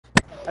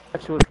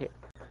شو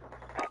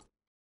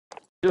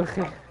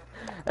الخير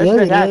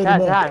اسمع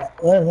تعال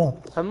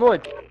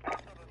حمود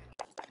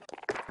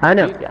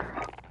انا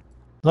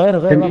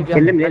غير ما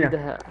كلمني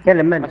انا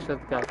كلم من 10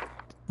 دقائق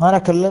انا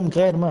كلمت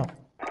غير ما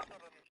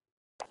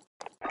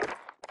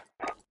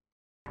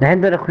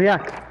عندنا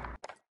اخوياك.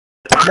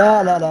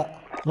 لا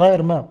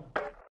غير ما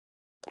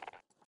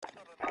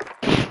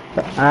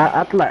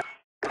اطلع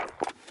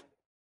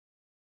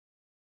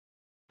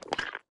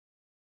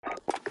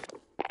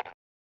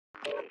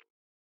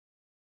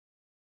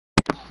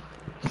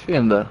ايش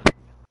فيهم ذا؟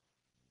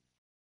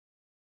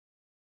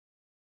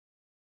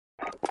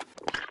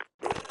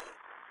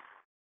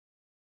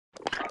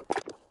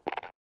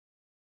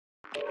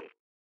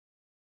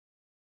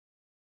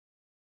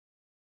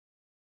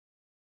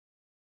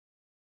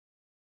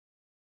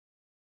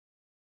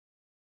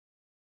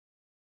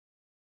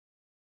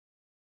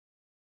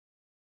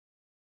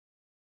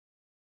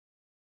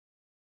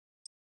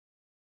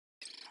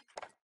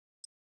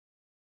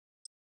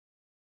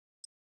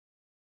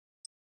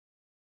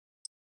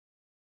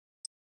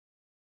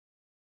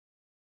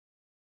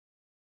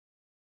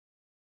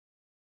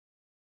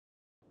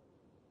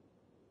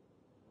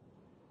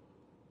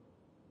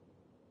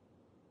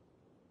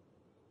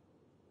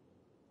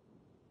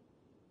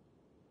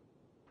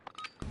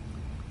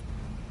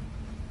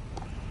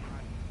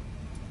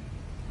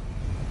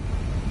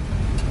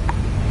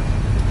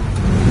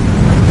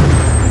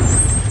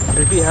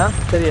 فيها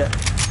سريع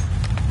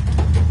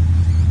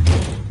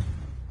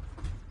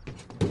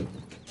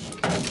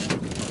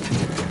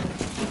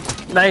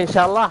معي ان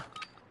شاء الله.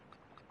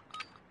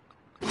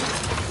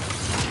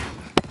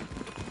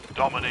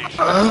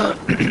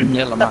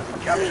 يلا معك.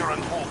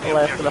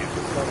 الله يصلح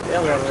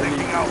يلا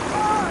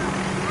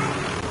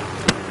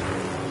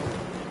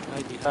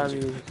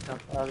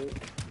آمين.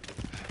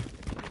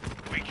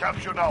 We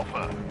captured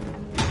Alpha.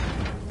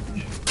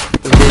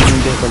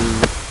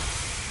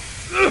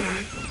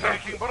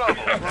 Taking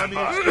Bravo.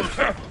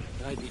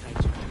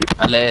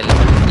 عليه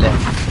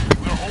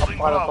We're holding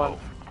Bravo.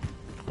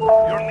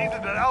 You're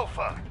needed at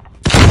Alpha.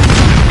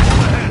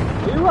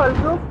 ايوه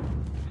الجو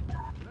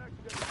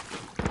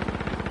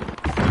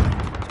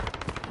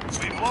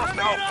We've lost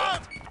Alpha.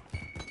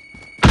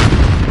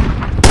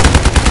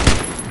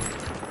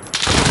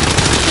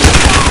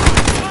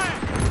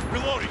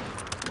 Reloading.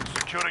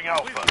 Securing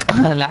Alpha.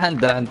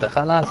 عنده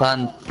خلاص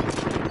انت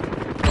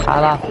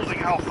خلاص.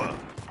 Holding Alpha.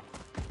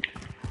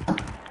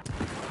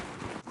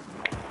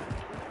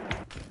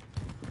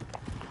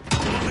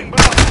 Losing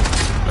Bravo.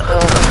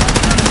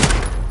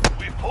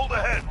 We've pulled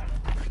ahead.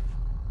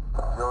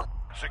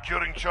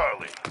 Securing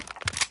Charlie.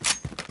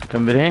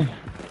 مكملين.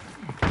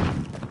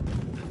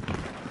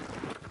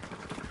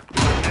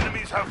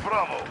 Enemies have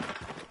Bravo.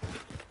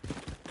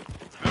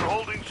 We're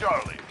holding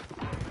Charlie.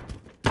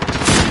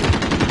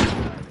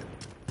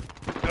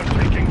 They're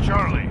taking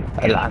Charlie.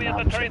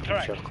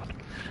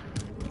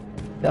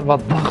 يلا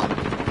الضغط.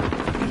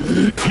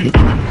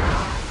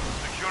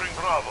 Securing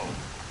Bravo.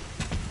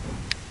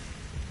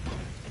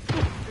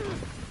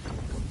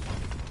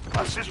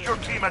 Assist your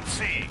team at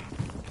sea.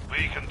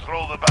 We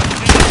control the battle.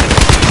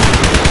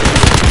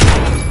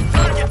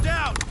 Target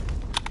down.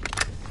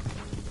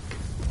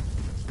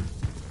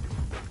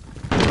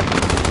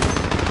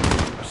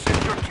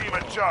 Assist your team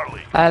at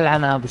Charlie.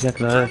 العنها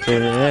بشكل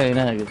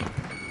ناقص.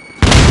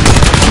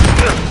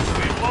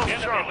 We've lost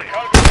Charlie.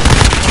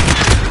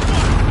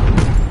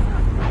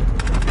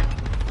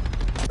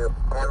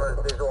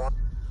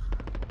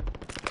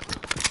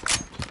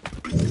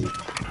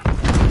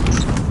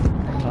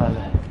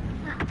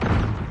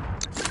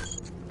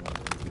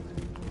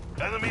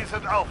 Enemies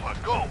at Alpha,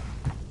 go!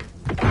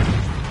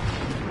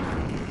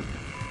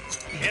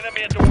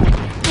 Enemy at the wood.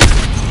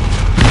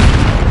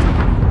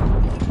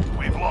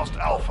 We've lost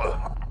Alpha.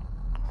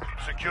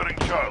 Securing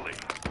Charlie.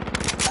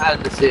 تعال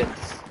نسيت.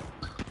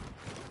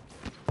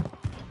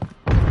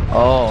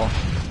 اوه.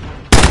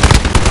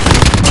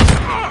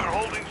 We're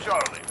holding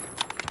Charlie.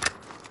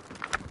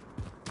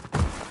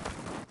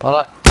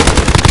 والله.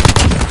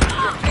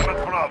 Your team at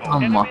Bravo.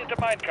 اما. Enemy at the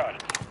minecart.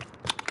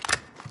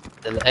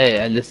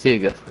 ايه عند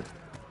السيقة.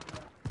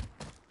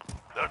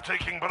 They're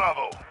taking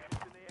Bravo.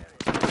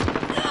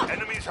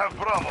 Enemies have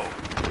Bravo.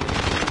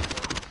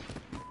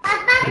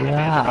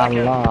 يا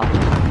الله.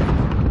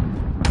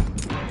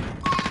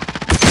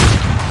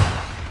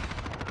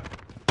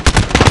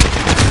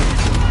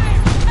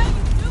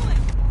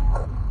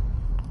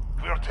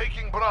 We're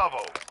taking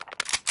Bravo.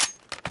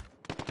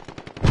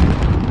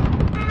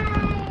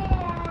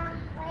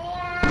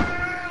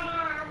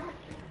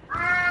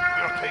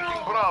 We're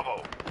taking Bravo.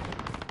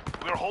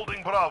 We're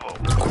holding Bravo.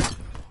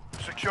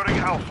 Securing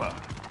Alpha.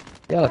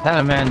 يلا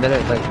تعال معي عند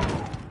ليه طيب.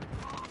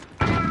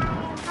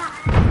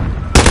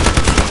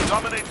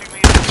 Dominating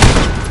the enemy.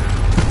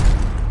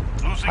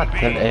 Losing حتى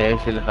B.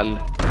 ايش اللي خلى.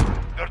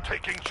 They're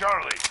taking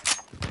Charlie.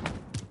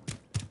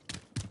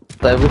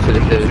 طيب وش اللي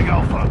Losing تبي؟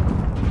 Alpha.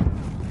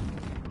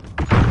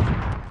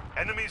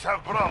 Enemies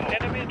have Bravo.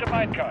 Enemy at the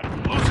minecart.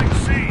 Losing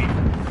C.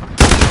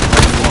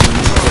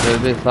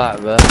 البي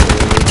صعبة.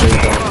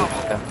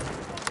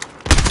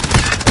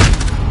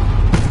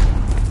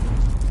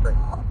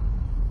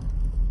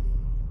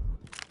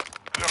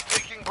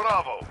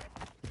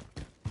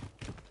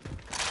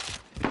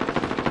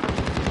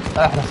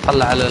 احرص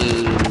طلع على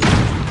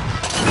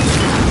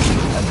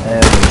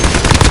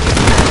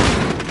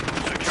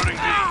Securing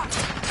B.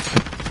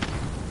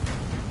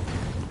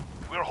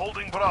 We're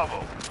holding Bravo.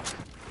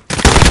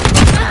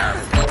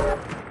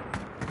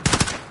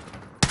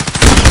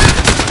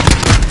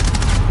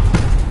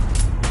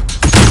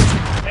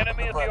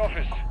 Enemy at the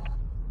office.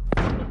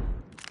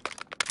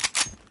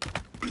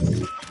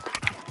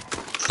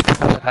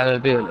 على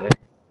البي ولا ايه؟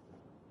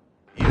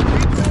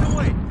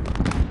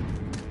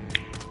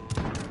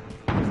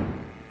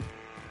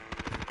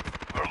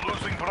 We're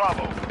losing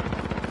Bravo.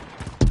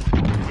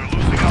 We're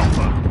losing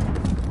Alpha.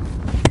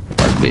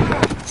 البي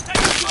بعد.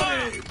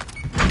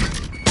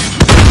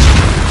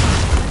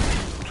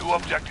 Two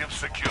objectives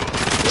secure.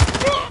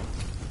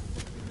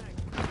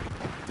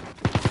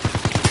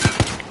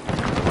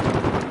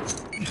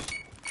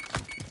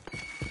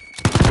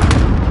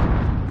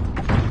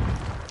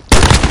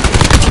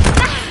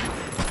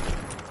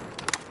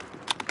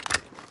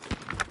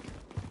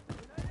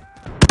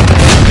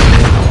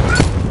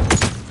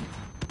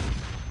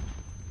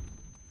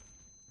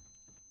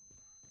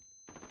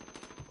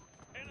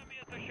 Enemy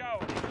at the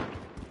shower.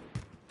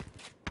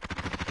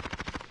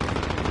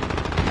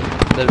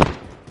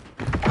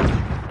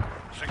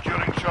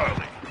 Securing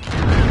Charlie.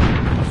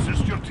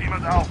 Assist your team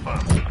at Alpha.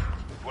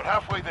 We're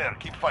halfway there.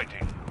 Keep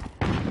fighting.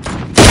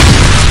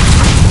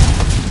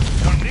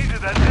 You're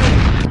needed at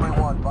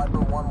A.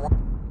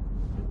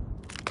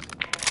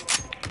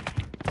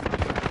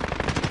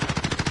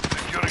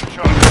 Securing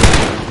Charlie.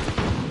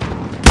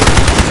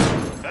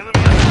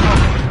 Enemy at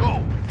Alpha. Go.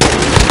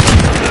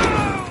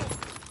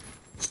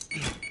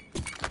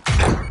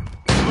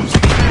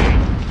 Losing A.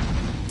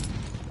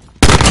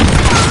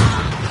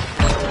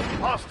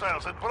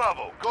 Hostiles at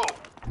Bravo. Go.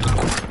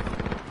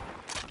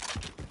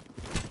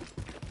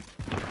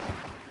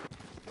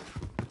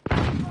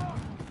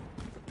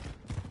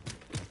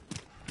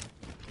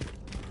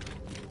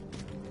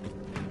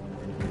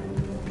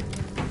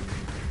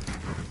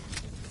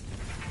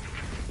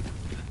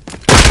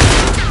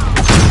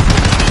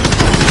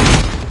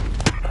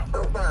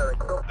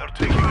 They're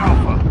taking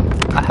Alpha.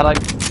 احرق.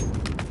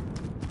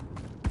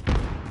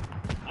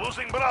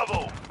 Losing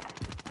Bravo.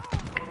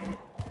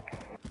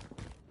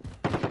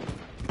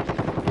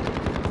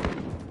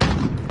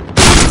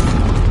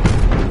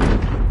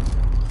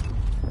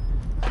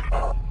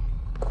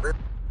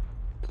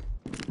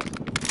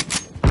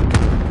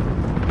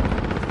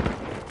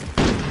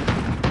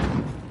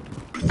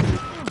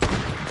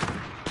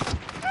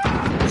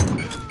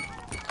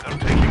 They're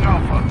taking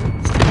Alpha.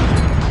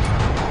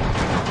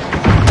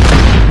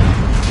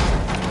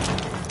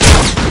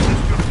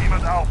 Assist your team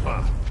at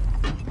Alpha.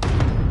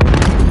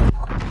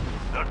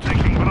 They're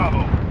taking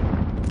Bravo.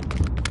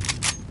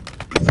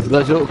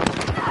 بشوف.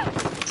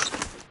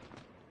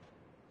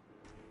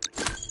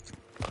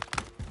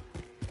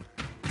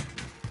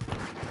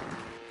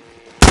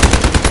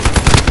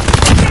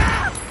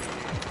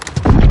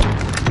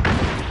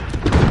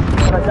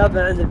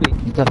 دافع عند البي.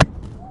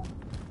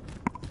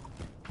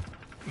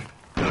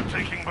 They're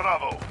taking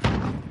Bravo.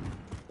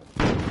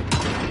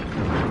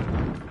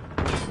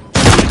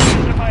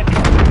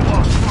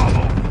 Lost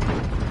Bravo.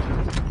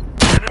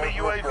 Enemy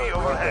UAV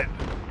overhead.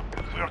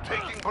 We are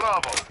taking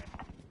Bravo.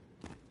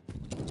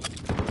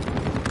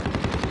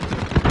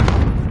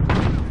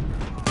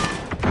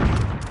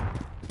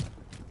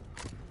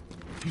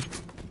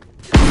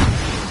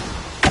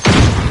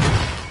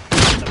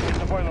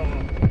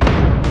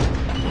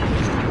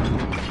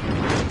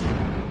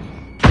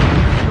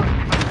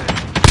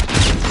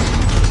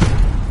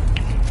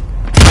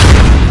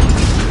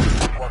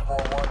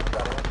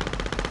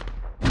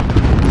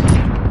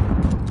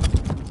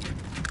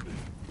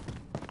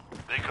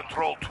 They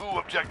control two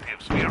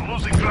objectives. We are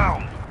losing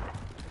ground.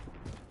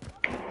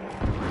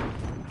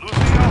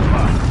 Losing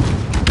Alpha.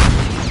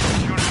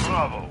 Securing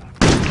Bravo.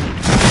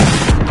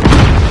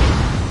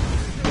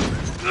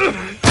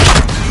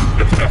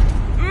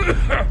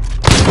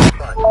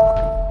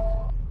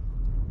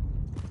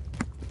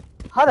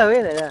 هذا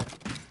وين ذا؟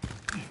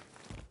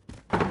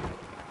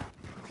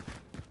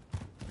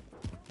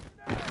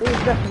 ايه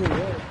دخلني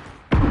وين؟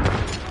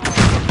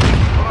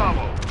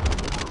 Bravo.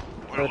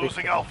 We're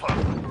losing Alpha.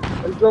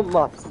 الجون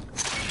مات.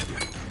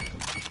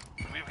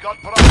 We've got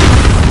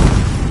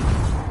Bravo.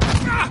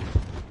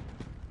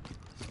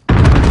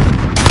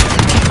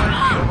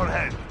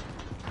 Overhead.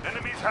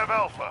 Enemies have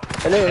Alpha.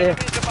 ليه ليه؟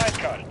 Enemies the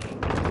minecart.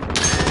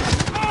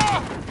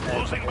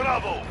 Losing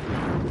Bravo.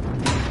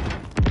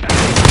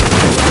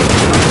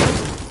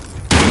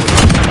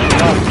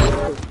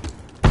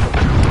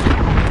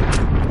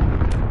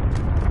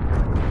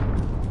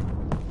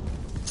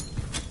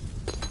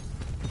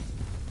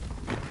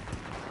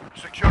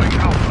 Securing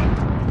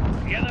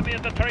Alpha. The enemy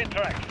at the train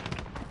tracks.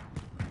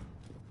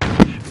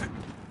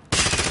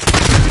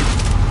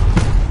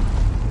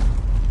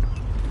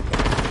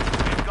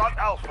 We've got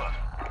Alpha.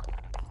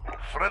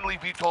 Friendly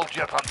VTOL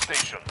jet on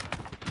station.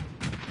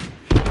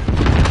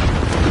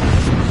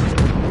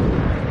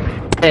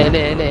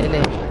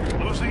 ليه.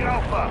 Losing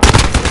Alpha.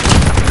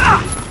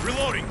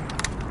 Reloading.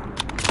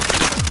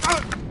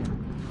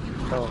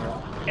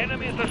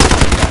 Enemy at the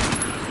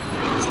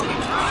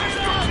Assist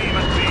your team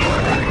at B.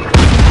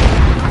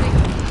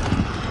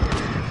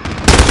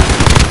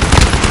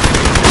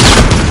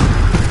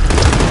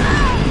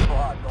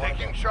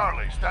 Taking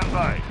Charlie, stand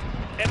by.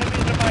 Enemy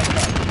in the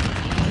micro.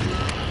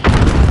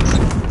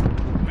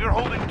 We're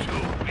holding 2.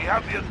 We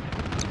have the...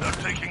 They're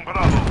taking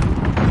Bravo.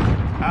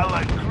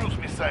 Allied cruise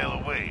missile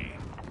away.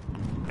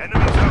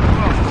 Enemies have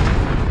Bravo.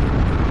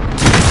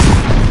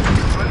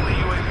 Friendly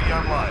UAV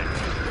online.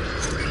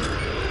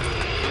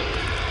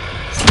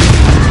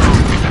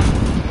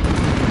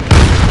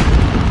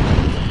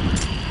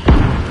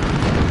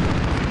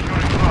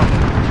 Securing Bravo.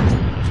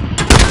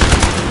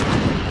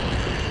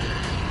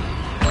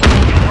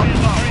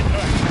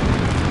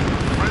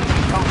 Friendly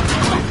counter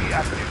UAV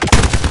active.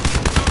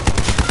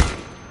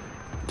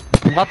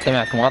 مغطي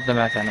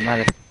معك انا ما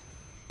ادري.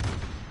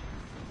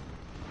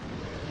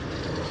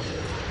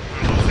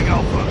 We're losing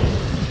Alpha.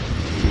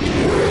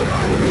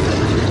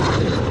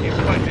 Keep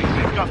fighting,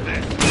 we've got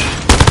this.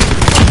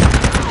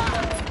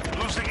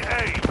 Losing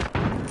A.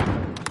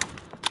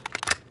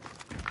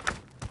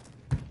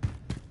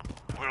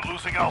 We're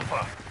losing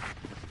Alpha.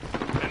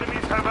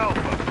 Enemies have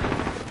Alpha.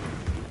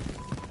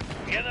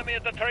 The enemy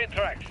at the train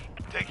tracks.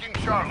 Taking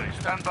Charlie,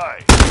 stand by.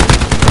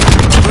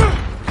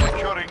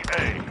 Securing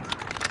A.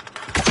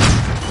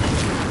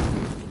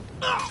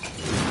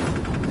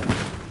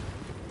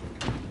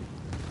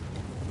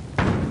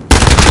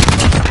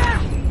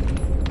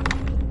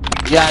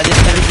 يا عادي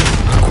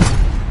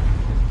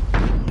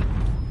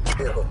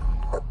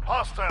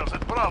Hostiles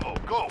at Bravo,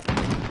 go.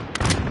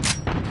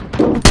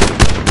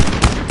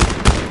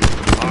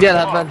 رجال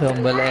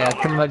هبلتهم بالاير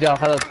كل ما جاء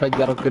خذوا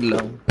تفجروا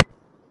كلهم.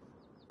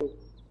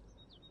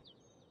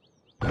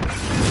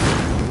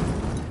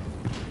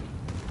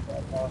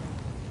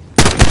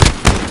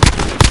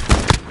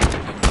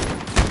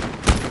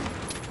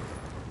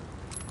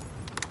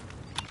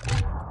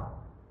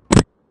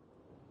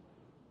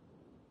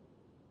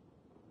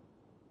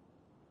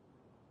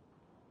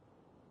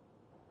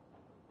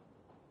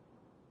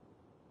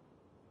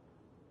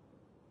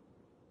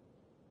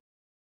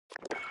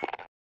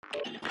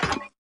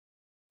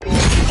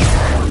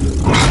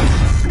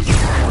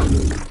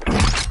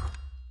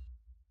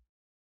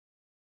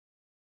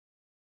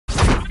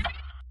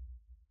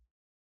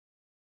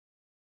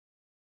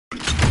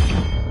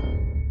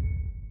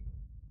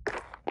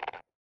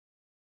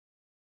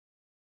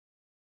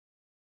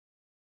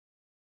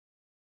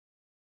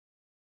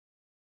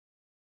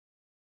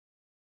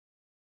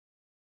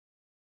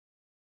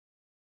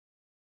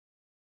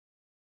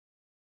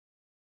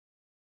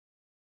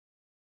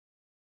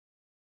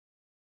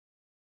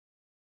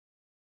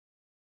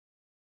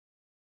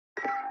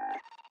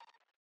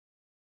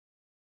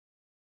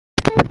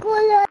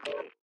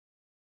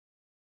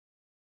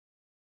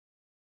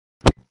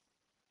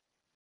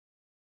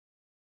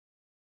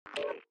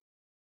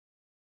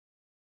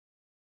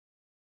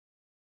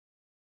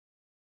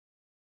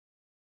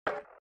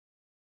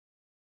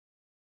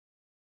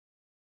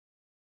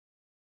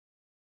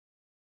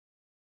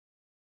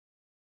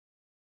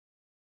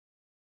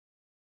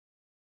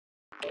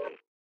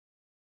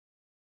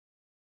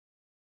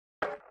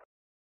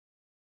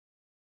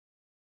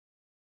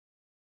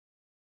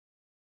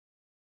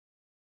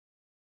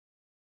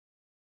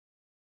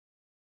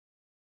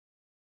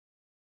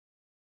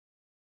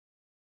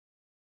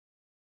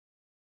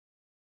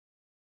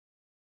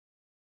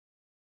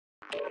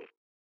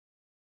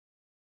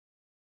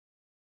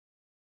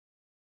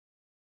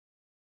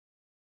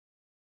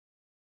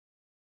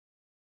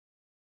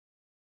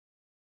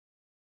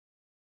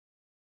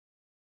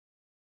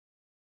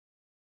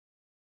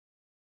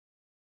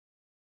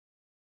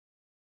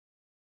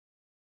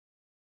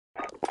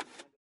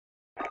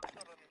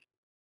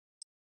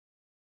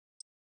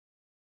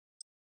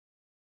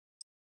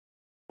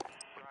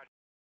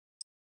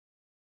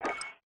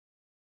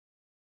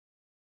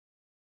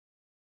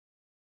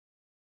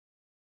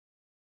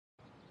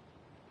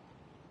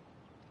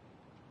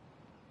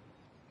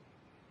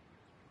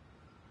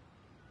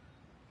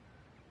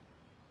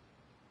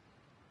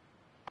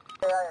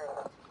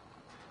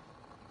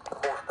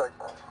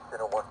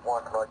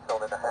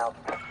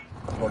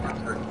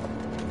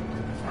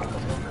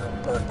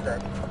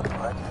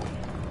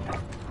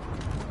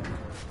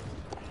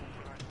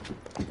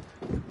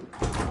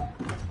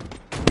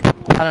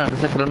 انا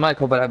بسكر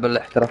المايك وبلعب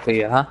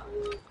الاحترافية ها.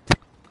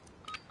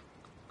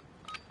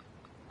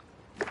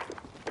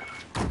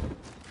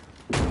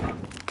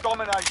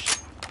 Domination.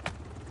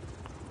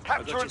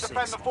 Capture and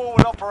defend the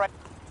forward operator.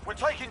 We're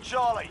taking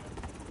Charlie.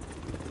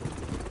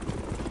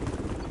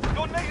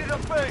 You're needed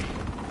at B.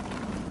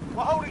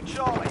 We're holding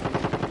Charlie.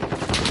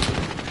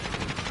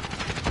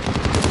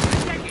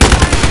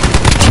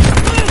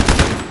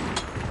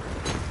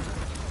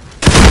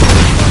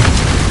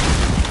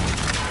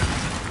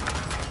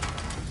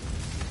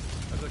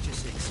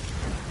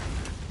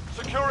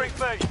 Securing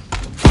B.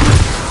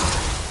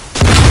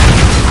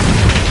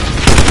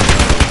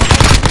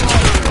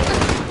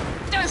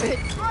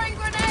 Throwing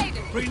grenade!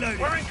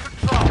 Reloading. We're in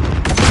control.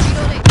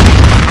 Reloading.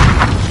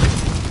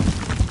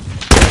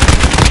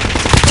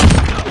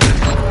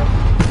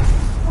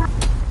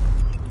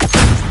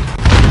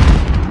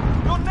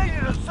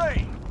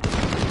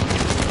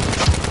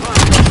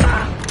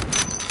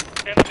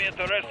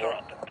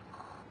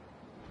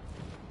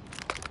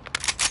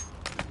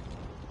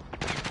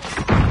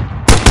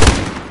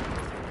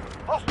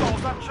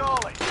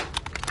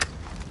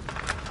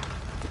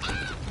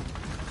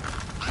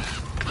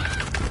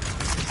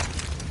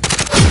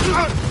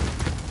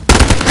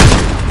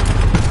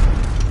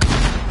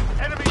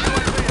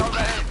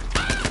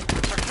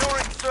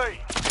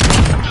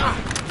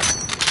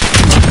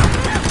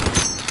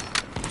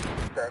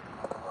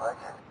 We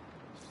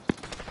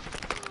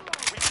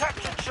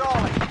captured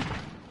Charlie.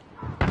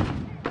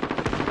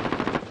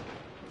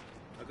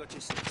 I got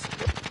you 6.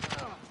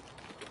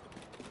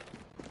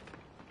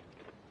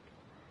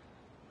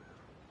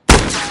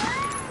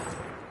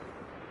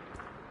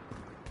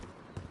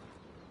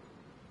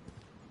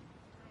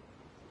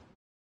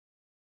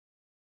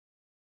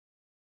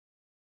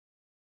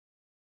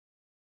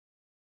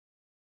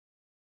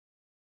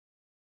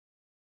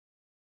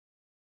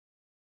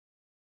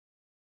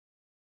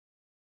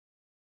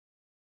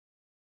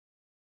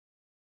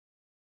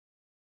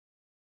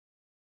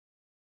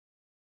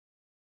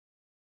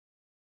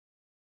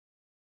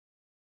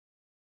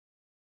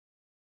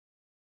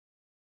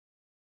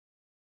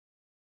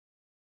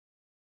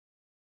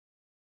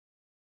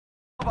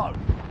 Bravo.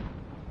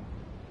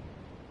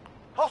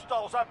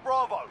 Hostiles at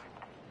Bravo.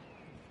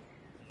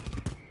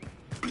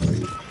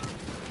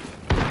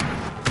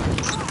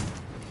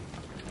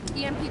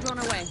 EMP drone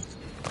away.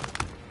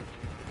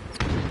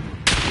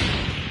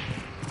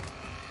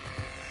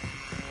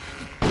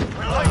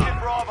 We're taking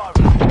Bravo.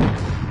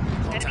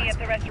 Enemy at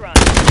the restaurant.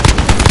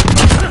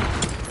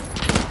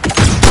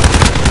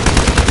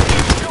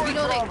 Securing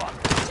Reloading. Bravo.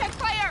 Check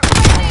fire!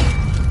 Reloading!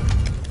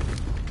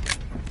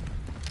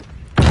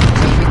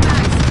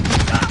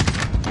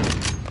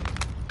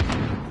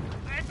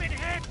 I've been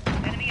hit.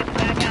 Enemy at the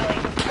back alley.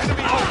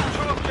 Enemy holds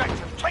 2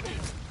 objectives. Take it.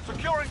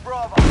 Securing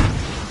Bravo.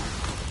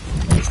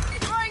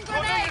 Throwing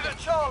We're grenade! needed at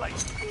Charlie.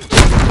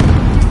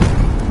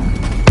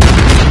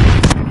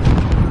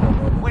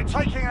 We're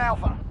taking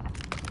Alpha.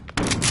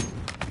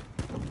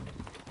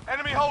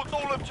 Enemy holds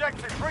all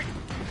objectives.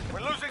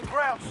 We're losing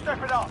ground.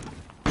 Step it up.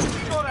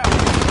 Got out.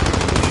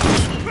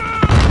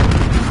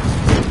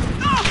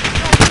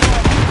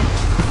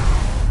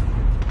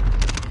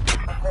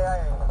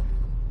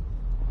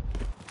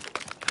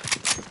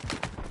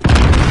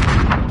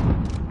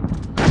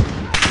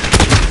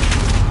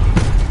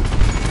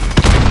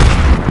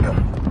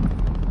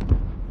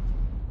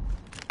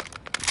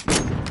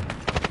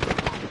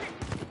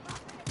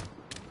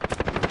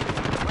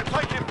 We're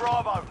taking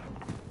Bravo.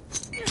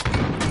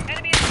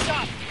 Enemy at the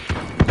top.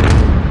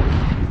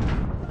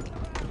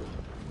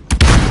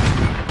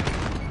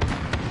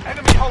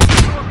 Enemy holds 2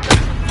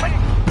 objectives. Take it.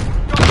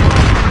 Got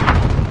Bravo.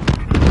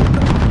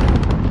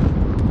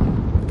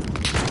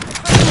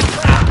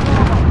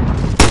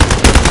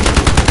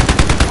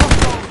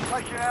 Hostiles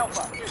taking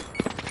Alpha.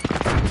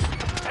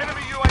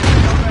 Enemy UAV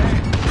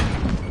overhead.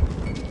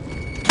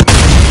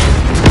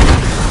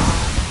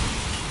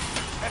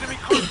 Enemy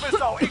cruise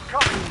missile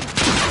incoming.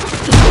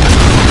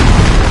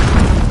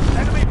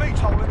 Enemy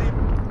VTOL in the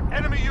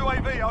enemy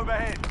UAV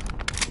overhead.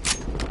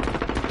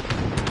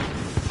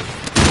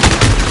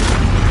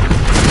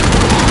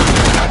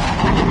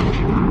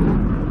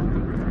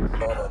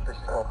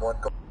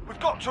 We've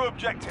got 2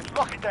 objectives.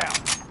 Lock it down.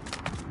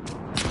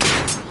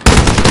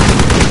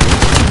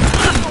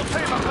 Your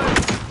team up there.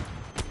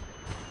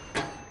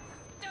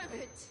 Damn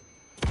it!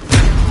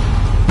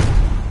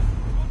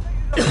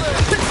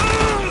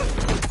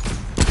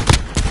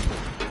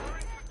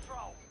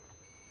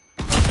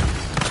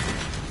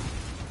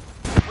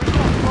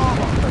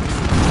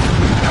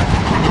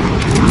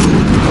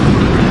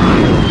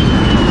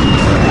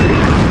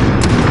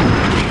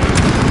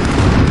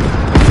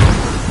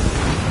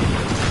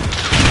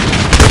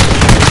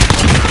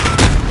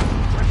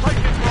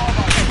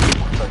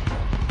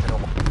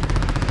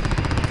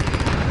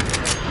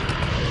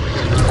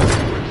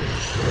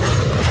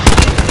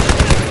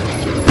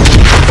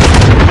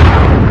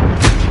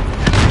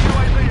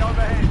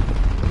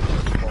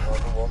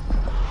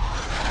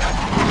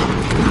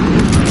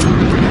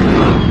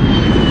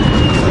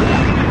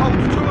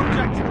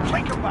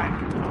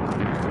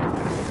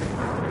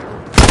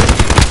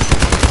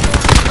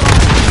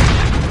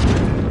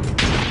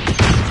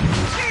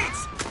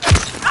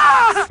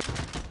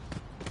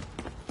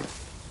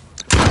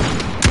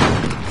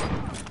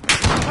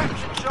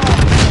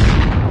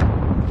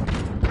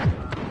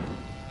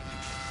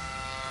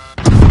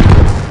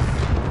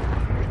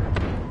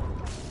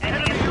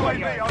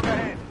 UAV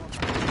overhead.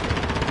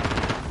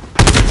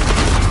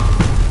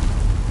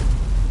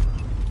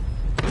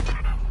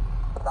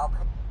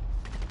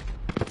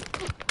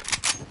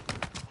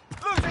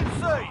 Losing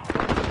C.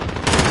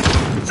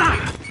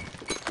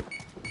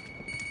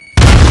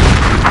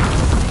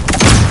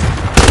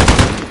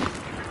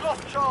 We've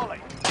lost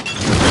Charlie.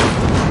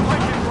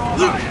 Taking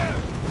Bravo.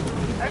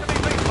 Enemy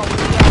VTOL is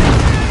down.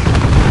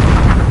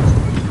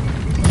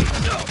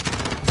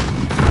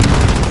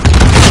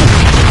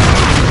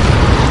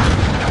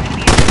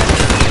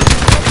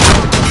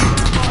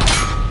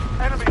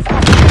 Enemies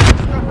up.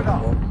 Step it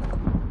up.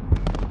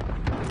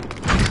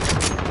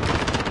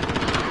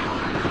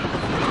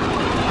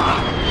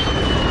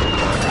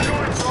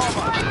 Securing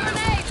Bravo.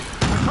 Grenade!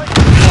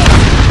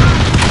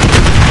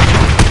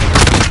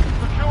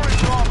 Securing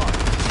Bravo.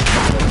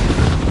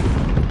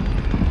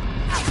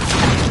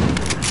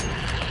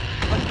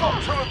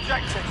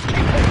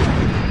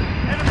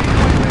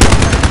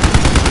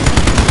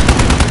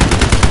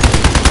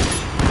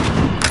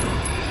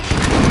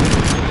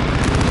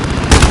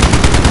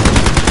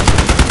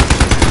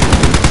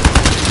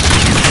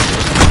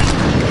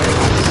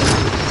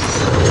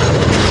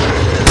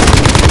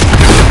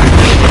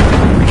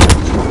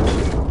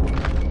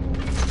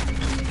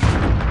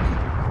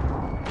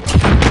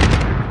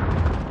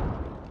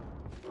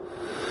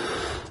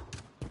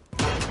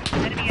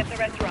 at the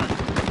restaurant.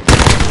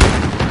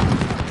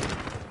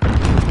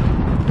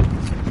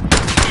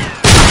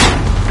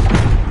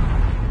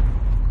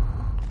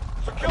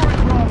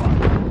 Securing Bravo.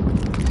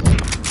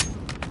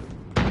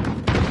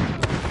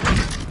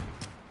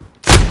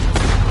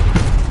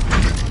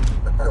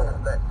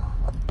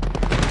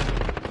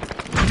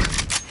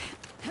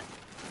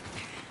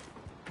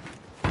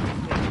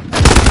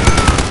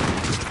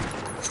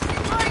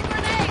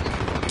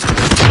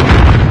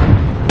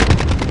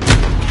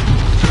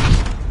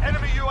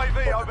 Enemy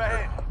UAV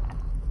overhead.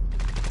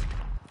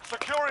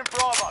 Securing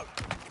Bravo.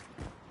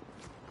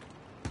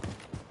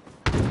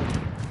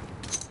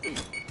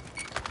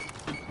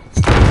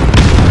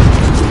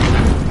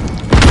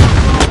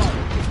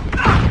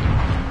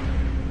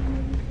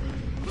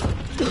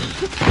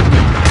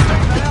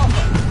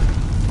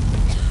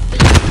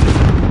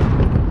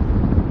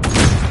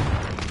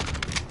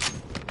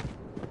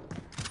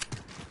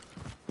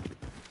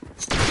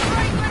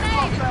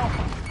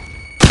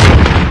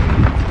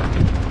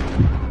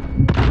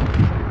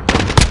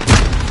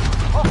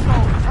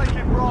 Hostiles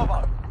taking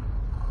Bravo.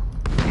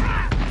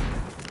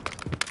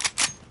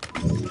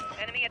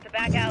 Enemy at the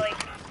back alley.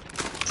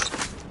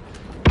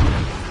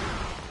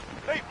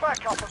 Need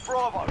backup at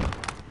Bravo.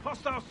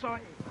 Hostile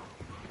sighted.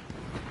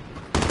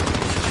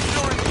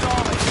 Securing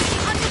Charlie.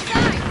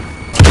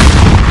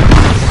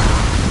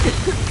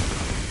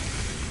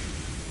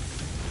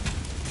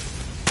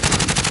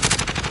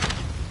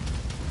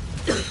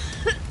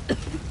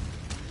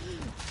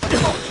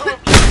 They've got two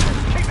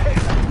objectives. Keep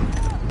hitting them.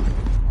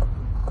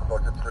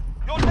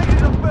 You're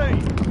needed at B.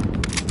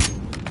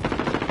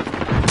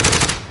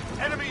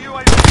 Enemy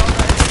UAV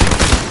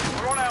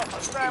overhead. We're on Alpha.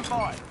 Stand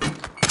by.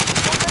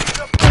 You're needed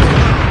at B.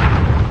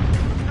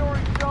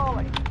 Securing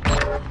Charlie.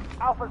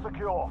 Alpha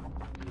secure.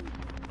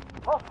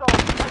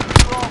 Hostiles taking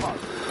Bravo.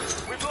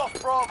 We've lost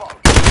Bravo.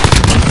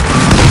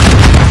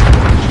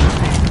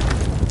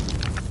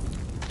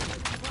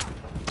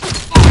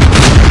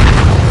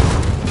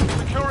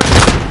 Securing.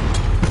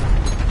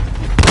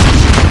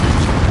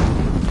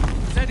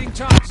 Setting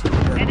charge.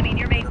 Enemy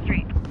near Main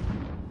Street.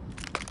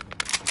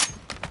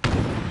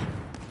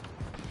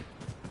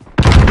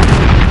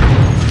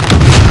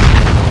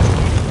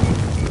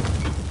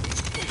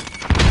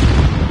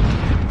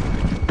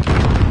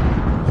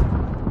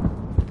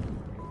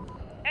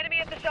 Enemy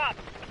at the shop.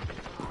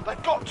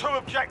 They've got two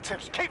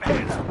objectives. Keep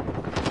hitting them.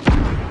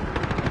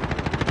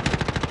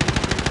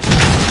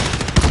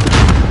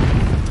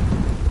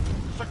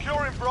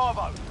 Securing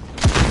Bravo.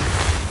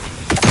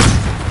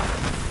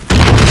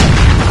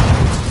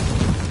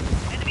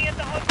 Enemy at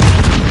the hotel.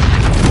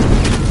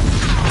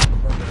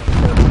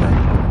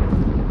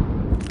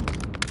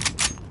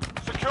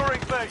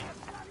 Securing B.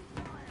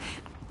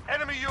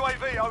 Enemy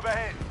UAV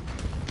overhead.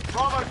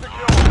 Bravo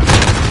secure.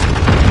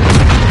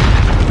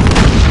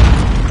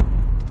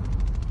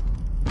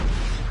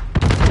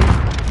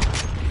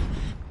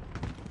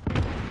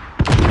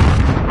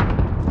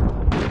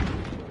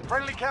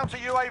 Friendly counter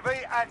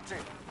UAV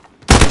active.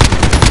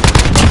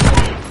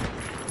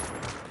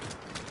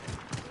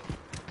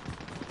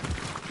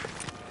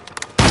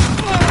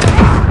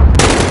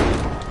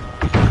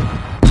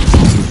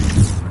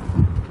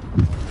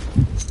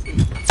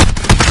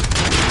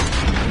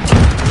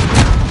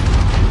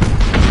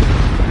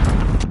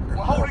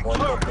 We're holding two.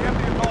 We have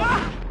the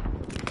advantage.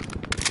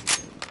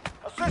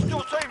 Assist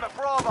your team at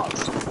Bravo.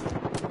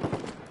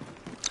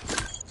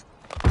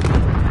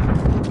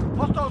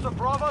 Hostiles at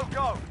Bravo,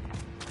 go.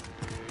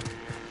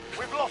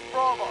 We've lost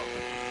Bravo.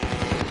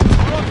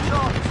 We're on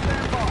charge,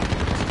 stand by.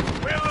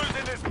 We're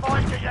losing this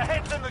fight, get your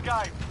heads in the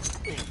game.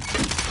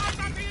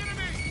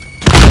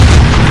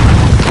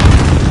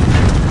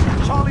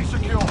 Charlie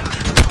secure.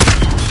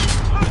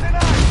 Losing A.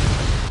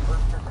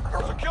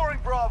 Securing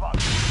Bravo.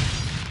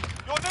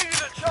 You're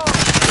needed at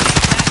Charlie.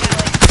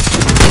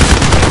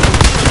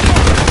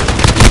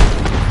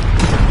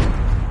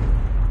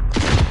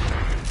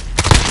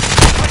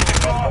 Taking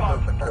Bravo.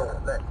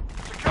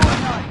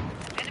 Securing A.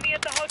 Enemy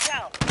at the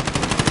hotel.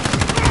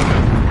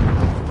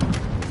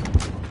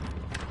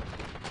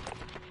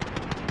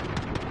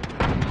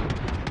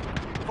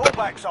 Fall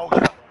back,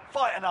 soldier.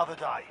 Fight another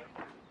day.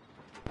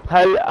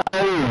 هل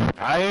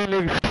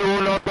عينك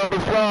شو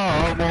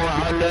ترسام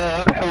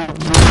على حب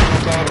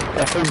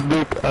النظر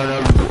أحبك أنا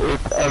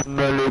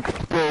بأتأملك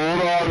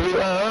ترى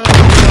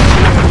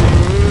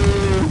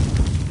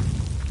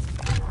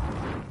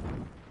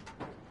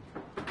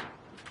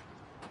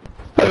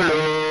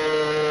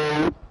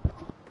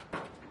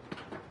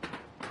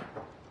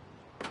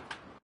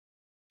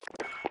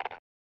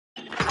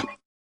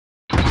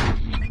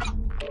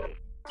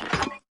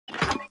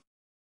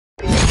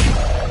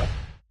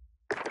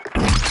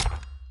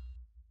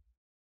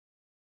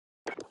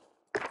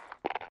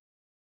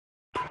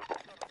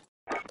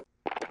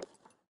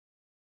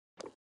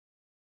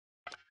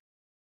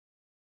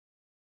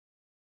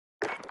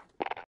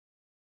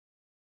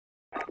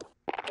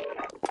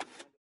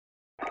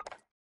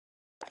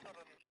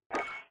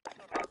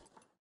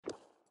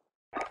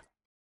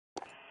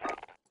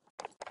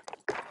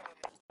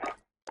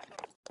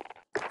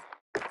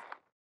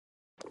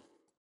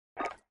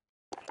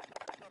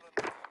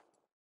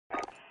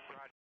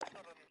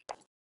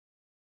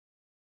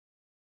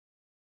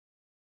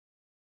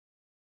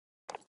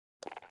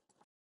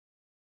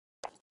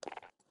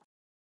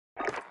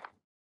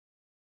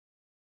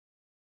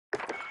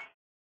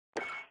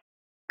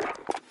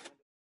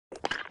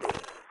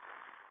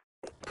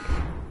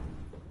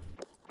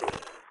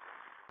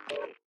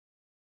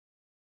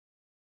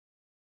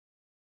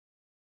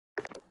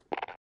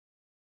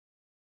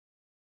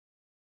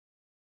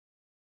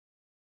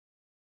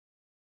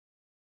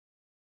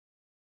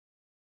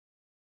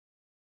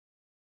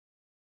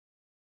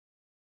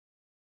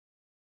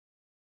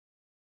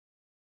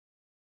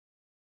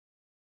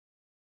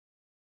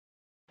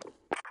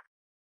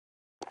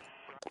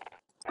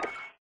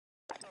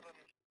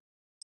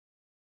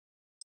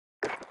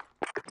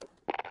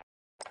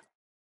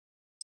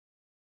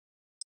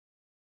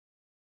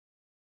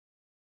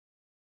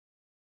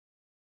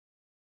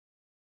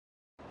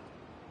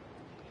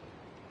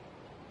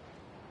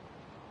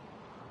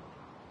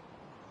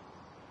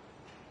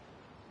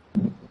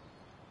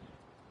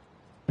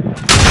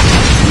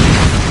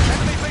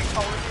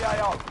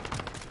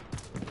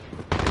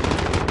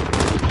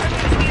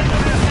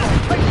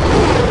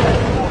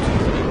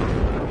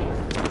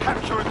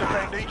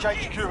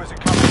Engage HQ as it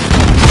comes.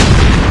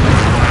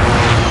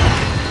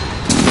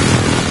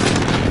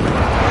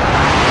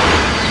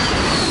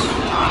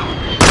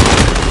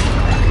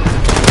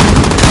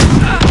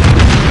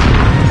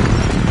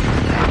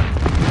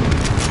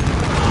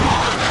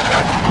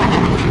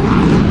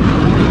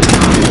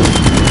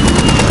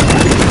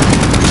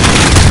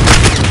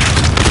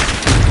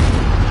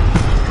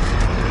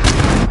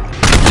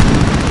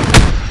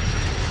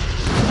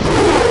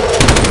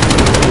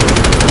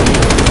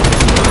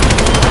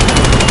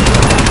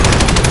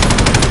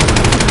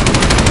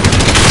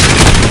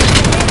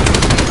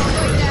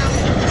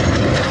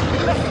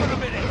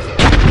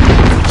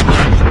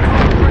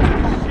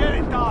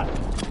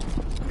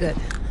 Good.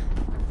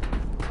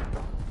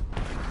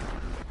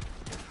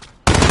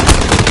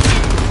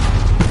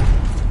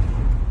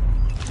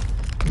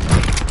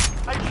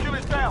 HQ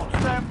is down.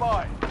 Stand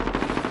by.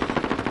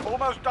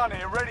 Almost done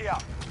here. Ready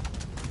up.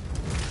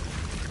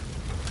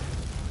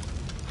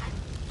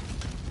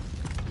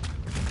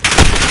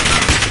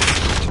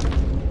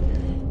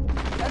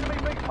 Enemy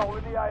big hole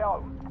in the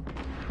AO.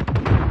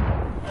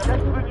 Get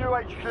to the new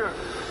HQ.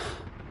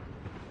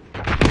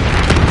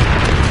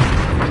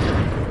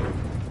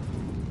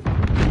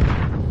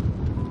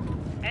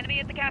 Enemy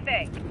at the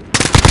cafe.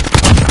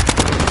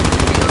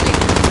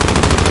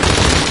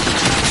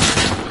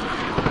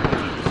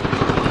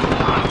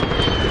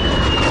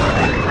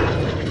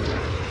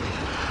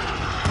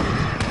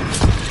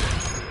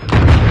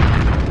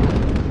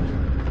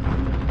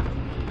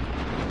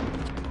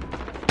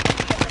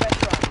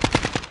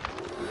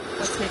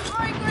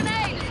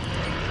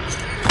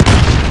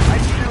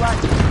 HQ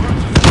active.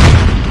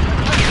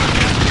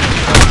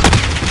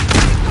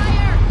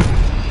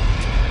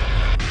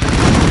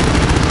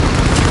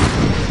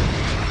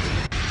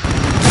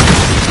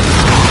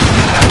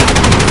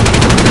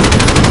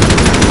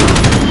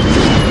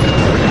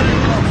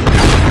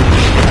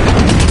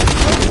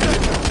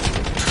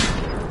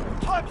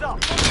 Time's up.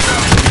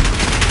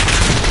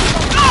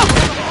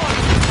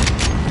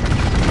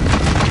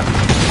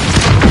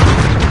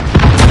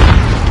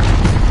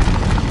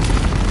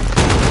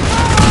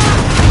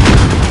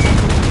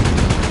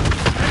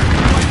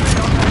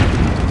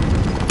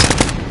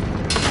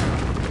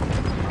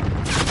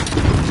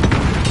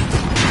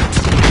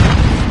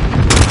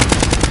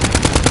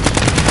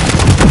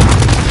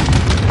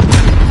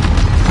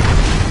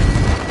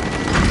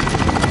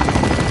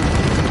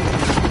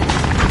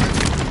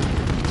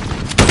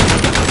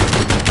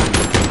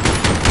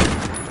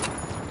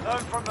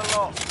 Learn from the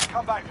loss.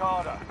 Come back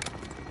harder.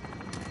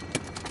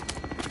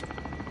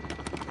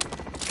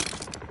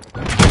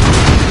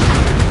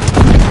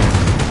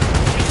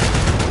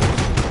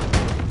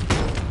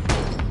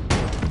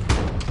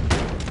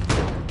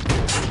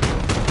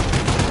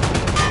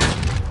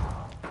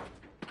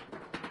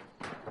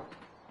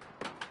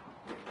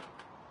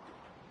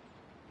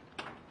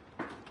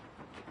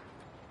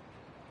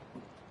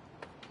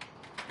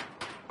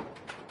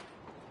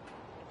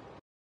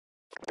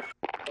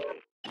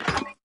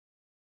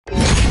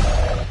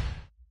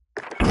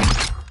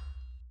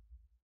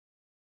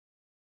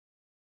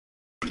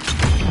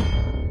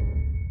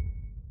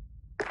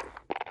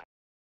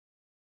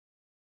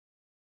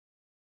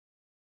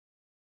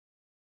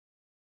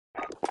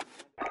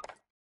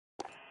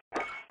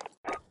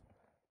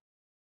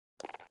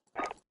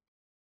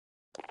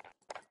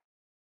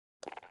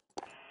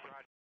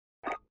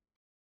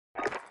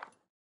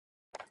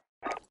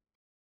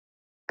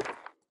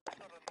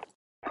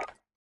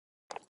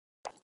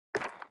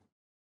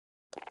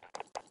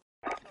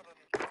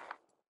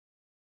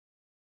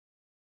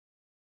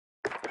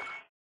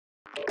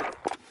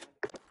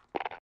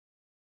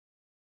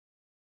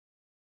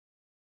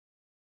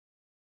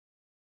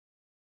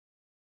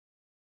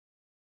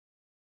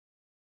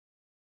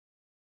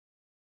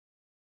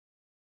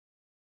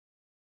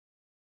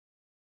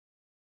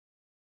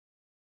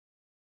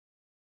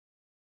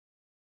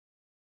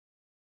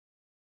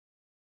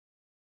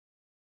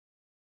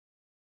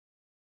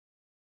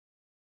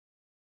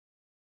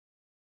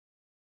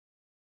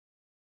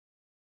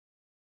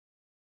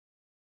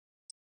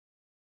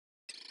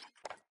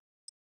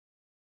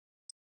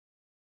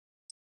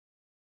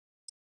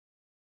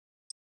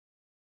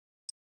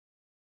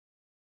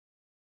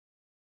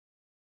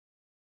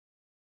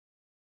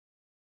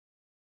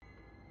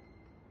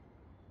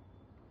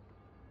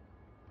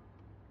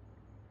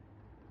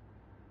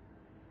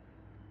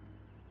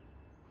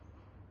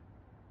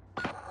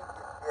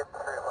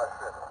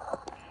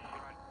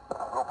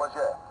 Группа Ж,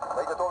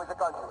 вы готовы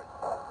заканчивать.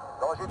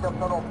 Доложите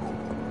обстановку.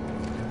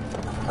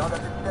 Надо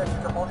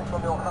обеспечить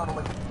дополнительную охрану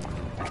машины.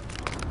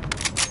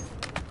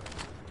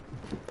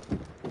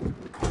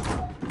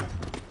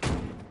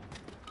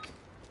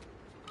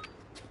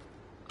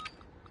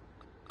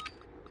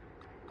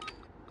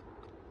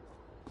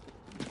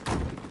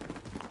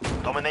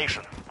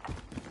 Domination.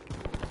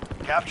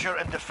 Capture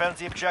and defend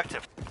the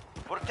objective.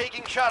 We're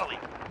taking Charlie.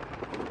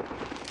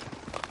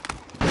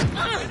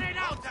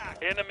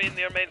 Enemy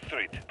near Main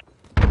Street.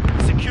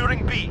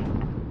 Securing B.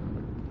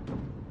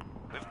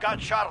 We've got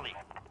Charlie.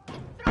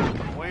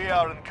 We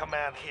are in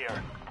command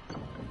here.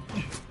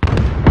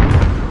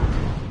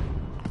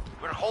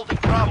 We're holding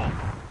Bravo.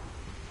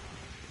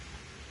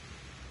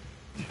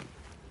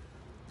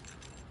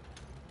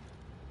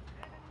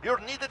 You're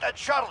needed at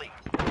Charlie.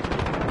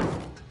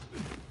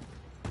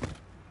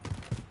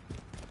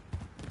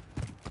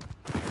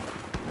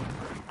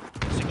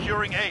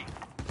 Securing A.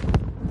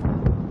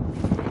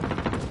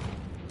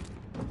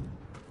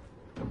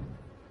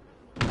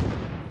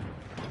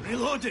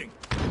 Reloading.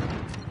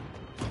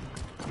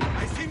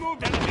 I see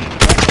movement.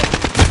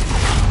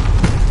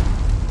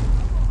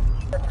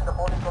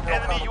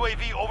 Enemy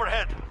UAV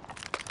overhead.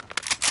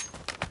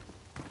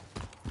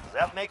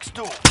 That makes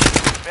 2.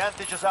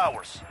 Advantage is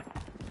ours.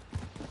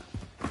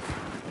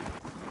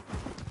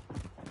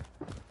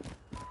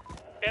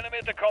 Enemy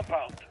at the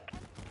compound.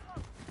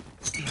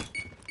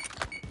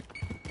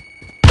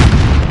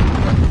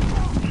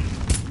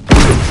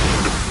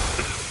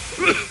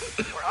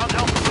 We're on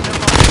Alpha from their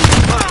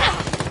line.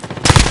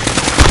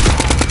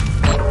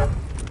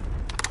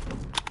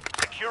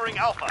 Securing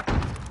Alpha.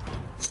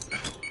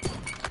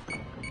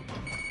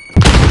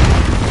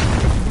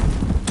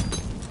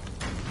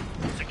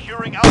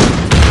 Securing Alpha.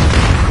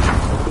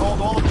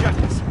 Hold all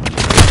objectives.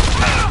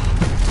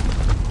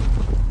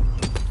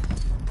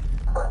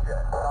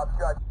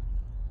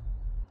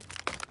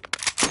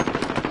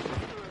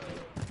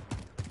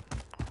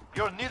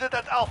 You're needed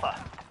at Alpha.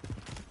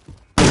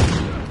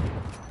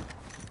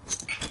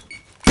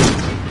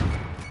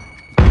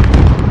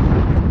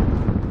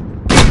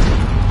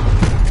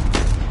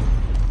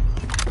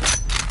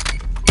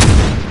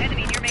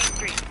 Enemy near Main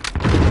Street.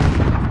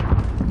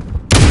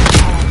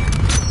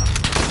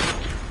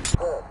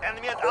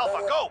 Enemy at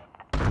Alpha, go!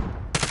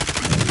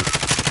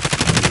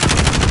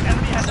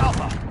 Enemy at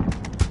Alpha.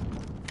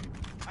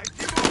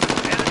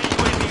 Enemy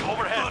UAV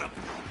overhead.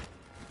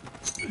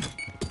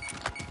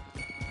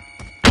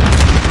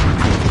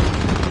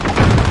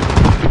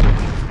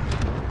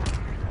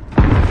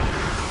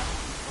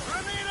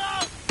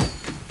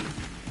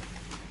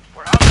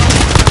 We're out.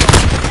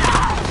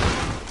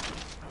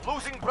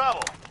 Losing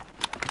Bravo.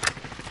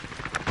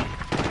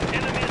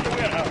 Enemy in the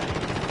warehouse.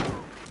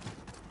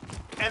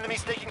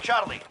 Enemy's taking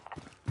Charlie.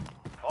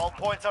 All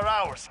points are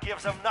ours.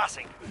 Gives them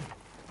nothing.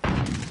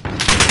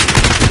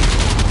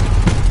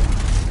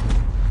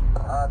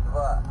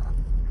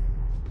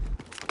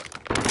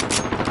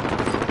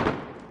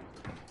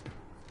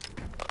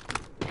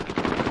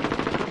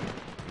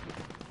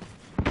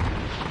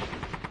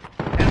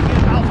 Enemy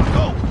at Alpha,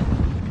 go!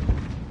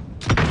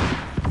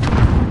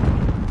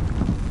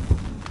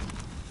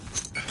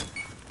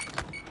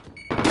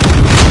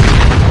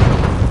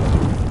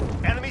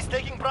 Enemy's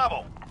taking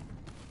Bravo.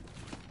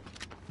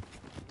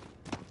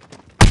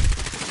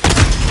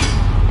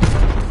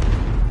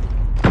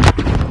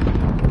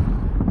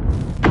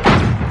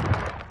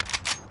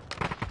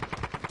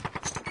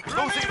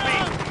 Losing B.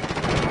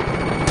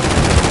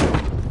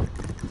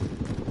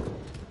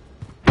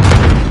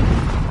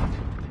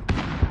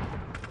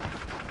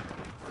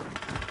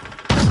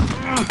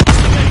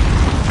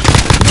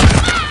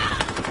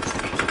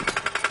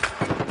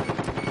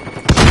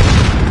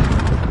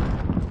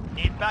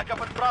 Need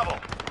backup at Bravo.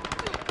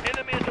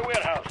 Enemy at the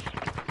warehouse.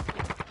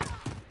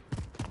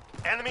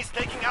 Enemy's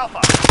taking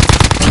Alpha.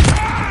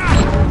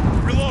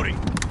 Reloading.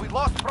 We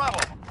lost Bravo.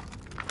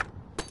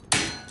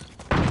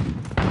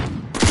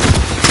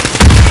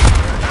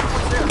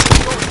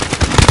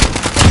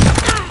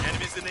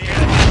 Enemies in the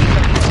air.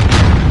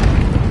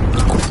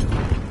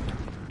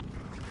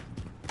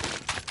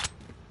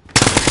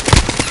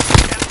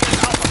 Enemy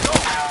at Alpha, go!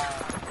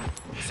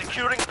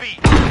 Securing B.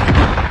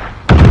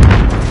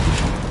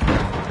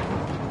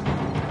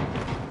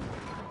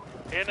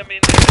 Enemy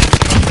in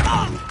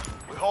the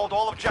We hold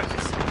all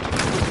objectives.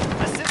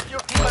 Assist your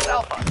team at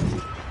Alpha.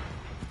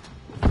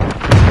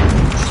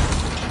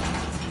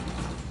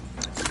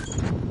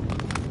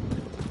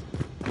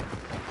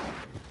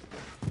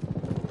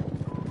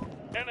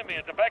 Enemy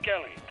at the back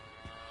alley.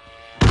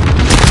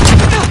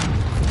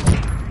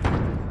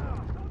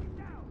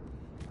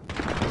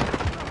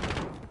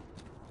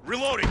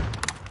 Reloading.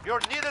 You're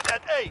needed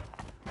at A.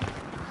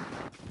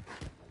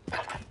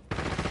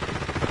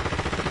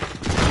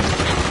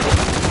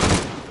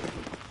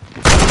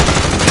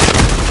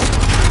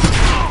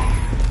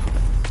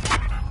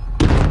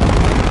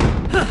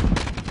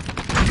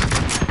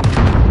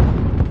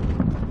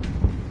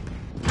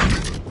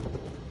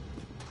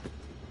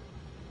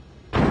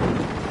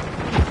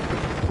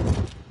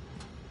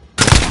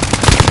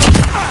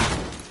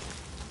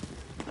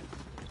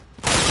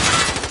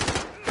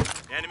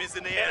 Enemies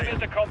in the Enemy area. at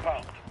the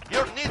compound.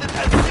 You're needed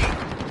at C.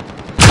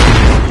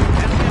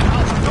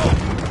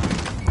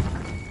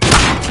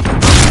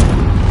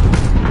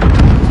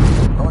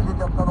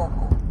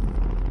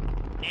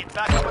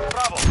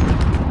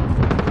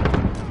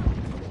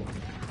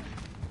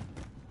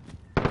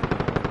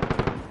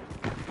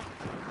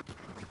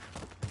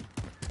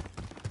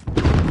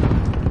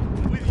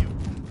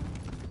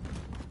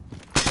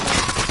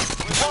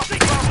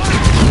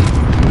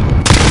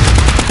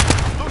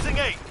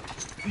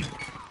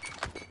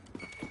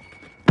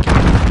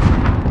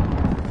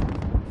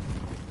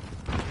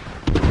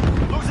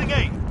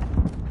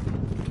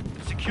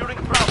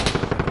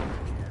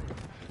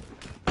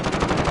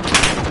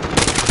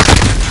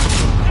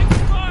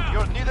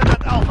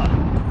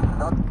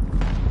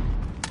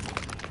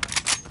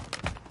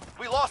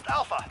 lost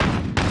Alpha.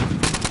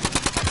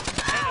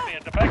 Enemy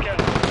at the back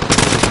end.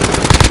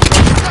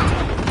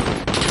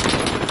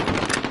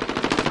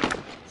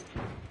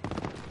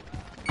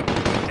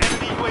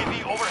 Enemy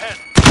UAV overhead.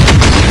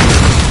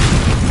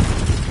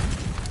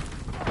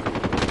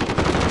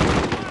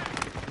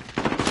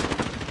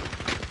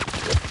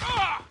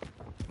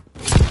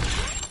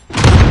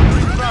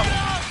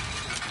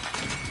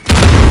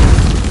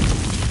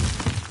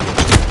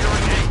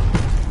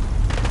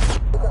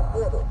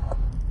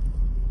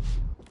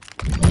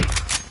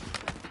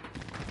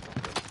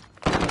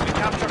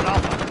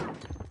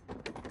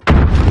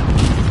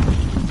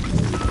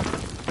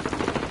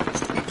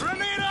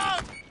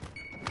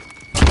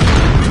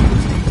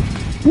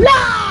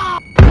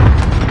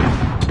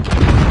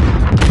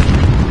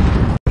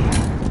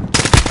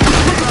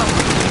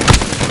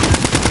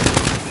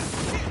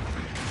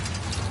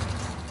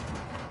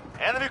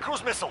 Enemy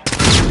cruise missile.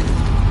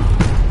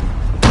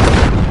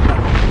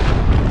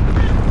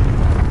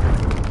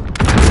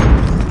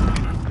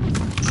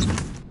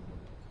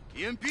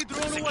 EMP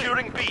drone away.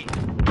 Securing B.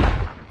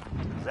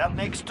 That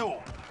makes 2.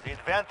 The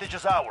advantage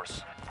is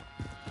ours.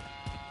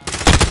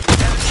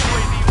 Enemy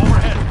UAV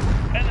overhead.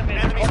 Enemy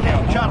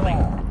taking Charlie.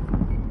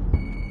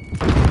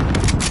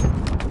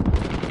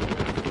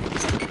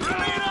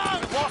 Grenade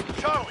out! Lost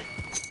Charlie.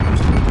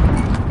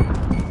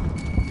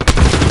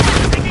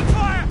 Taking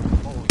fire!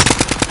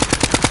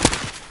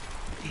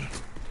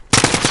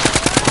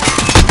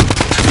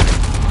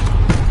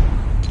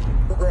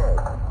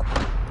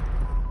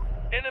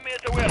 Enemy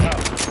at the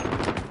warehouse.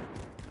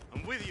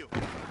 I'm with you.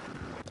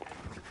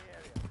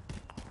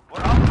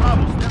 We're on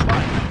Bravo. Stand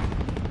by.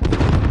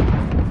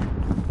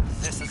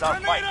 This is our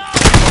fight.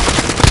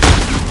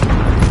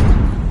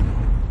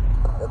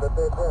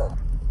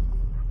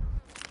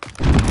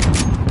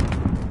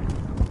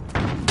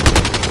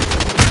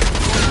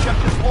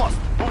 Objective lost.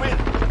 Move in.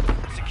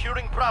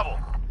 Securing Bravo.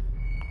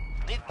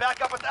 Need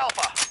backup at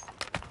Alpha.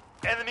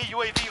 Enemy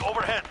UAV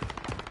overhead.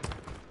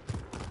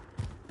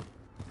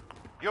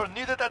 You're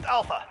needed at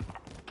Alpha.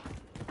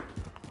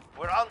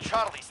 We're on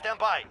Charlie. Stand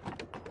by.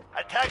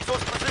 Attack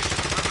those positions.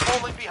 We're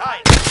falling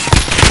behind.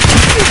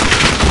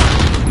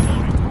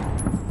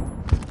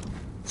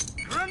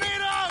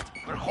 Grenade out!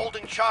 We're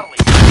holding Charlie.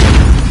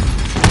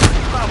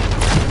 Bravo.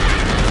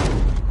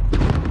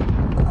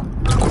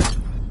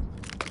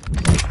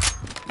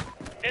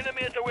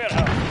 Enemy at the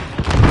warehouse.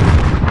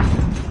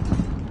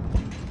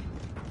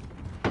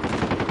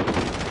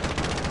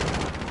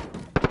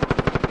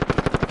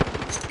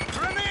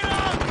 Grenade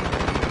out!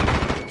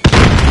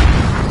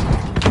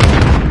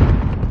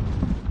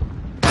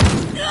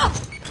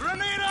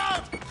 Grenade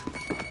out!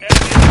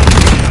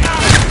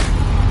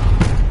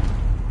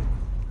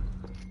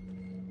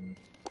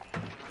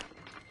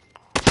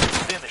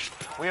 Finished.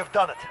 We have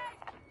done it.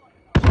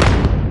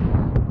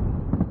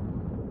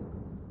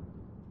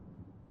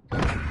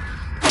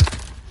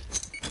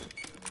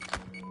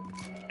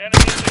 Enemy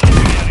in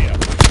the area.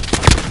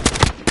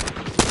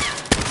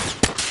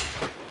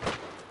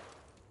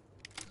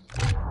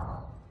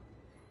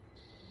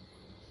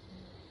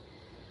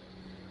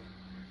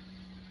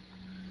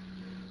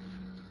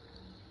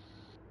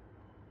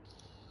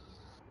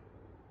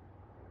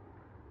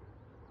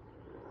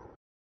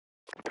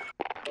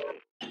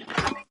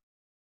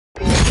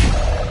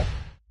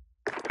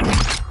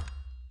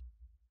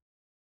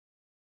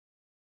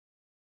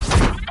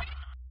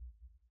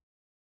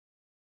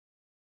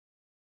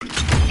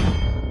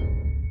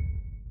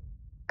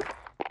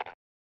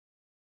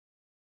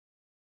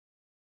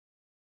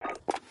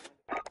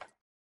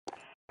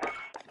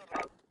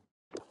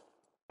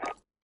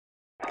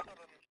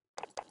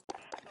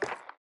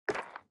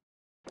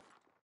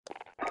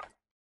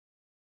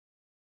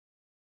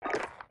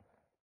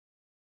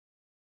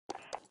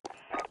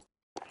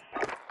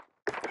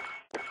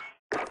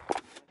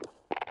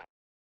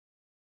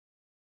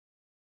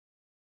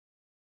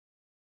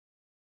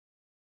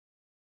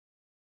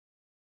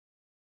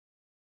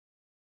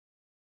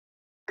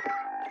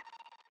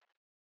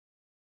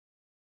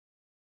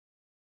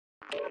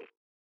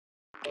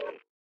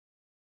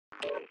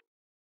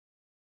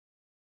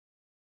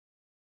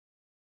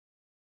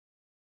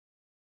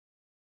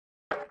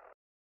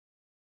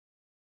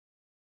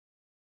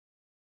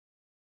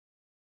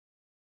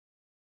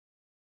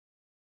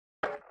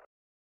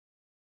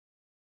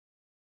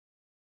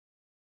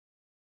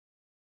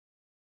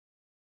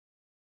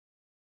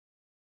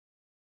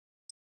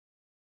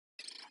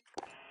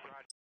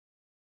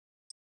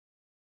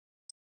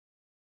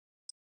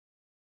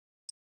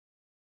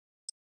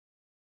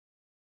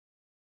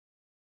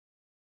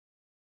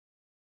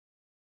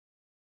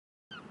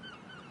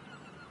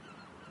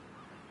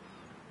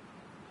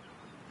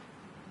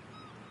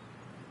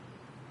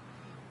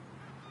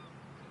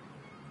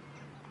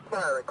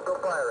 Firing, still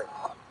firing.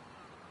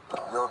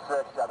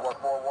 06, got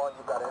 141,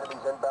 you got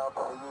enemies inbound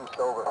from the east,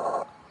 over.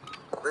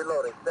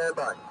 Reloading, stand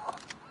by.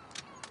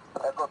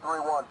 Echo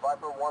 3-1,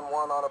 Viper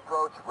 1-1 on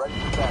approach, ready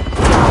to attack.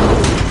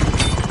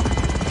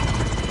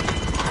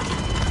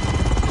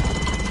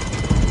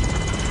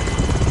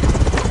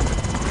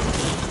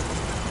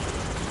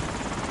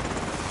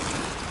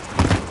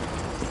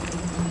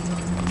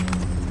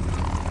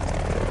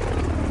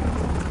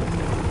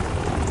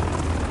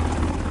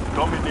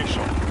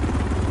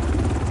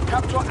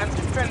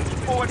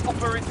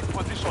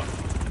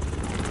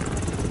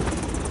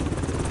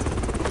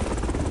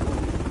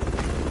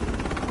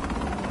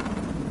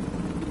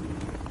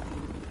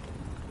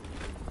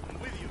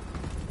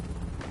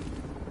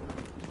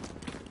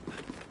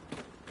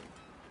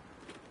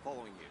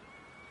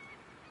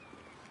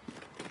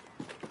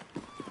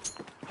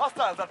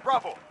 Hostiles at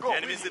Bravo. Go.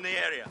 Enemies in the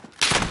area.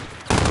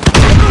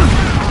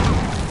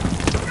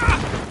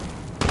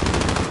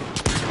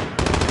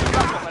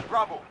 Hostiles at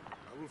Bravo.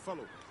 I will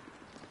follow.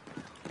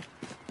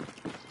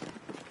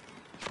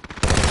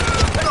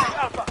 Taking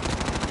Alpha.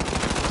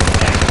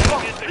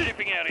 Is the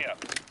shipping area.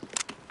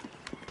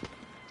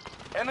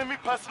 Enemy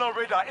personal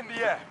radar in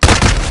the air.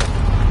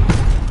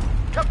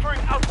 Capturing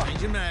Alpha.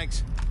 Changing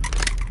mags.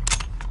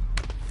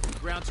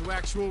 Ground to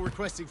actual,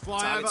 requesting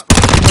flyover.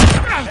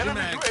 Enemy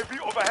UAV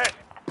overhead.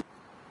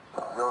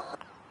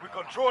 We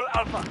control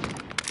Alpha.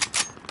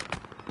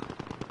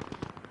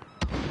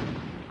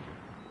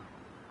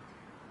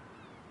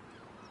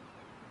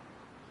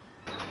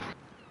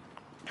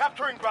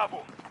 Capturing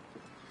Bravo.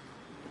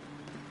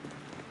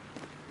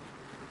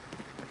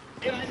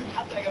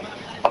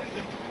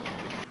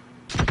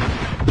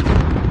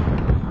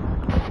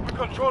 We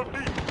control B.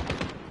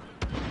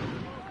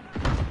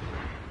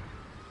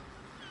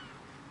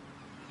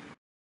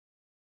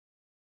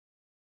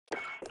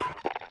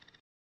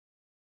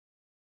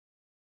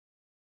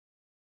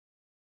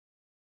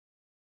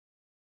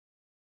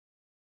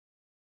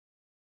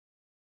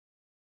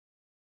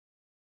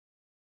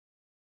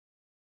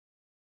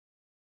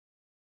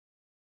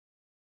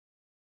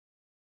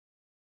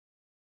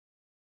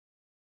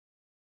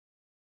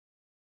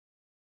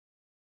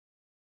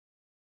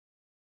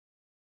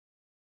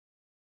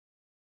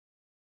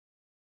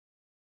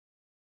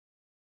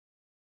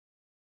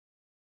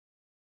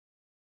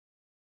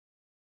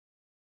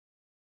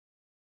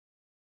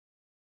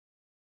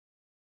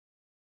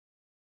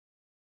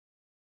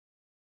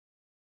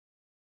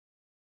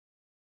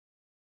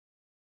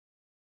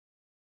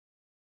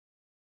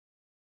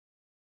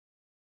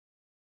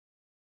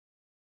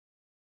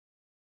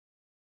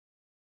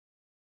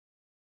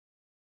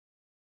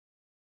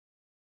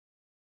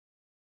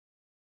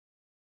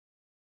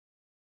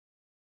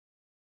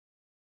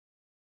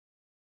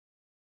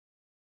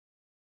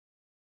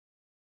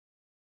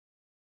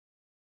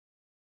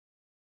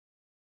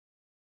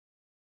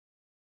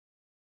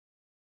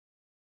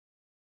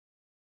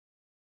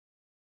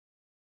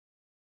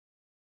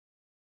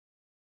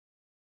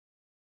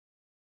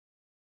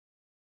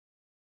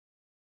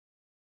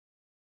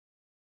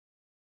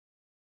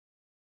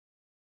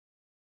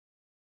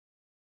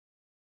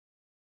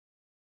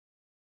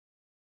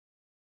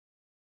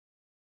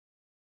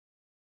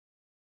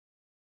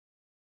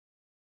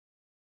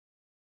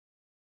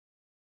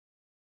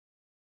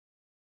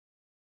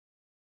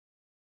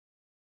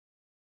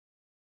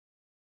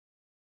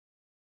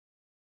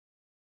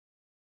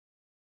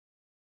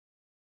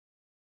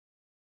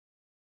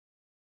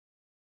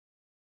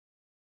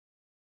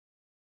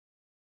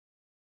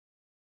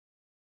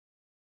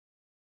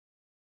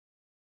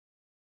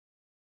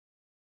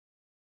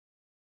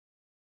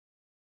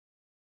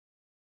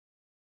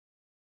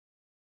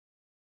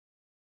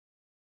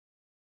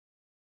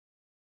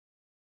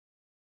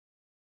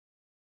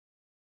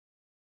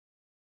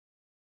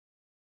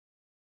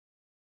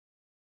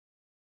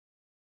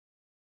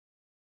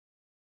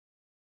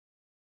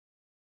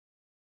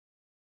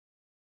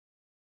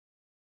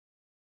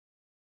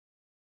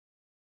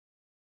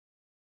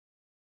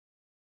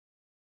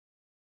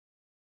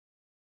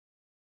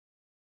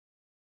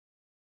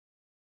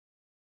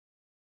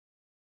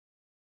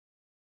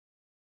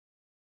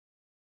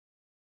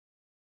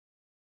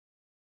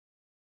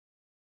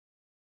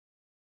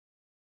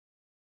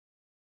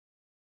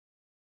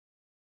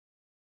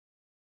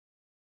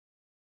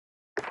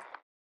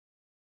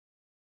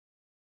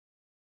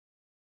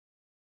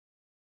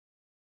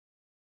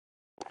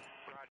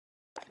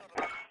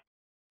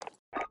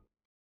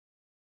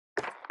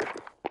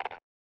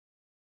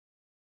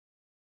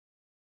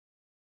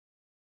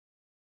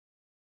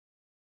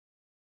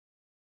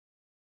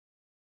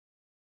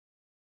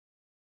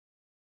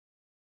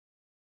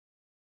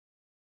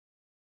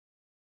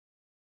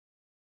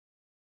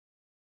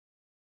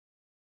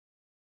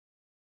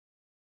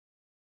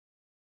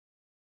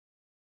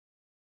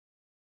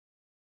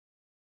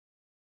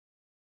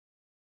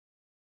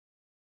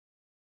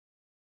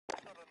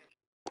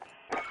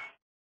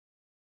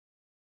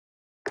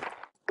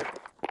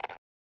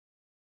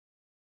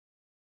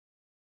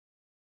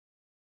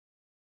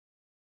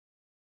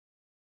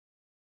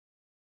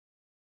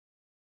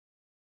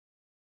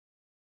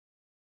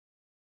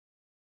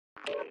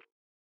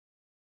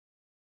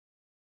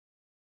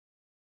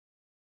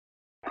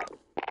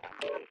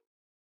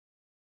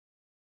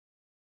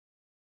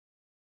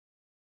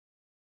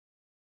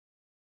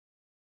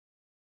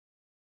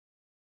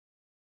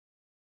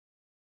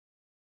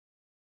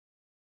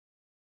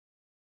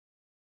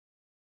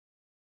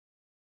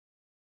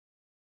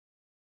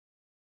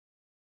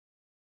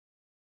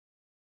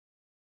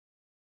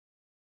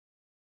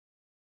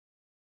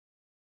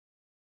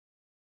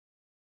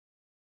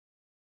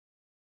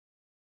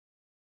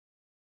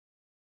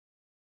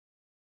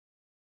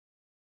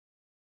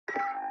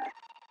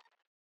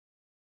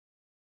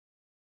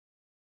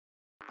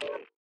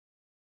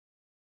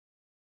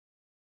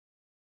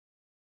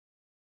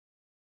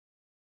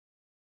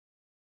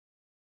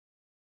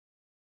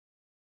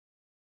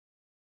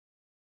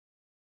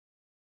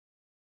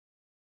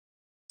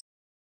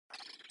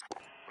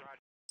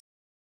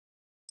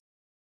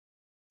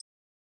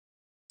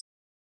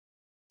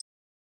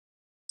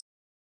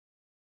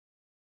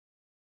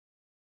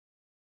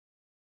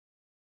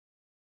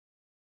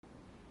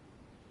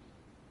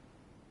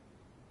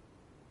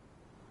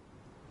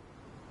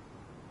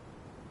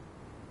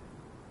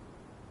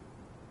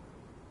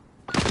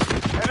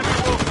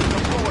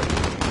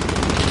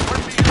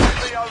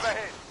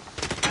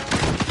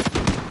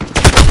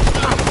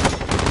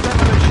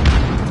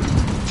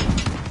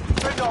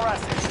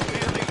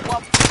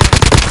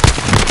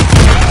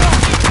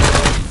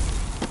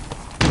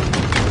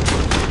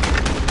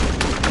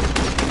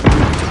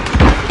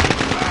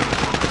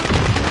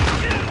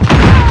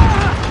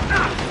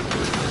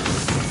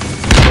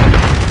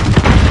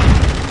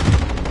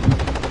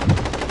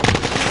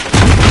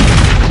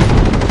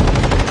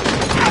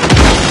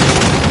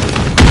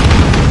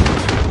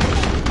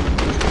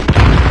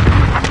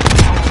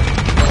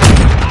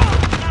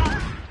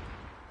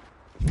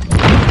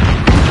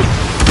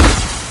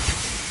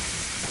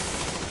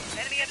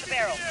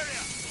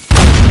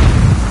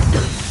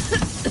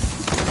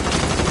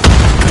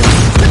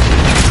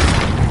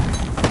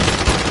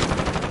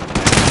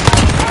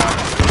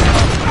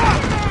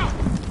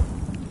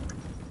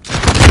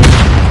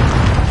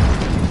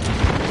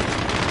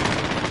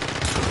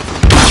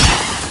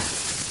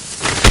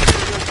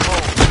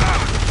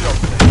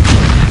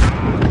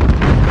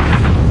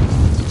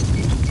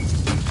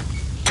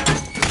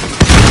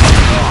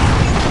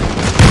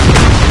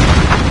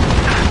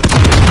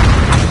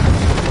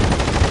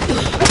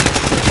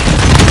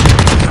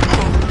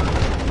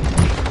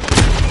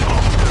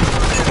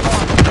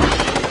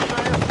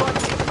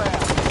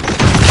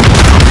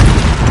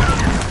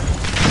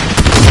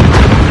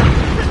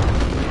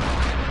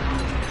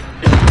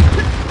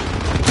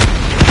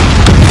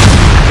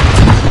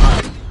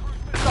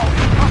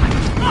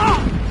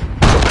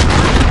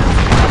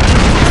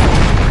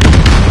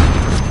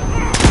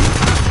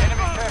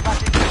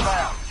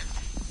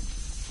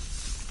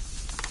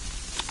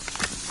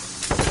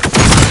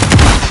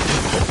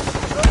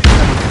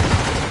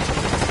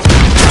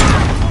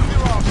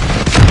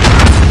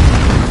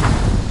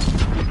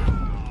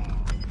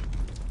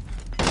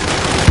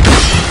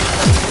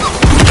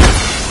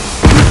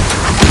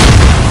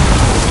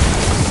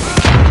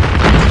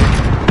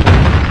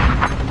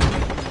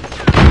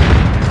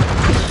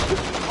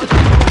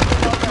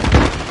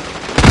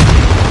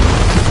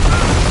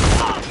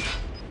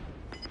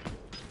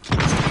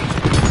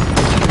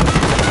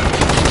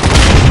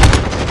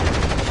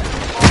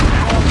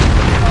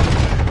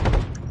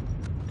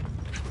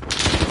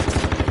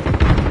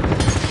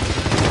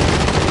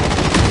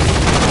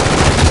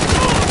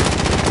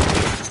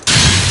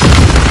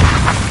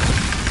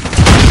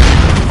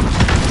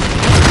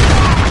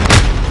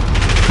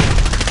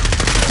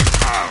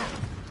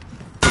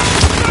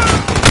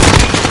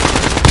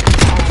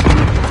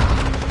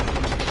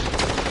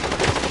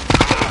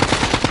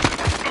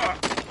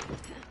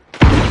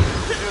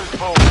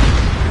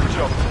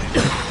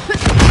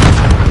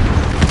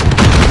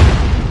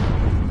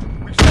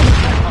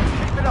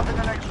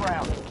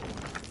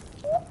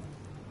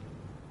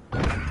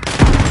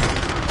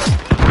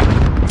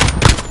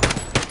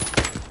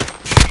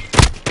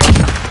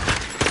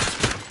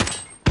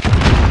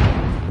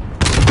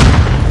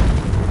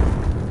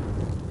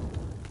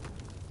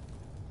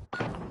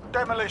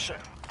 Demolition.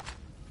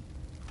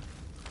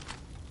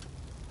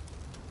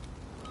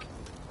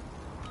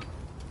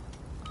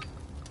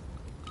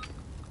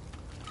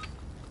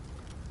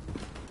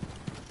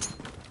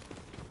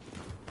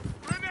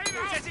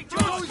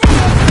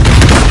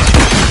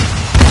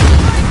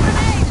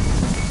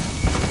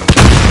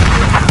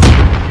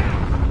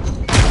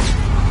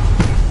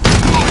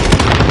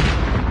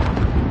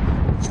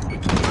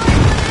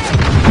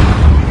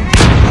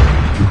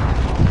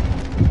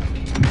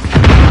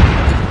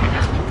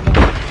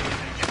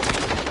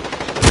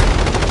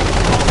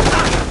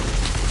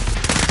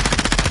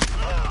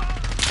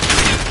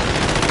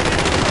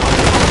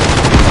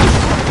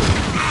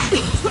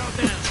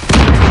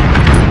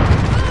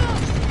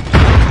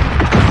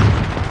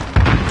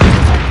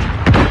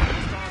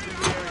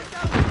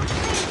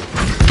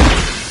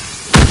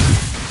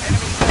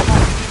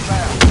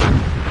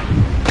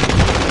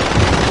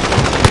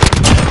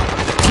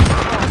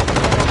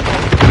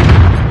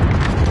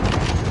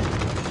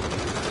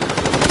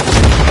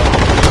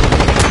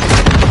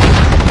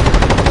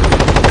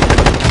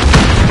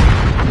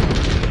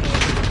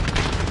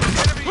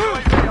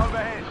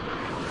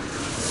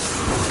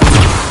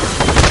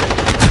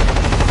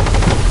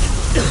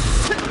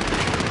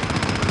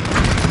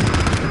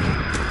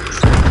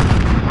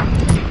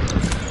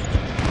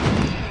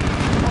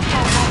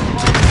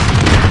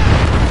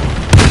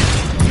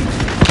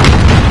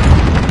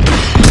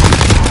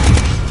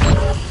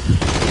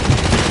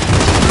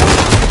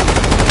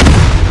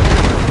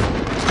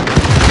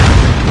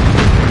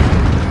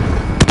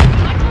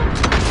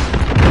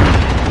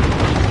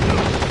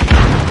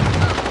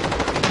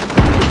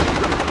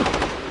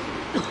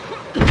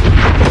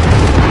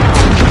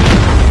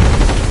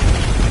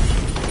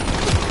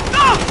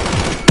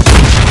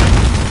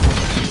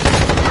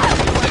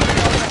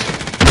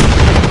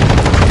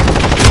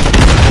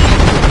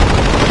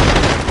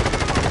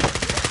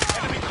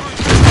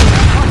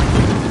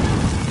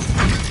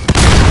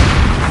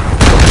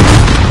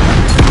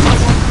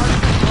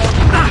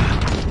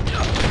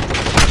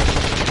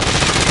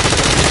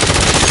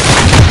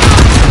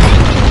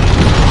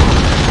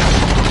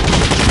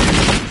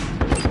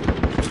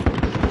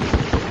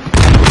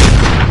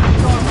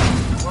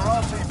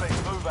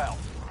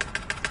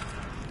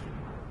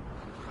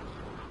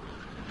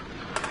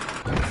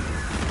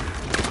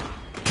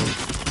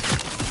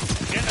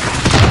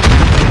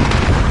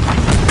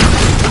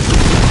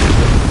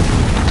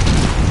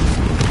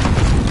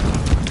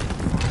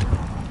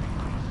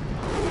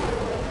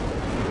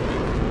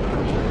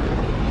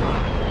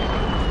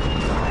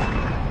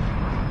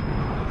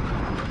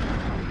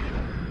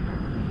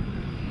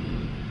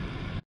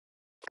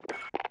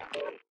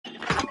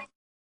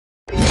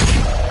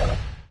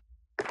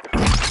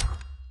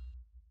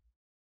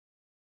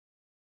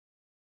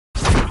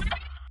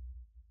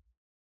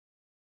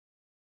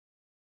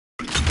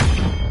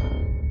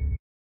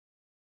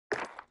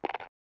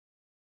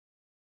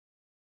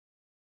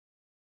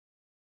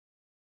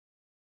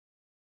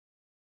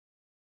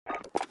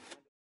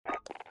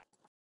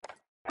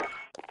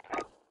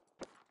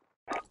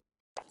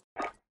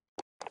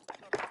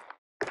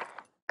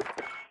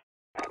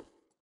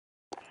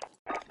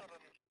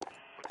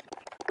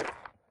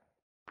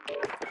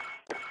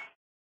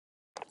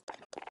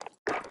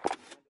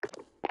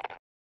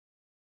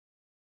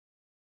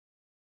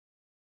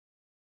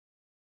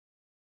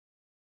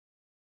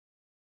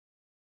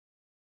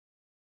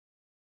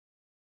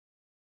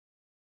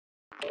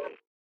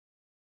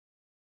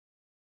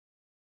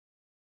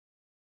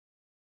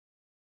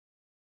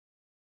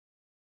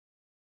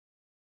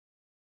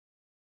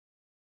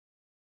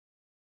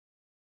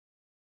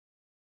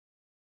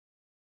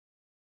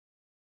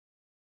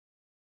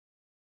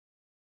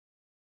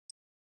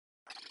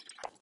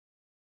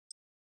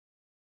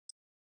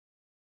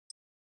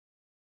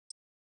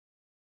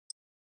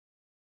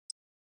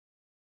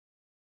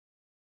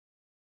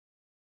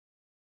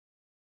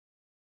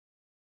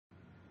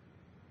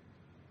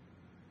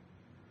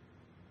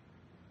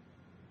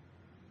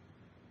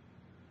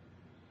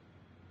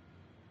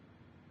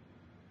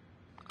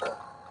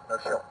 No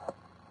show.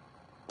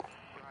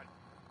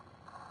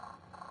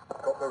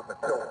 Got movement.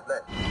 Still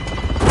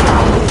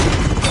next.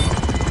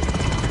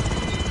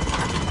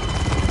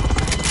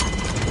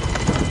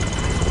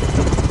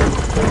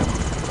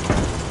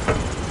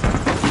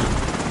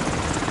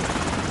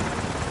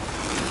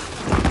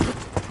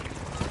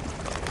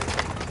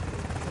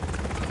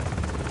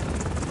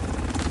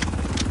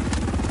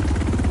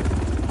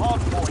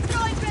 Hard point.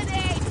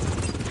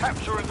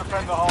 Capture and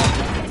defend the hard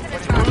point. When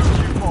it moves,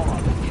 you follow.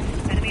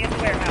 Enemy at the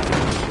warehouse.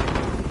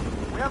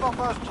 We have our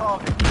first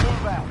target.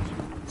 Move out.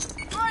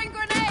 Throwing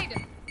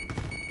grenade!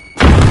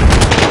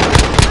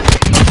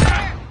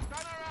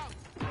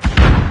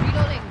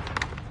 Reloading.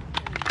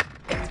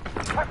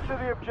 Capture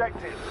the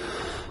objective.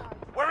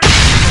 We're in.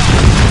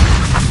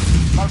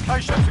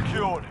 Location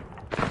secured.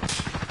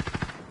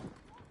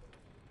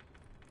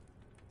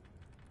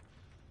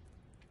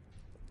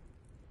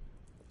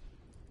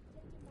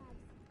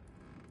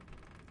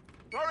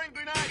 Throwing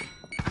grenade!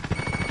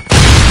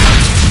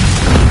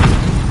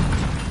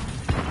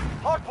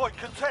 Hardpoint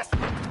contested.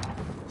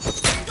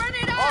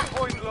 Grenade out!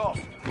 Hardpoint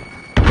lost.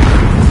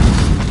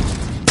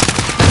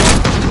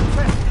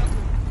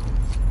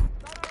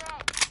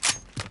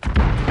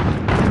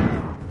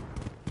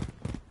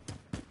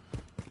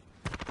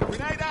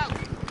 Grenade out!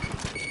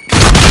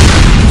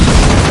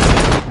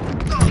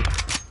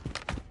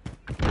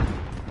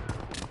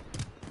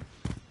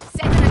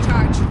 Setting a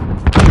charge.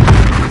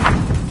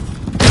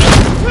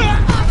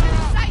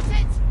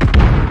 Sighted!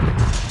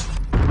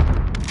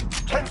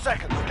 10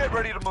 seconds. Get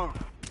ready to move.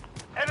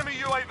 Enemy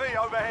UAV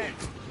overhead.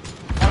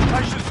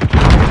 Location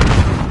secure.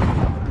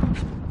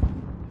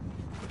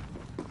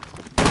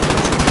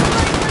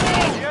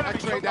 The enemy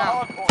took the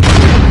down. hardpoint.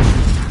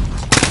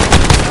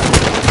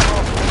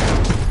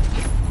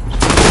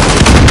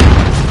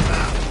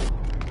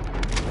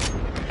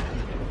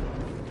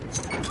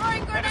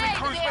 Throwing grenade! Enemy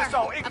cruise there. missile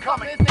I've got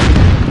incoming.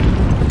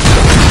 movement.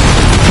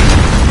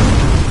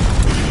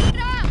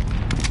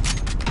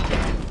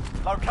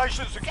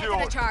 Location Setting a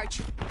secured.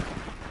 charge.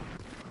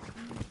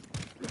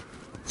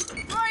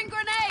 Throwing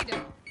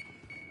grenade!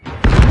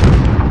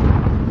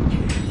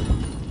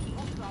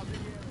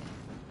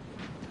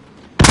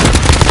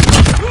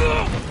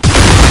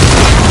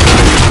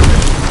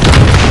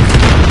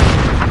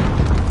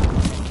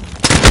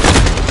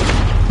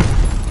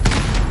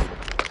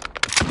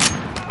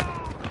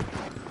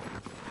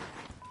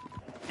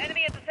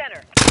 Enemy at the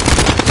center.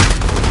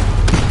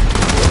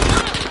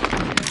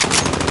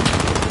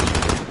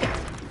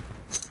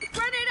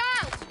 Grenade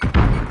out!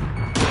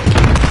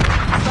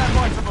 Stand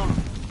by to move.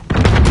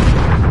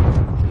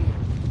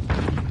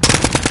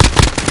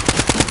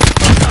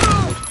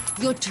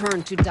 Your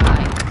turn to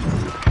die.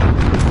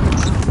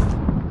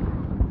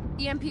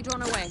 EMP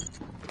drawn away.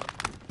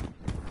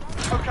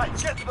 Okay,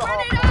 get to the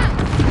Grenade hardpoint.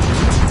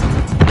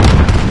 out!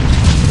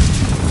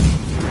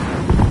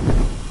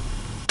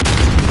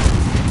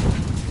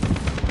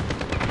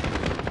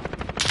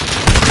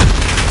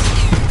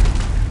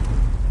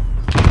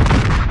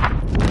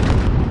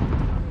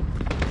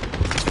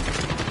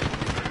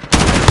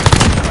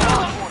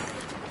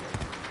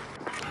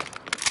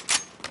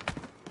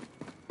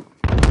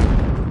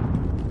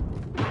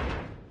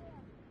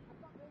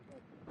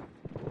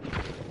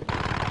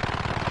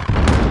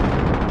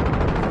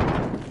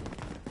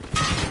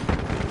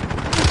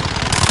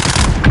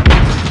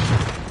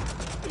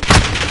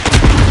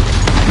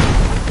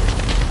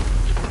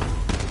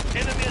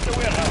 Enemy at the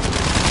warehouse.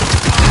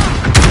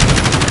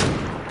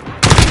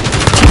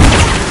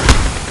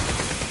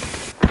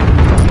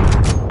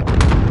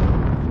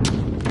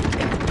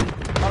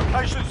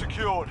 Location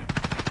secured.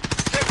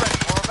 Get ready.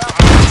 We're about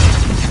to...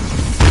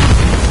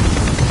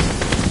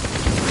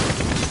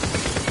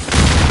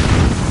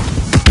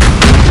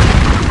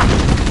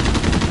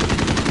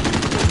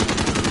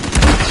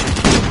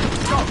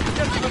 Go.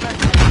 Get to the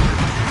next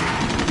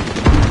one.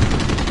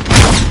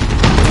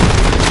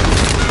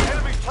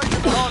 Enemy's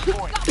taking the hard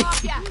point. Got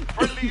Mafia!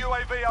 Friendly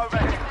UAV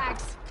overhead.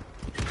 Mags.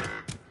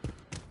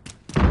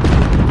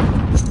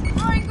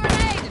 Throwing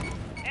grenade!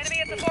 Enemy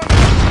at the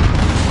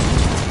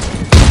forecourt.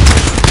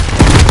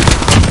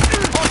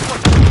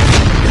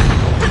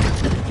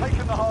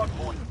 Taking the hard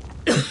point.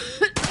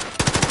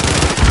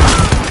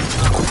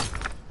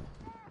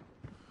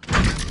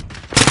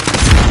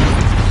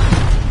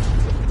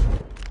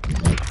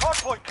 Hard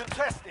point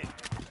contested.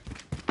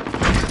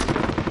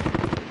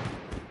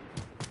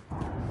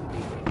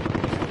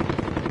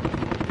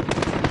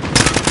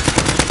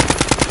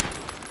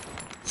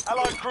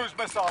 Allied cruise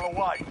missile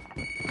away.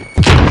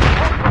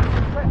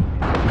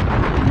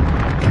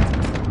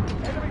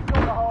 Enemy's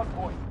got the hard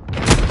point.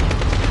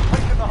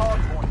 Taking the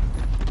hard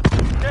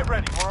point. Get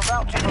ready, we're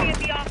about to Enemy move.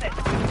 at the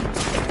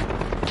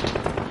office.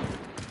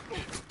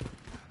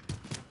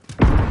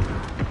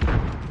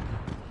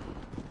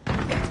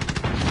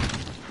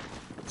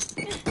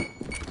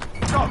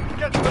 Go,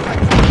 get to the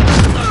next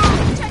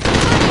one. Check the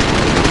fire.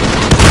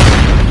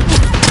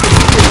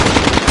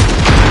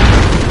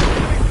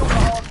 Enemy's got the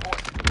hard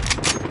point.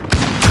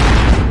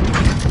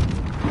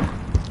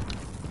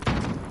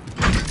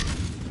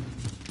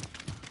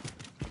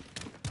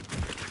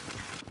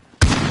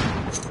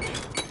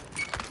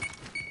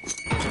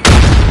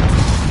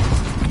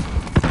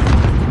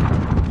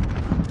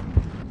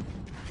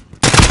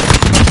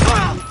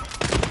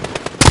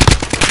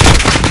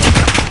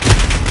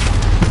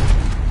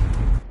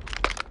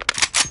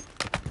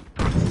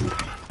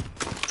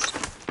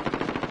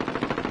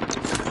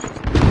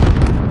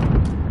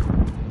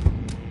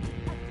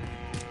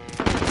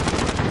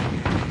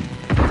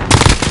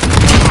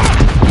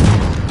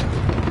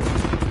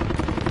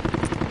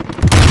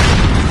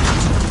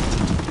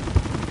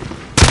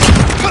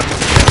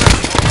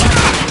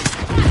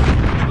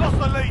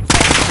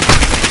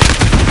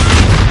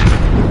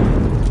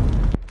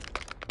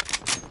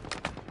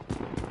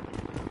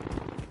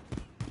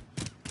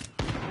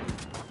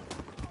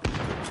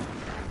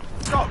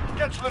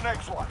 Get to the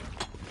next one.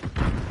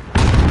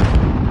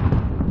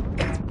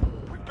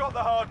 We've got the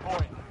hard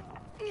point.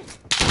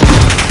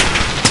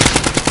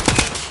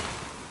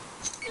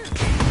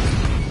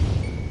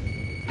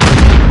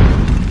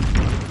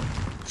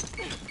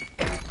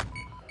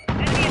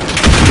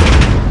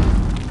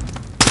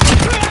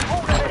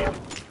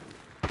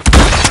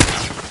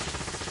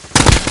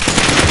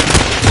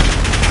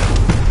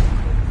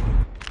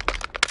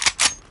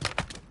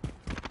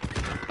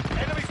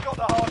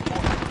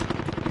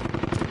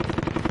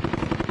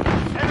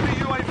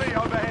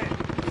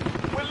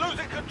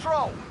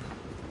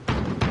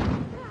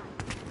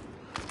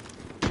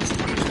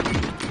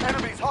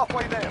 Enemies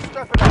halfway there,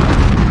 step it up.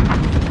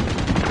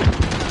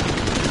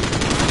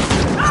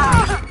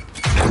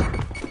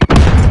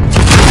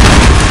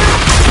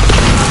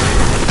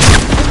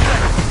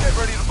 Get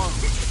ready to move.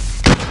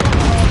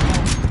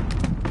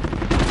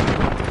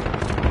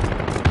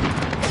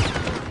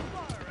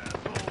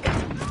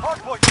 Hard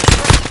point.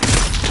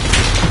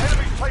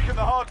 Enemies taking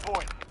the hard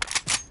point.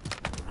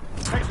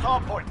 Next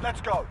hard point,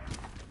 let's go.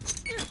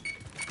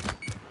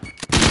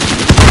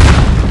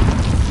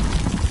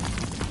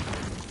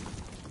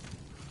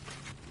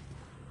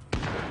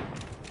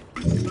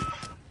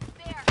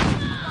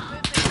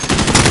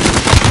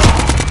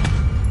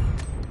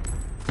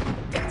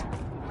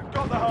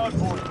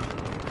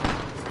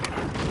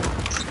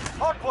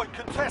 Hardpoint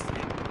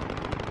contested.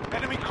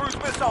 Enemy cruise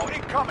missile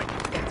incoming.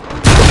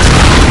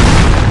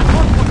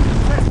 Hardpoint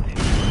contested.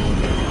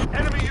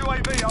 Enemy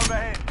UAV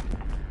overhead.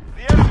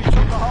 The enemy took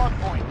the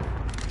hardpoint.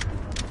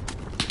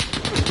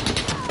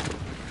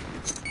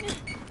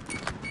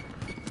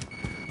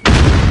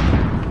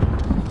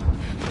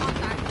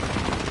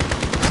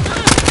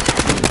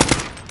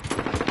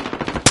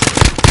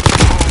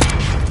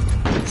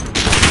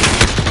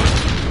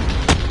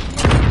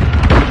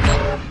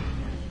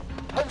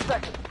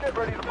 Get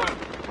ready to move.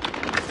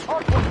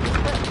 Hardpoint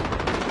contested.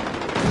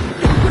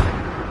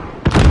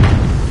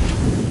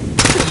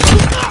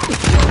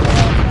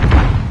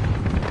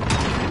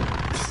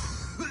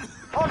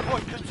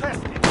 Hardpoint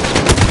contested.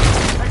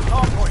 Next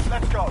hardpoint,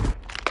 let's go.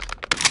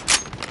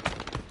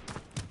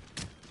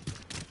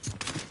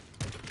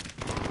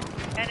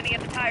 Enemy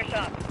at the tire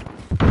shop.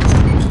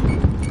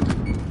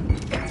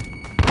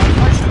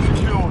 Location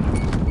secured.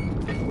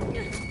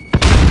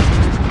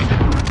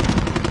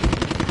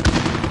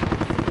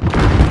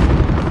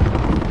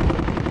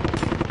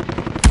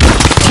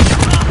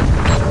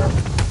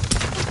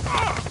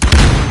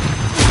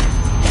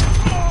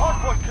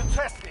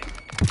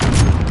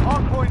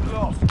 Hardpoint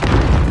lost.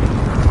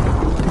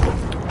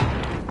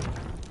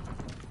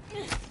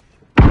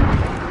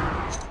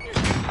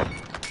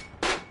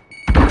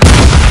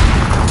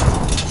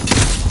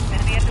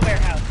 Enemy at the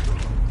warehouse.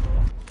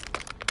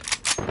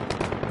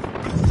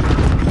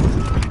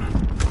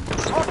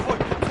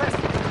 Hardpoint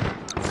contested.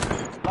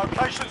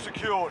 Location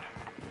secured.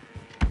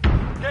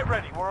 Get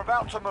ready, we're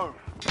about to move.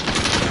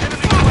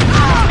 Enemy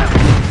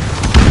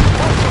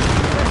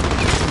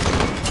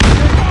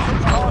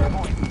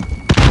hardpoint.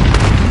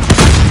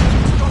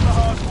 Got the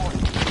hardpoint.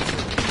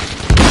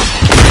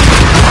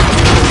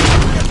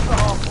 Get to the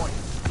hardpoint.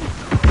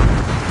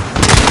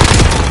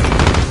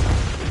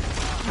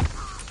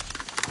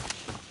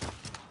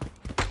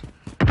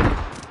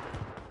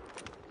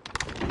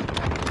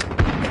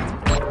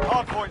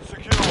 Hardpoint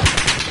secure.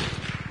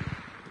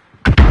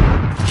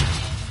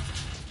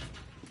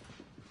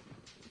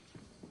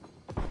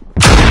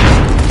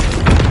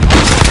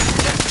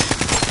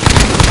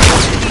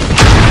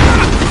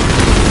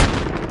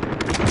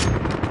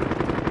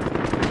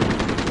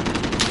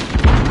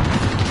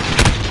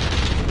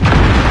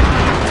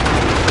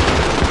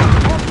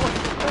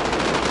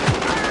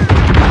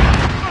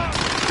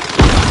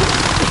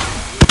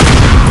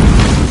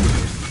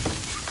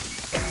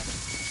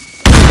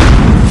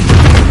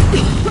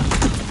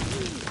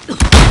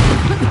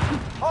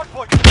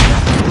 Hardpoint.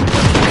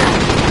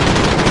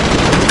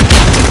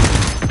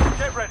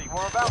 Get ready,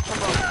 we're about to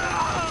move.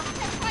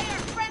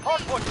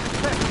 Hardpoint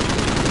contested.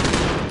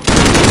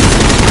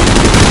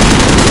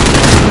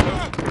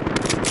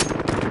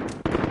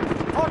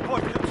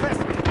 Hardpoint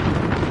contested.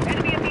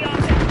 Enemy at the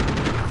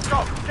office. Go,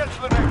 get to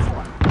the next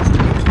one.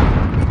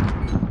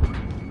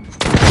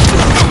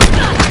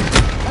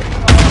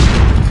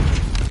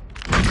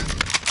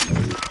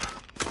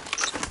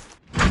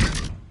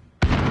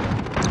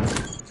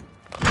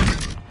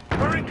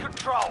 We're in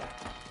control.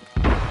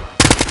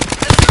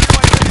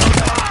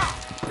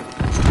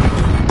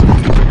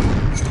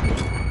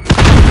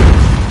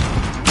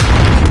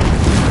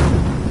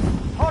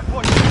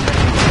 Hardpoint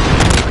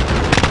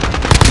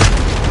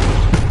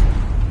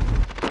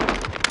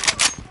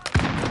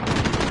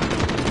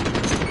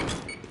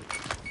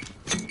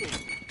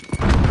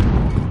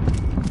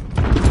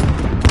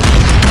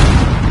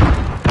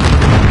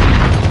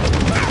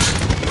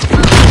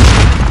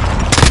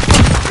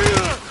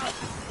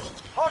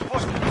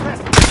Hardpoint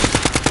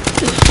contested.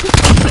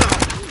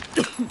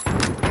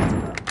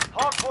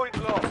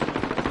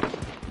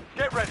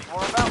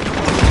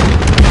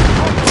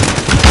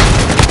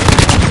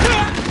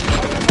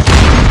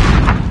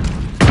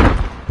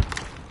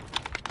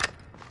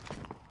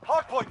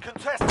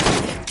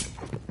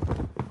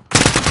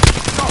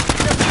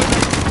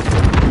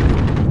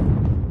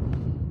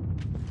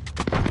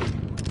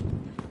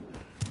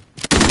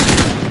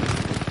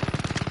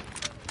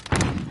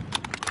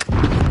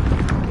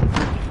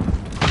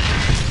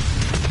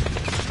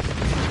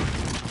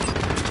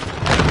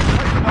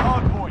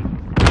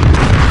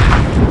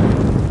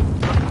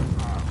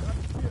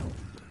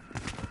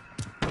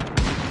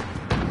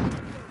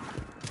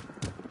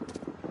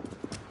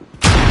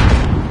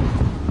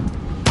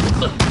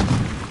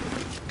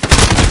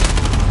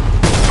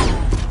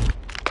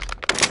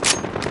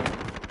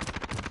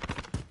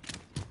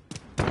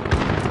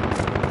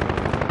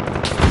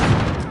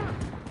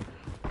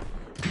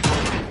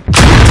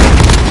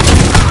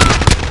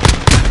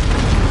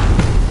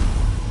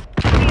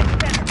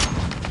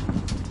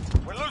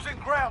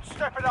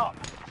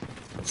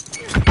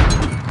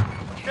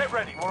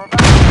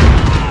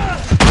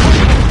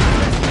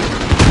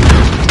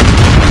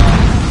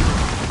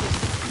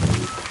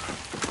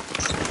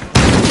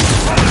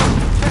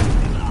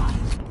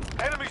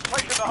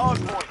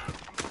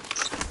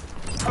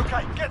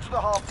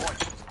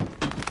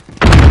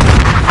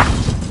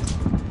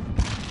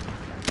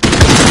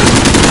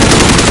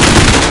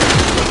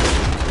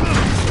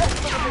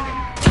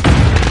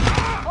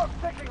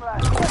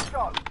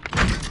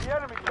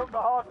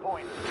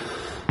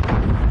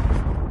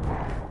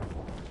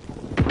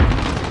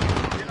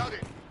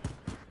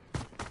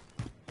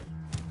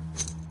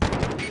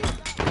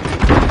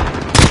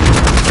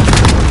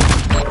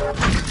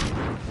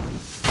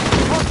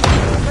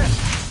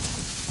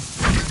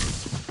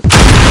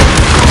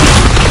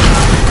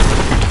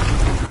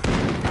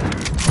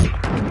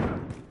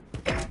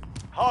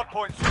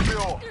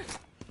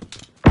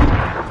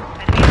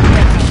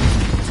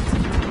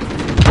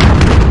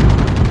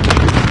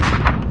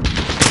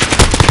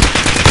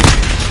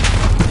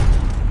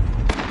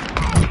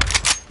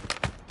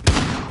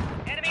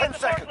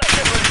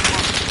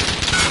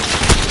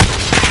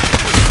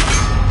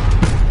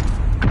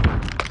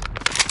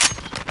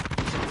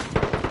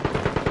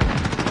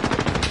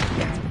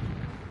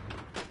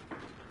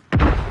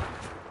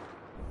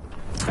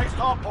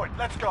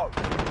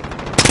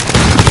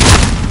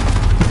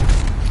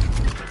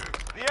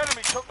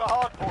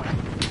 hard point.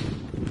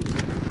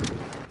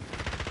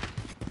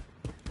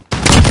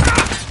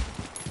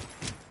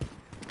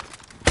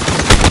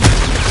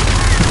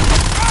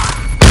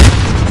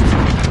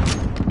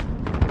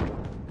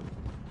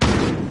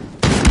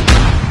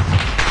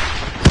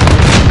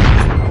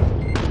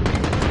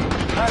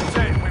 That's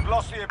it. We've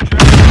lost the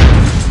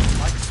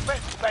objective. I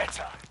expect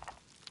better.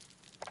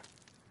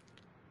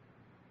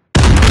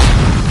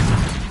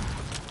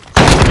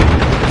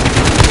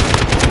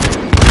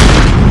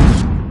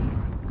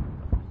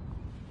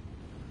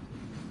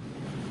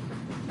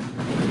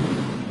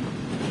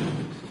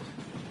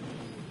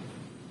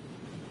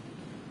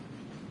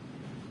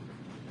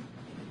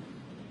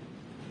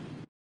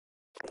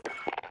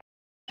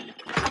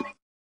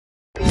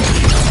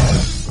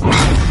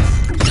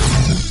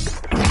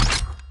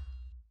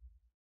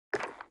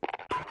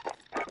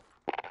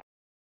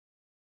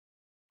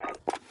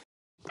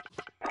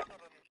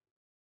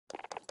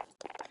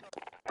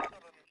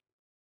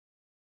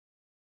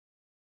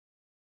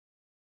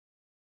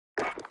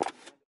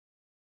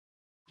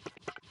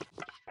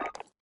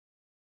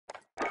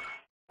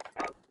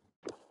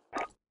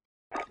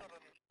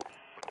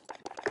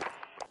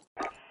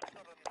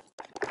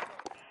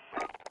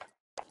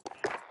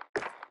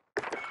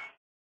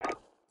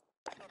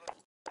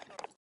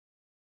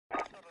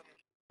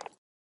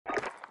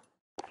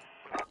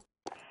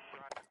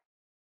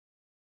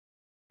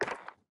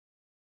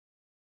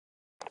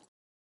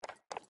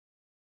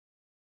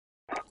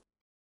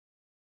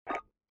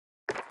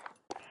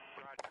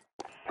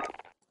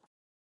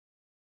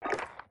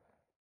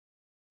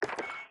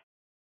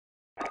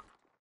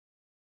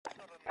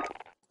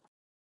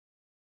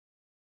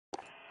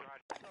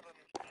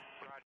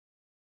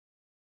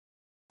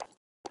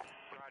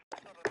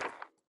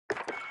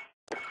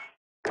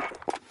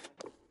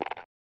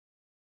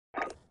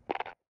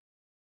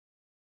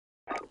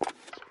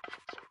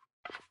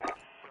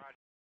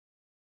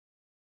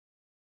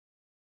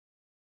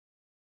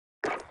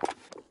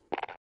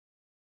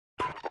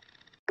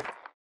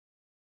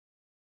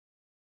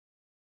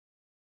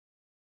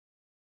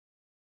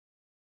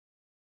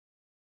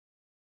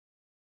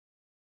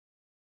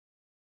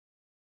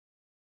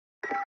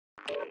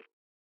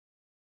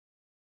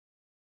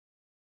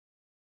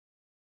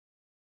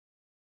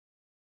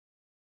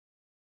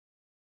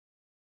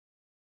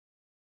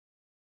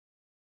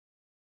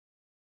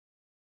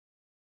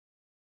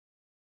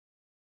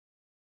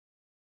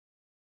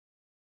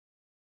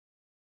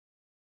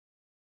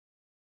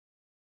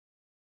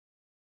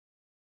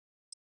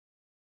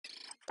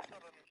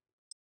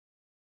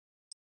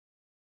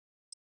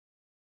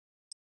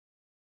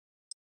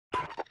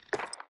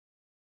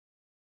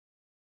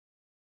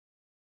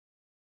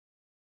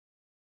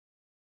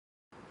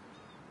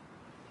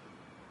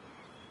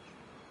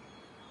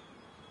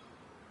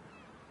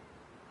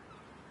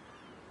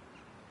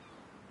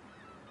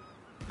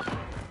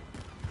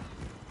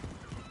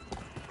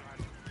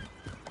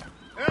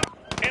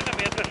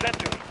 Enemy at the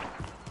center.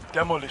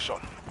 Demolition.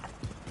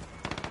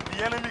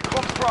 The enemy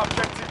comes for our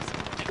objectives.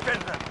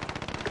 Defend them.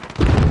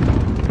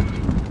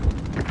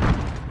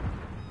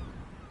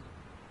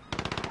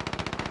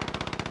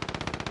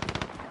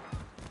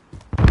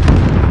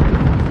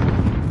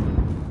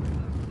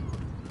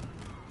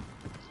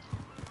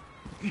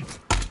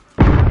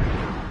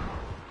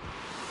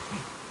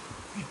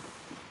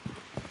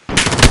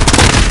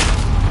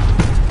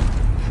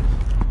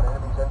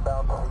 Enemies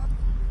inbound.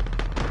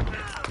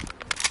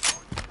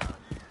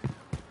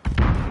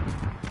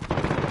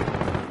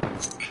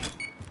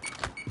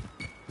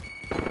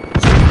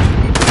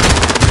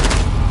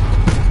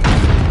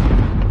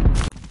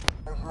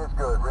 Station is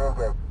good.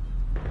 Re-engage.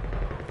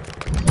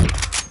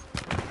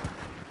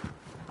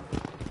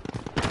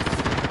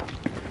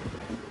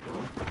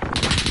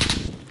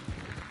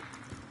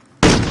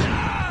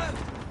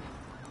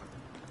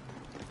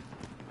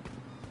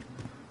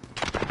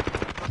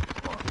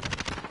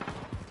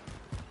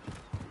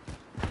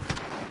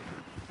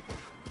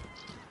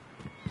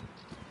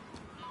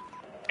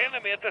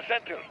 Enemy at the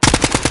center.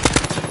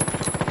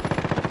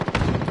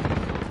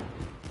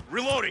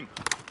 Reloading.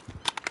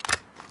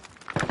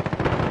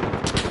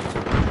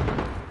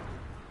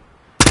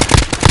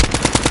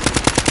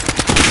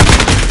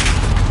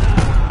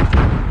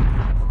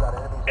 You've got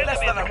enemies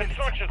Enemy at the minute.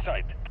 construction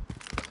site.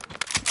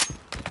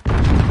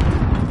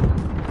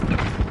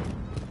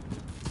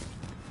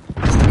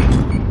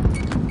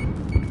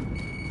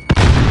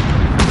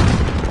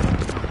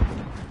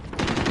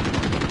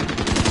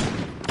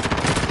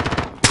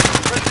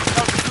 Friendly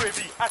counter UAV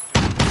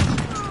active.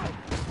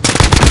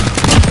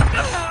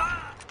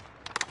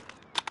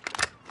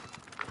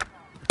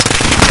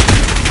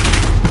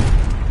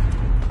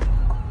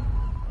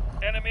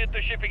 Enemy at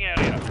the shipping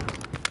area.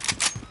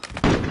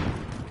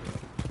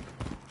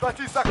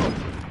 30 seconds.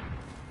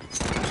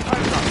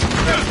 Time's up.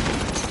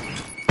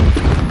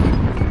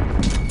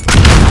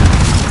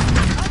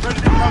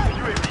 Friendly counter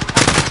UAV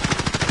active.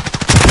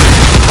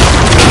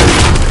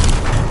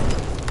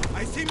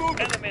 I see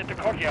movement. Enemy at the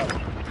courtyard.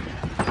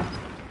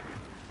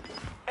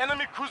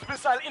 Enemy cruise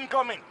missile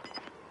incoming.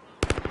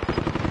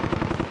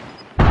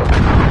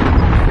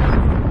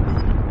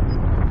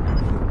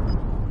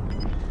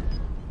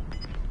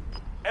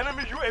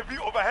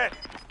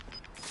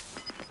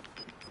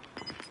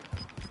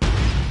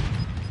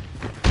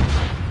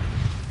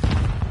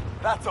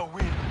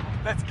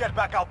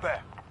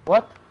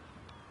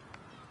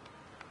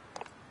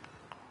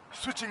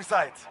 Switching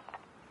sides.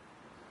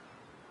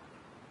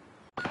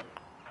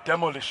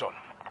 Demolition.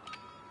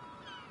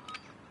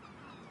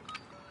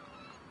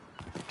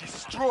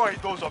 Destroy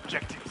those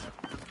objectives.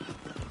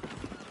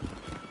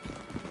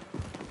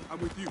 I'm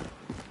with you.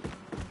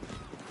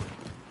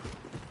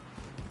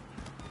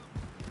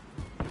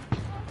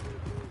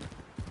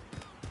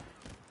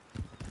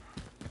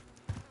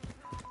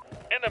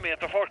 Enemy at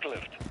the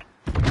forklift.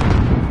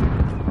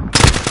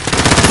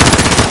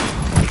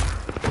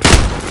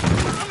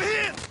 I'm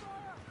here!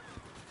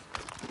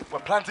 We're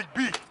planting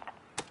B.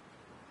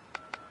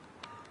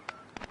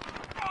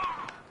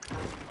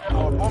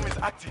 Our bomb is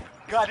active.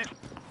 Got it.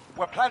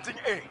 We're planting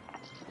A.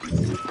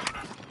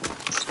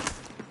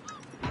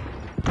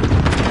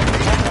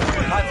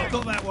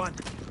 Got that one.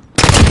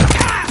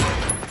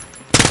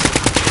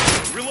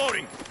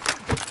 Reloading.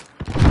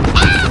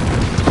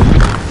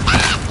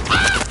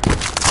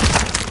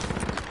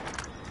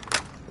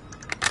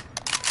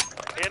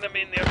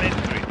 Enemy near Main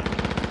Street.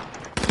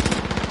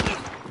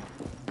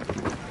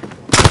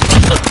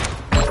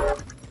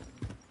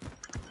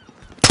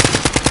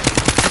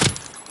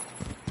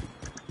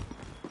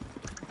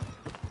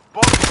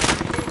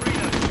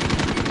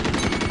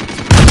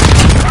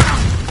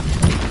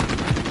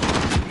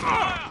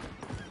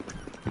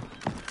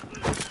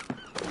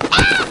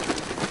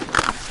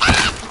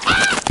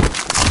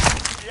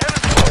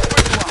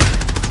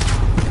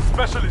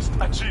 Specialist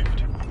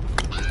achieved.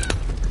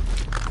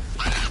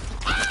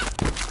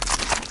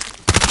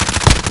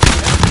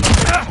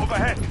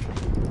 Overhead.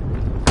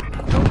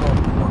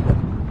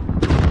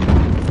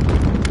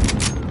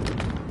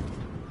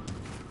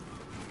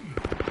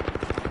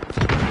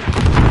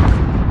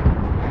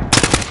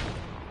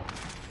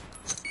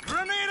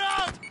 Grenade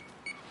out!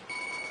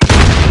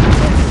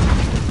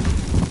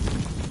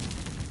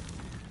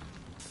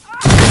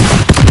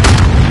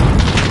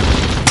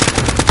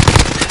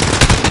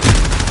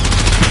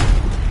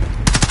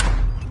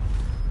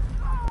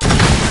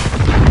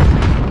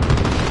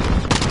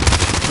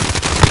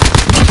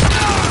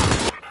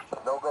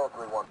 No go,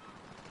 3-1.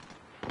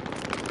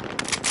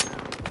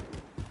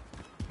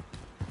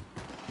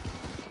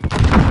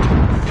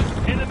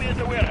 Enemy at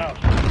the warehouse.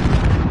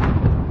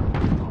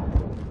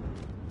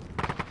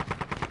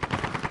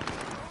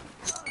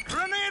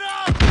 Grenade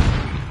out!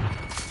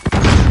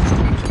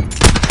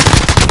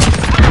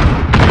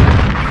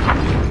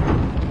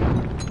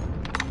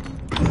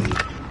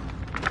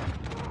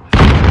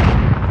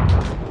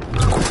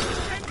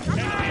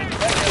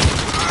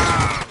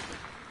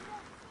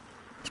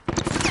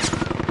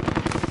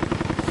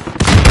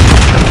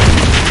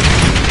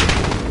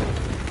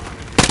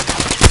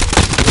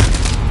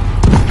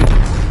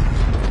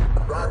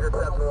 Roger,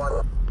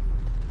 7-1.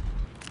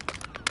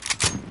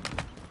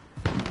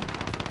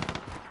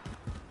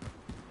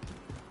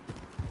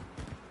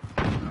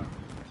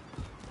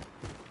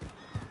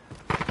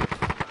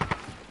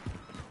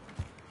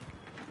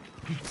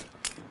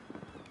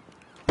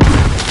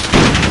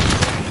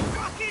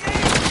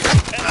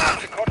 Enemy at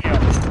the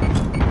courtyard.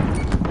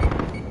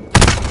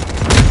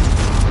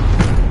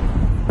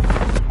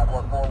 At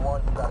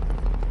 141, you got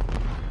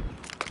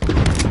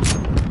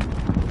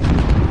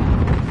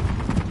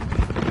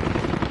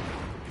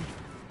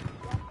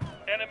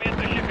Enemy in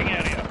the shipping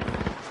area.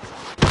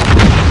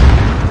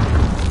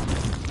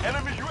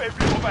 Enemy UAV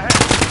overhead.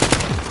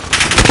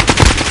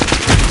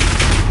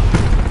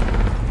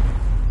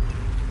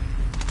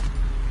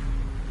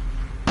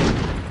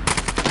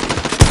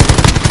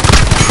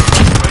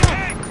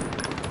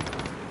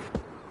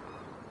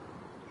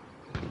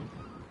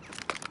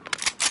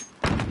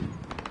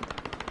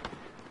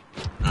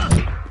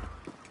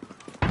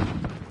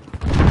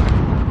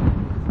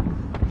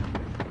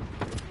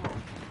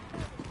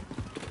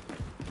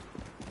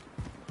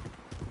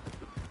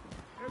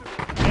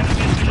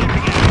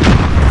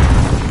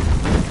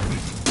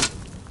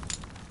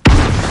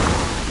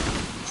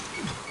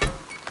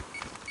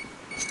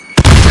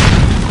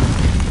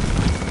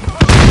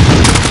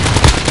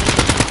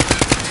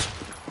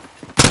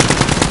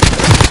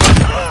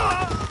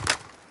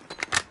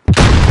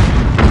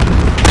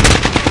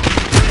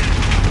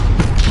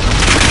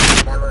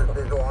 cameras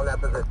visual on that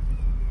position.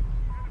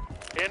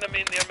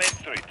 Enemy near Main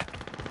Street.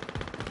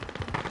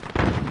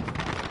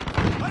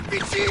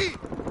 RPG!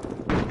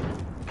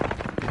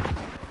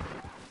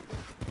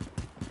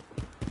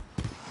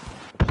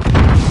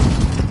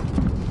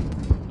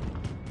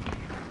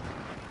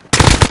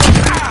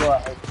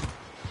 واحد.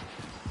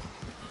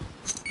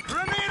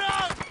 Grenade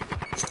out!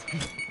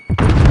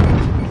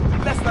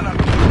 Less than a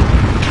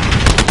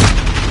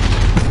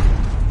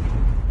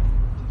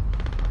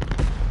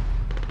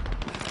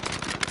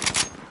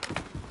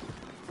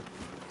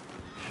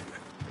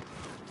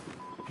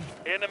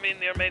Enemy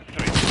near Main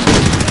Street.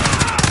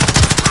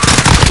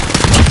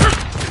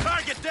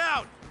 Target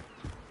down!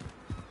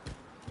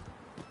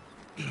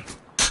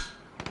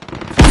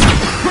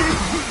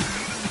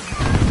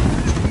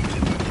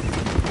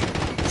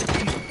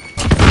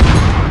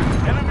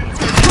 Enemy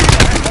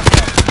UAV.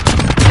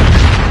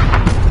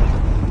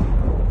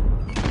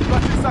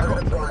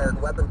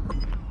 Fired. Weapon.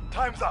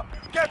 Time's up.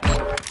 Get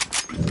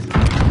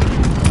moving.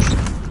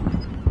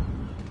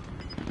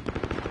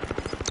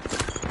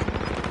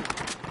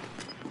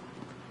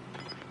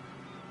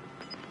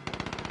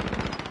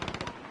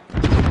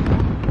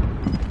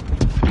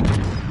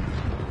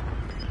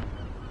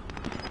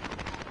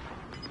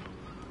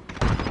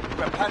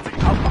 We're planting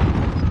Alpha.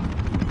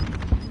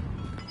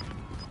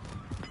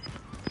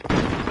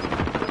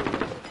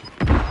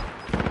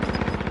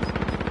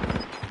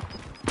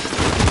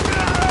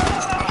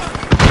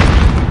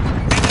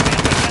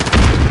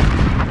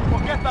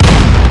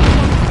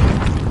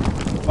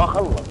 ما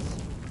خلص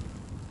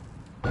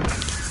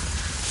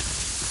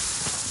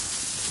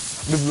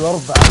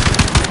بالاربع.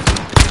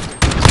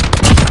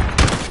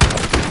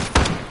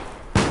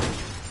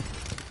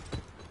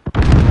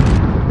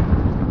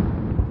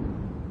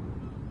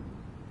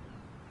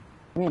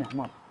 مين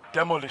حمار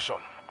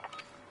Demolition.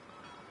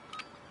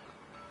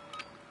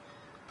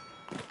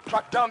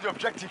 Track down the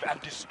objective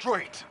and destroy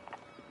it.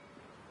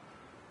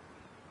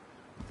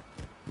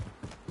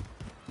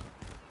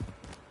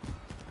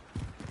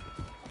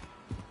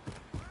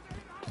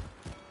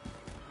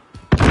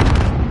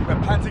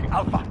 We're planting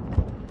Alpha.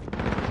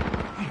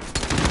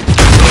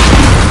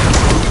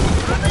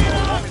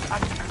 Bomb is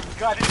active.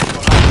 Guard it.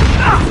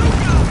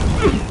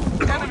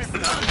 Enemy.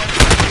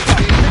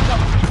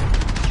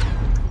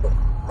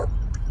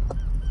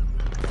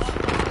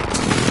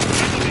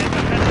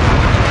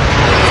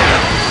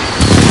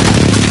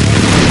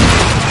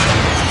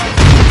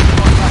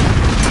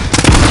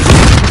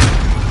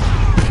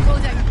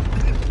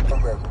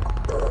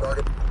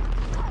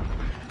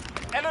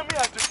 Enemy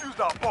has defused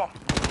our bomb.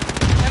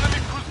 Enemy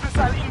cruise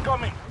missile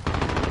incoming.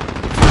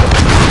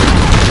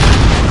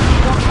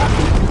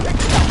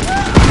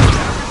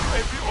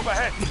 UAV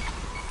overhead.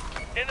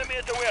 Enemy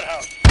at the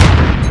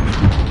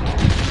warehouse.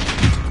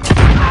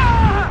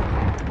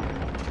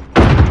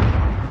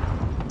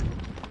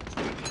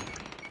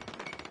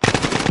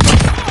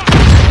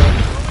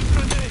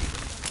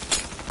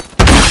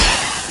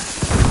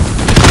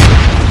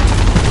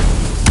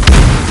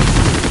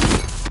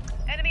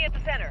 Enemy at the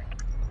center.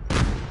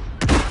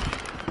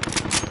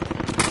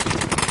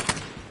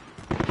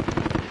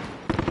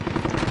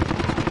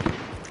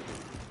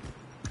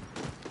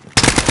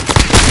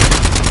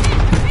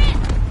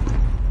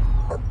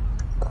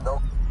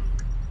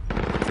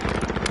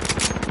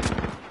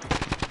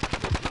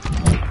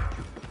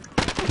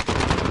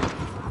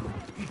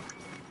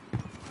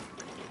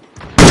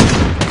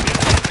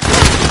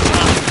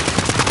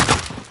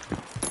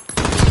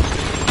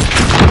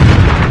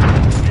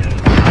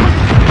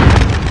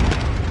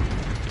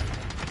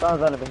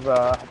 استاذ انا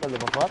بحط لي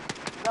ضفات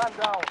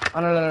Stand down.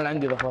 انا لا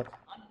عندي ضفات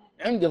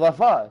عندي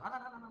ضفات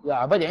يا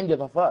عبدي عندي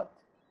ضفات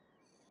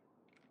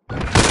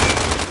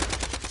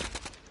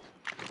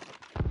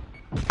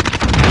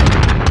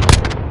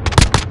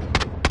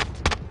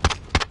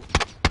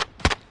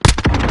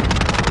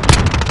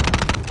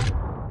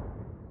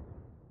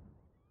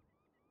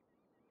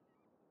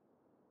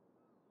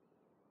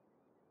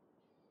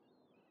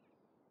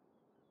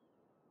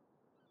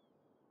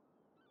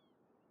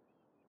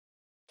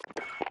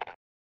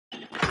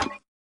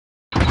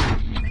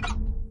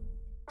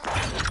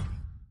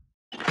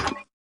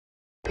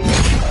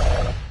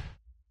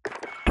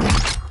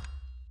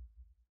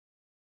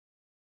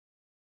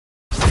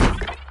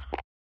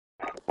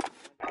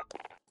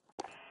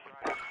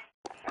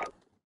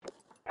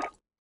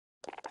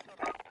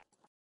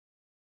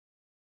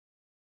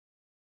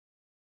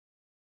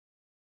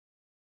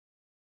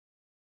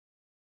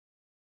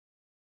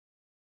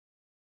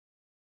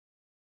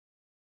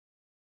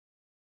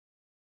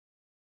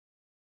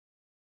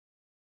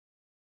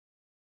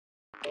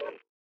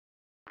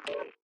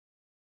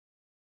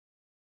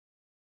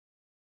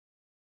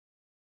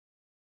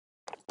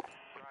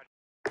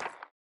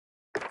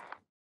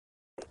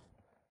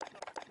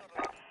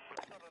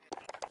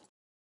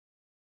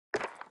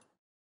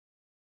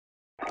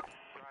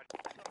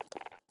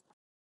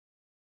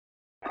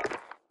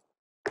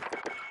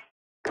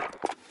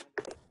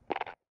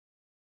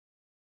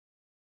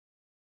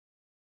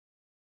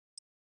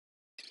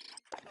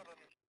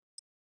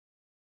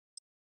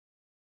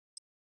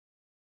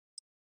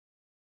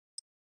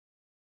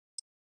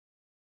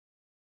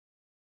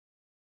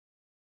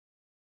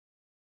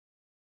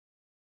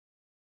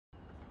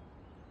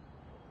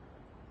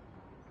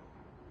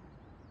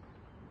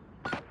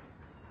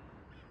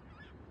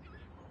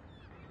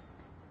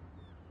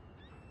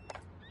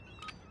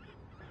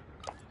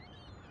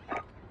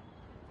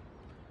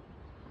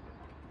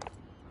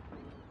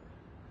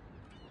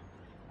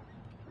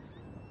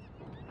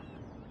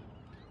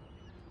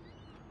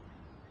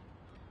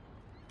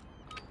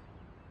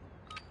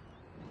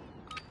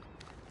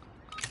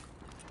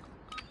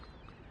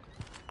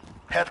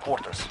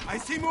Headquarters. I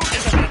see movement.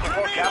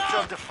 Capture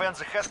and defend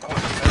the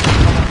headquarters.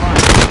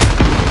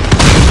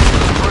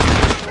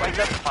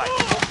 Identified.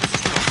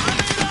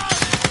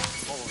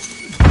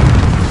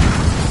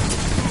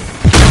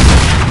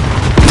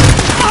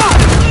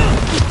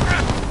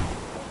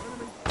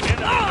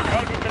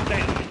 Cargo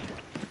containers.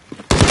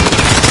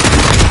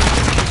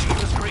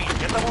 HQ is green.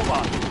 Get the move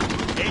on.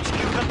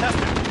 HQ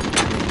contested.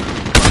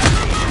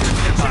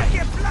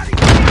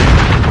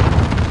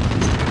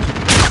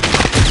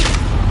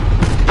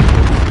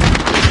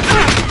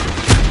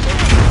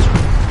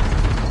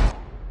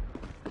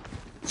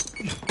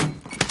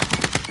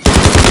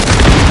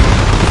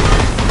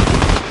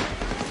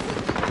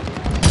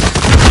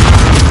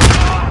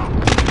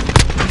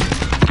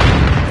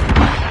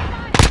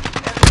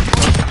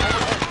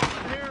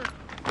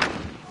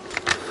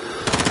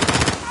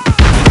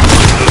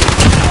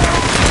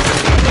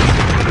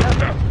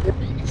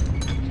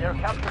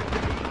 Capturing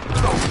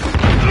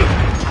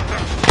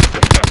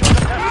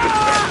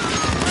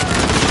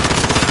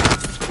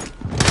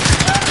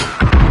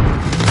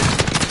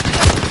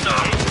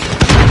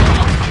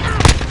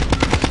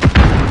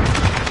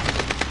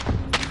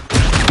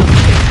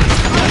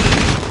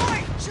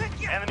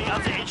the enemy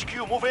on the HQ,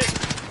 move in.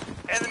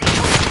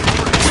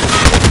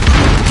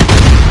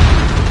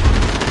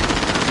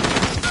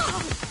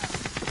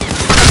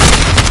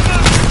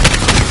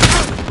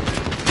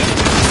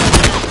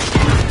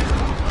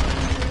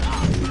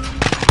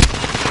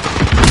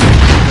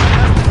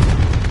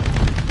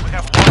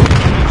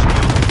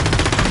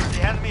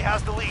 Enemy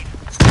has the lead.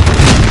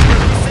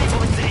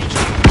 Disabling the HQ.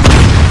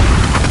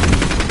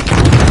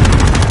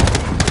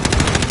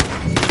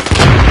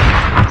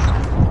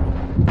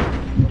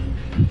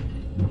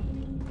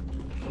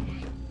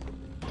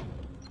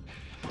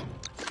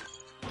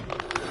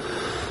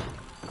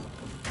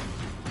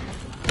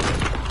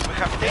 We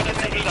have taken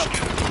the HQ.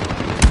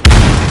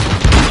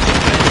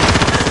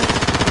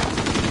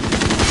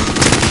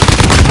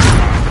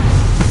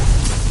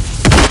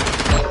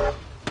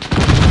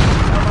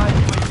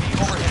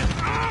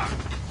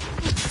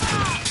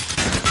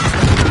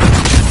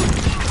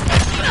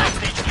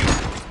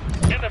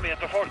 Enemy at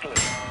the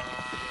forklift.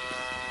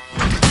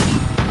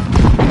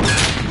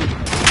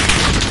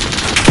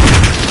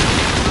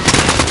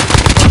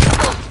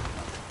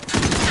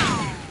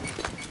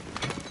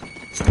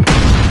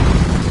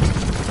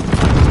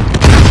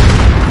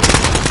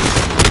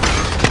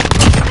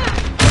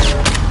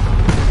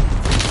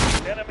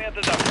 Enemy at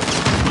the dump.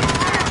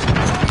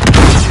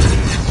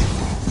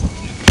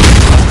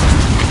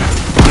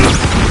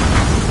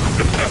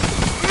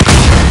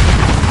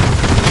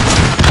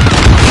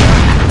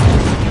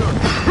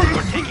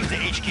 We're taking the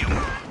HQ.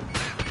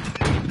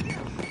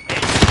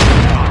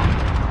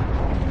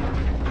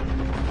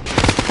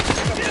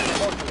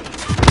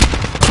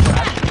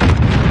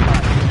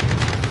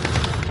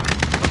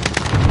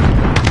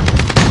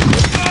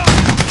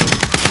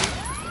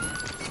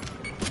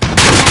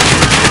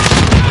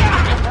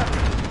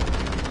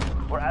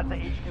 We're at the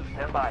HQ,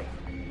 stand by.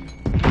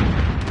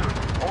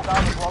 Hold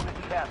on as long as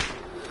you can.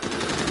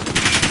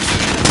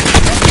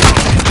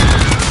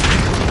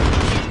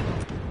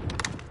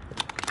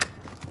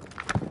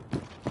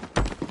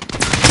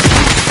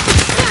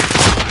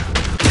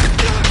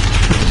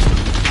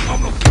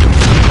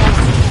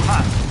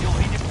 You'll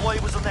redeploy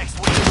with the next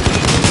wave.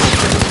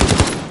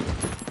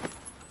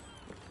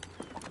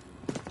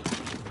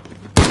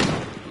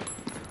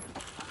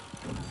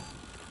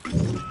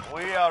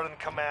 We are in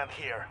command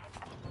here.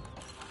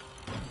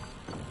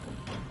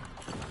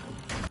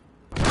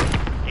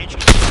 HQ.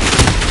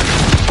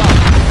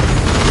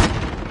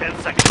 10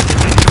 seconds.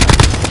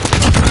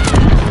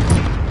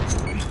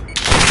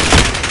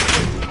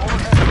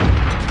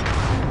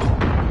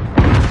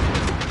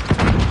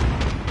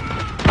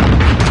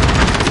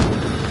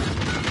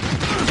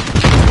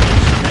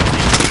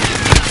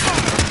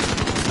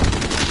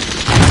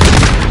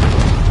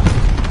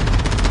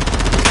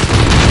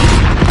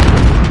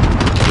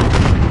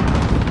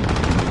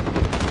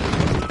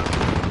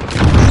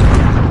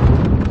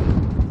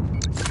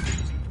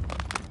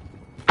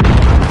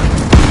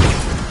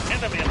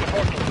 Enemy at the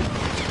forklift.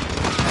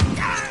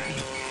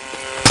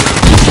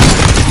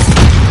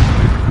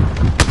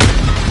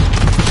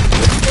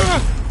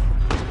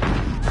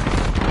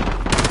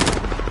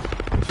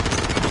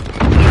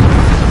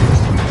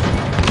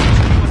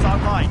 Was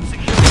online.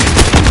 Secure.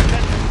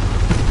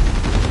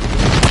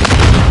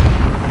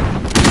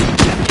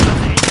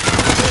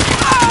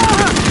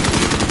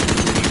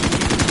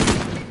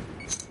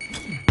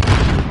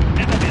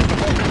 Enemy at the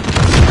forklift.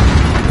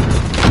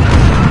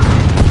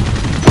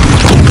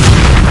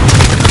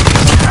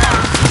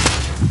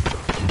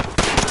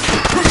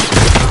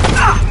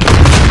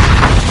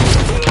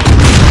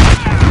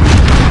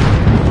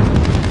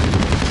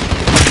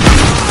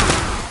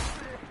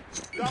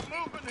 Got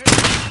movement here.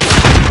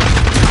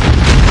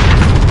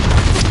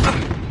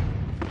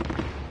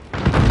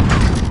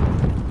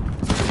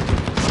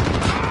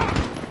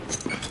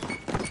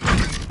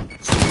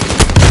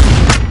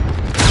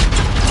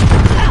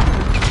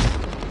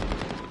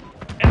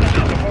 Enemy at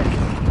the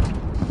forklift.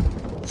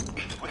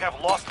 We have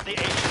lost the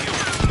HQ.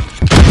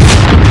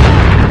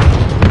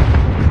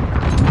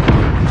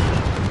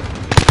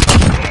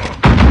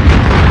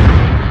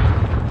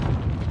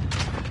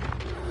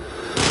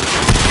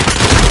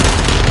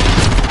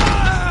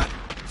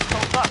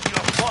 Hold up, you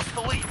have lost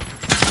the lead.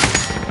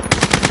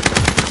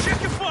 Check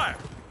your fire!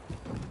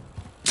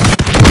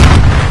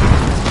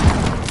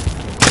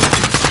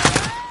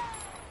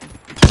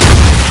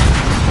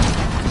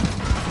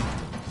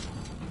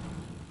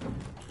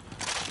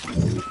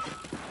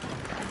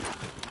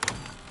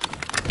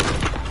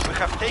 We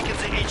have taken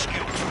the HQ.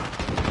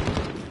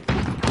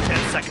 10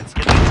 seconds.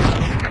 Get out.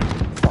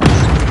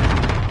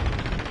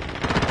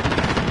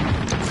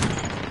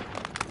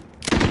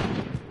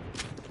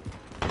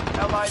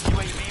 Allied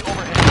UAV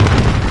overhead.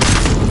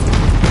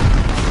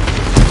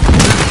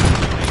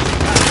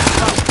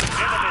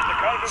 Enemy at the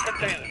cargo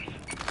containers.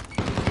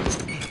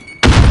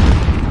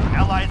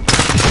 Allied.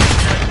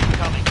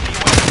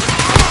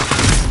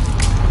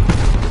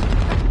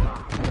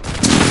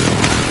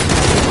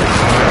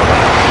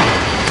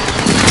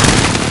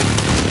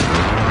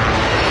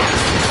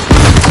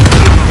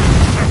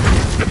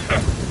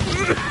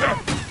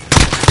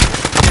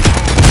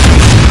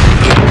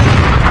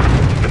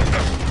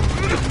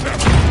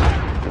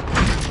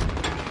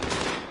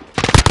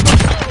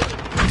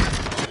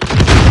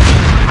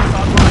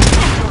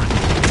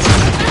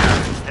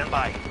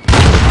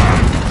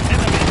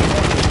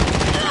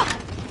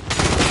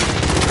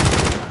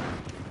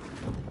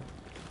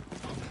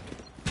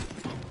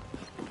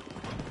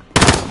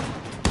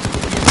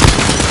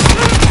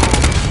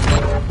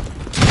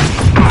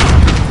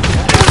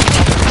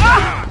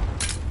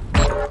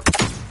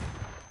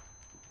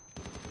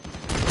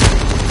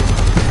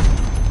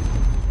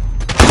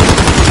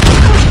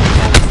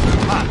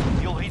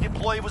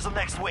 with the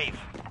next wave.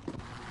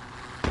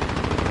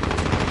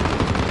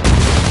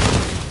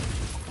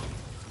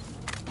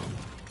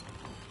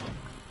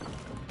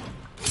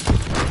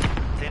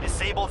 They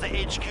disabled the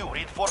HQ.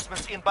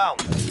 Reinforcements inbound.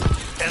 10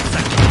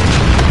 seconds.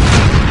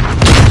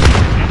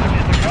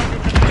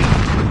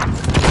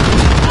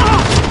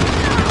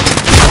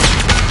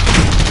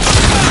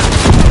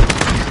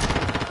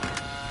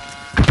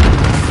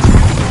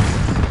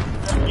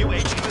 New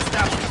HQ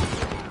established.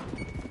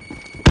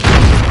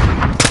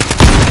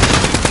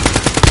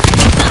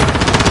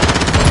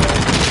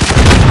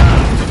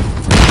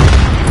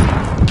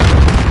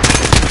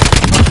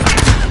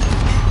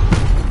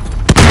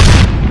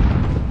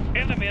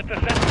 Enemy at the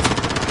center.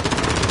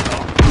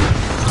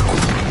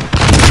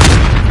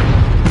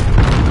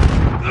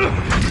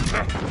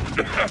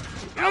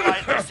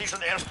 Allied precision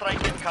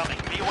airstrike incoming.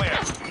 Beware.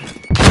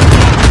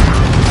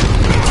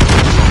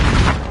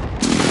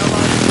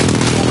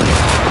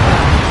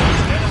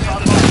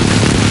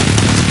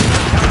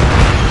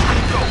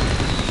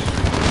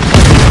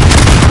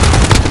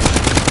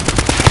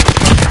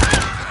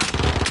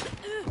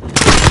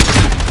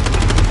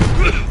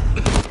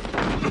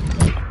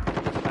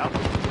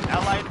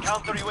 Allied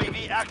counter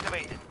UAV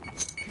activated.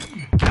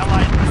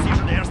 Allied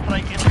precision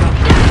airstrike incoming.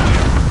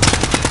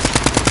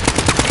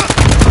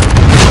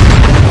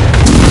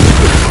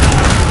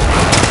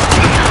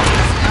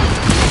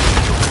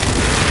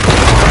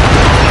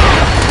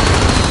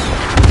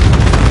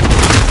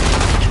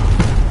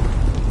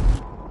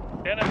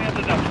 Enemy at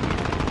the dump.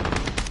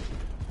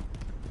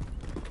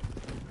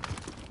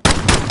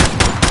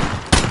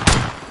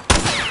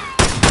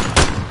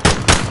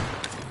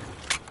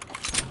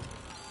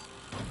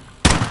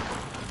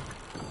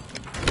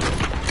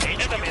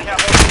 HQ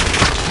captured.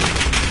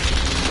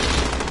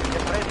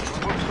 Get ready to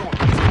move soon.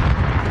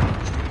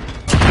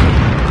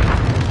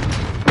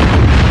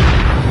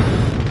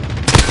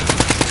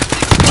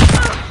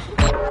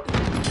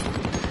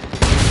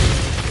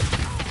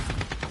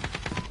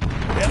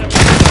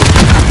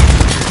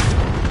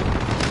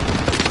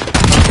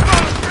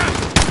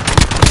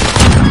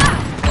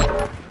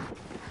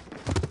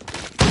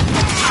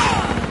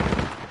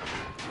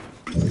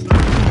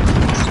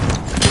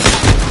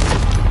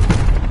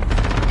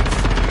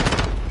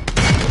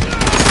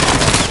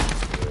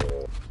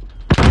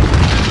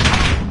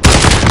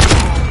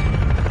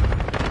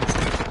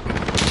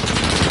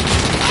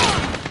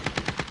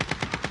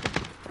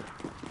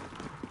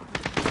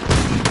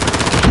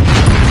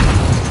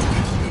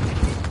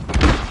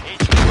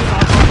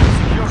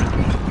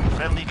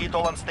 Friendly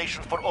VTOL on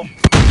station for op.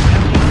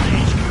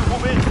 HQ,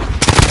 move in.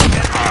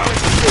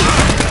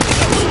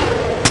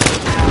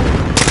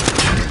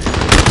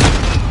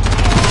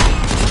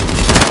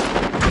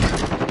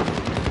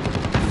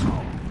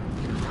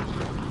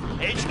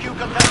 HQ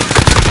contested.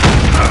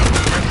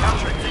 We're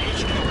capturing the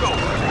HQ. Go.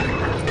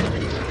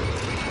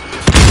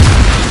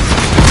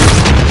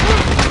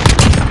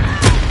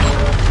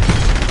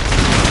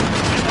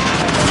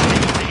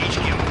 The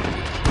HQ.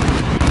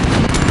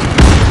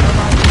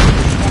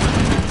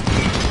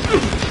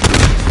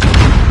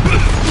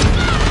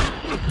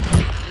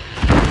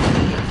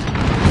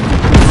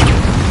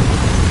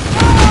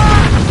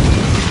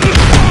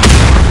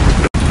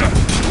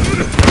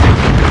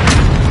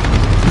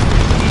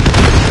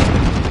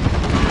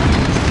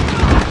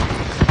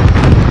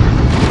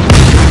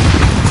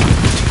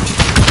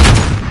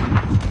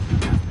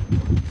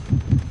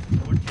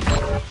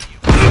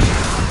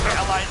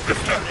 Allied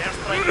precision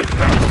airstrike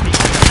incoming.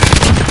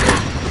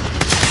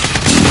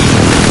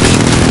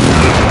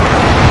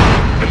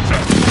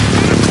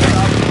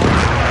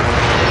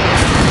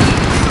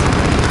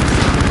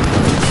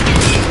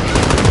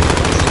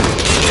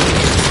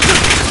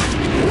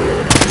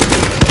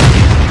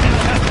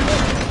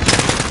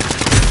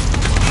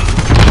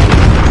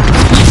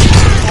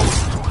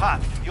 Too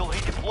hot. You'll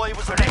redeploy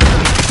with the next.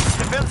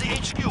 Defend the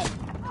HQ.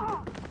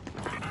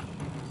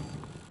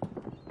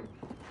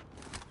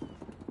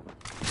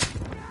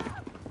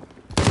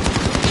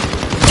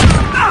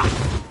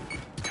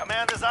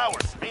 Command is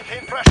ours.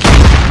 Maintain pressure.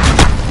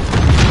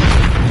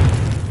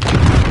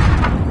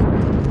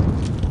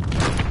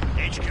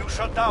 HQ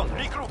shut down.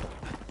 Regroup.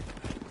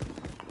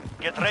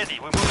 Get ready.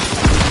 We move.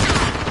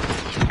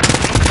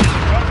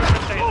 Roger the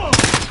table.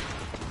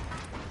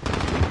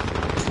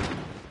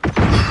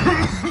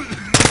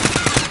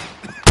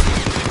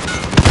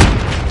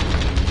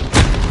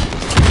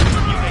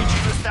 New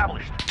HQ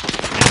established.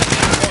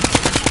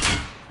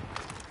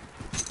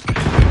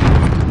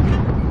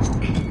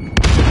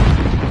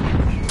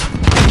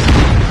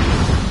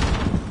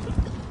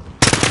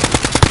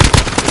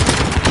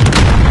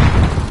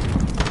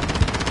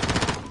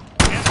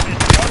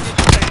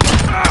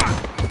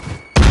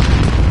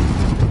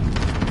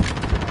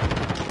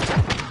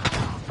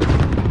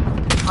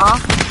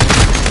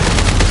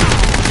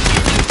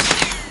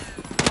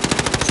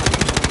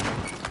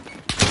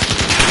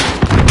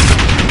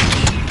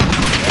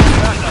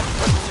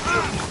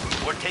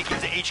 We're taking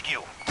the HQ.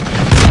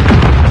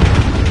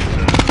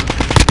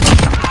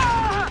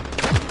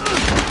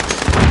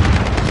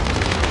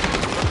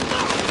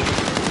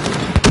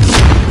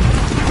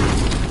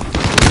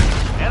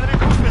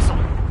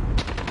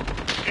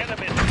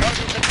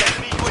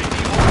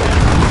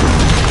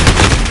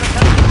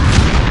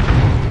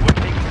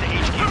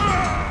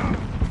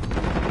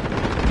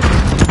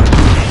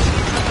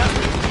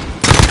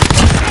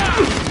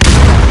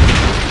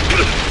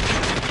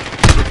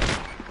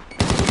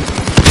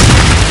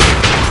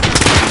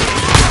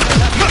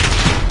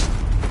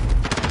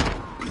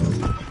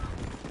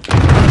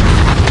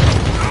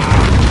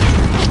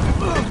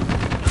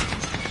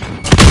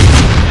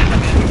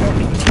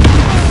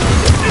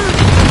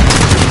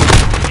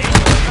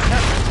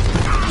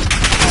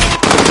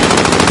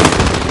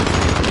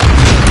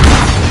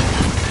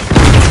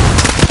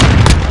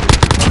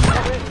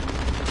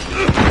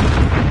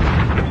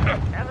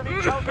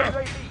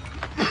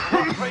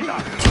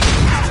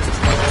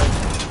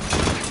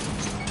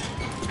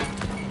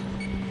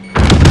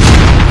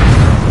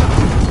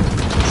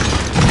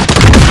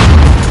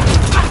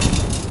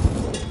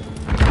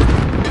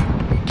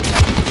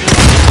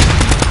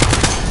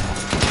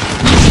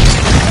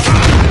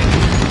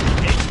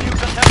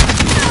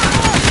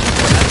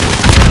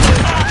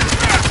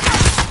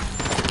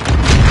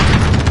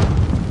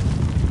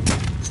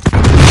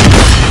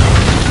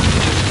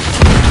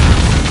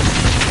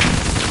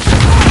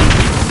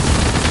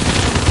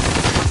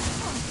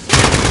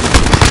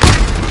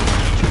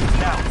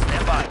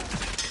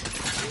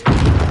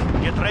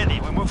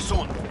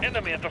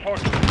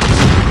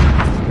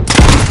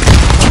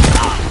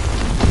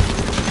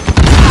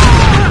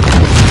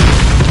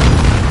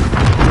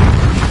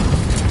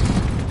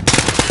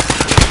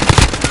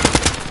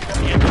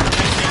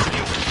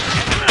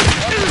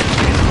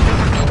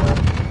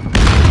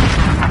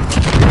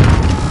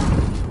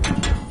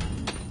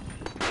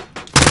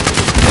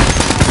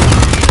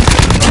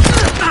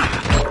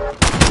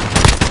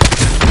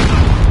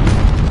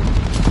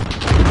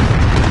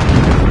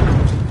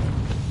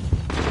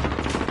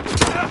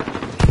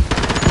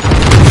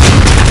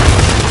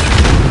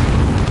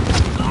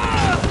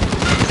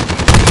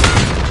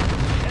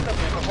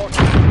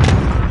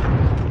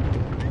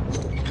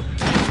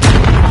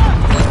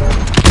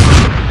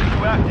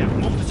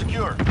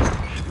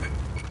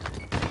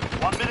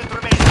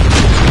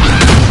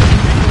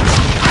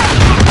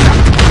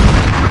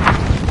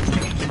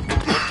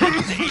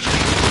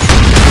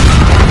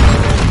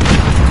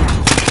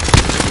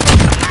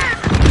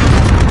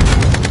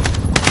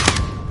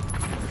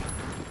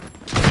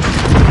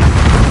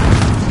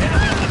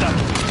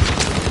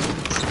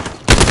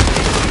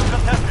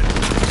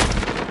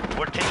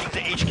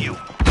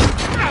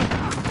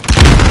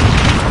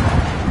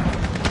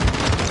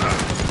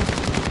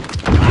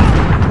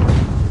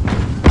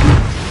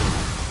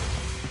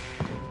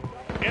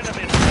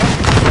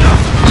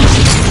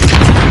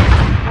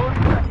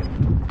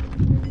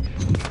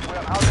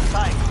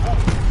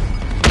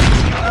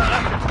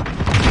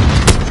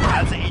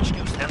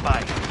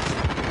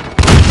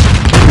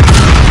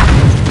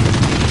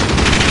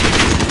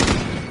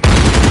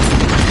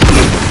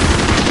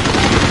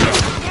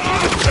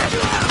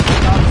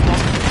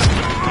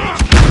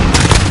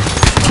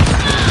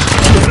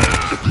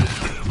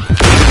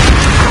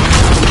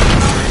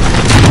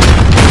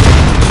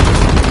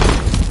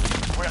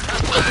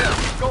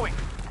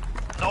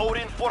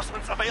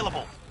 Reinforcements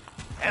available.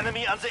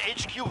 Enemy on the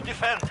HQ,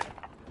 defend.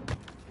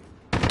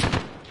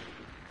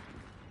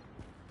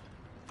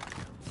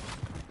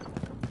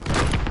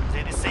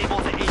 They disable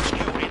the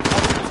HQ,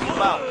 reinforcements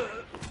inbound.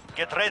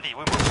 Get ready, we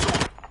move soon.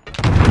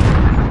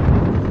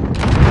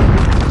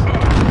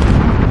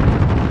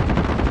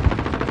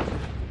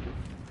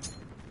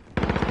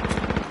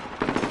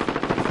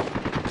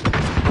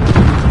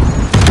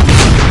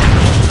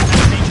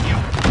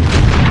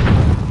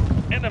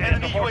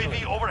 Enemy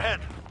UAV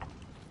overhead.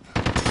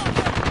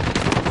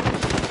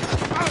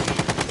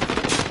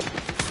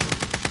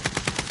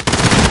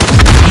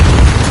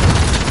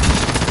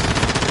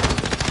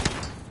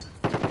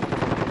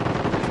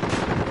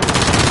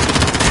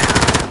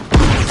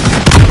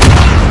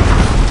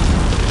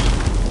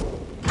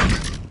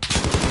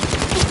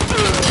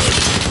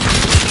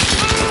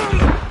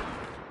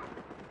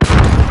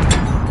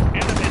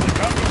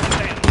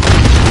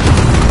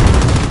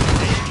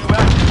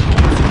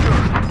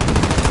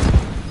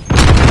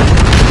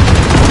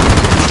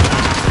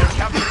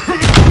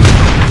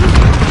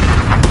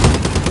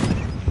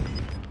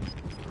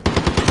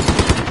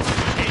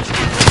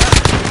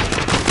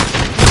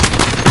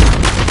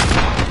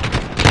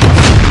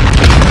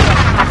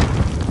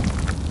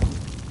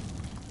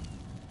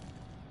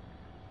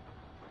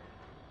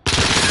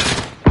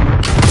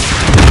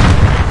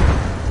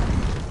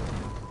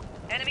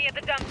 Enemy at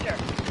the dumpster.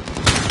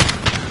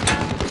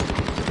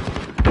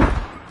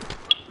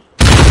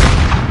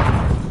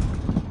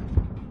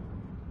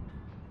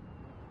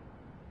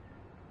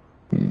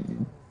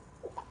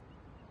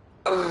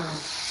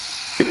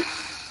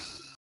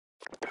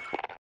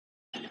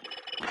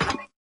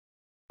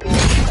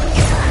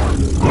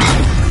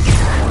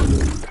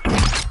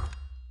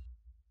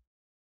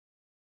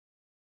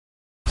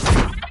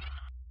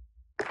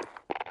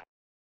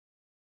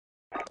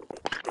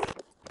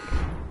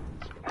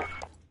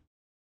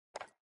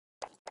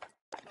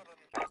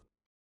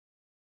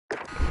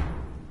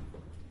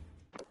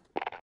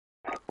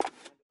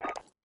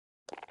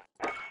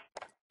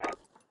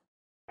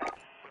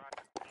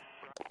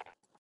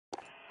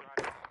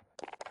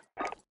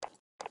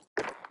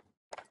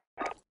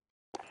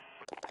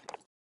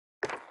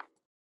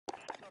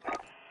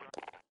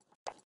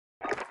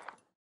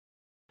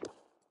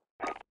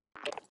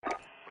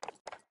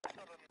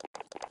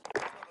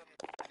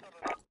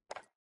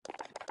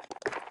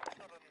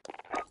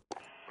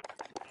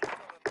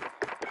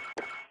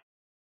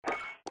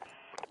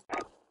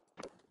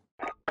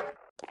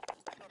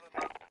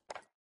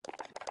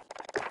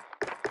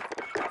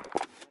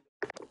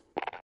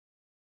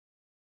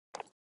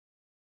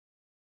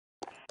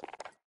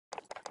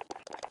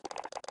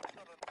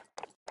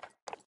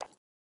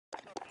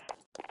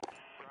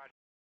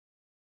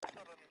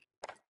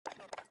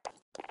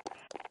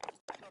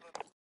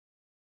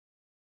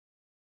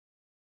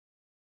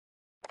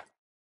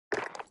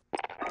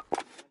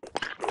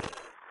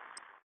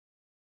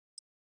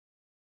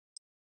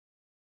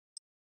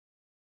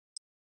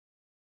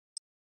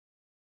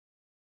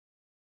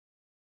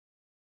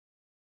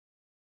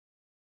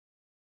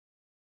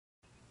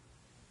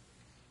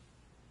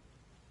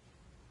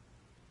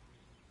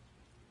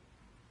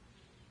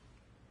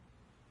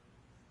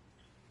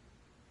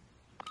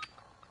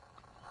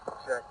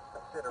 Check.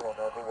 Center on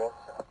Overwatch.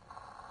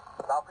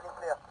 Balcony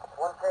clear.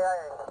 1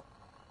 KIA.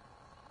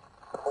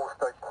 All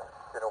stations.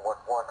 Center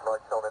 1-1.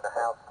 Lights on in the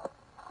house.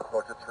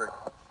 Roger 3.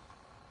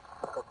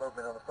 Got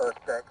movement on the first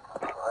deck.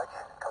 Right.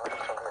 Coming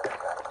from the other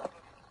side.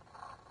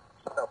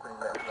 Balcony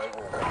left. No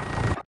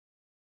wall.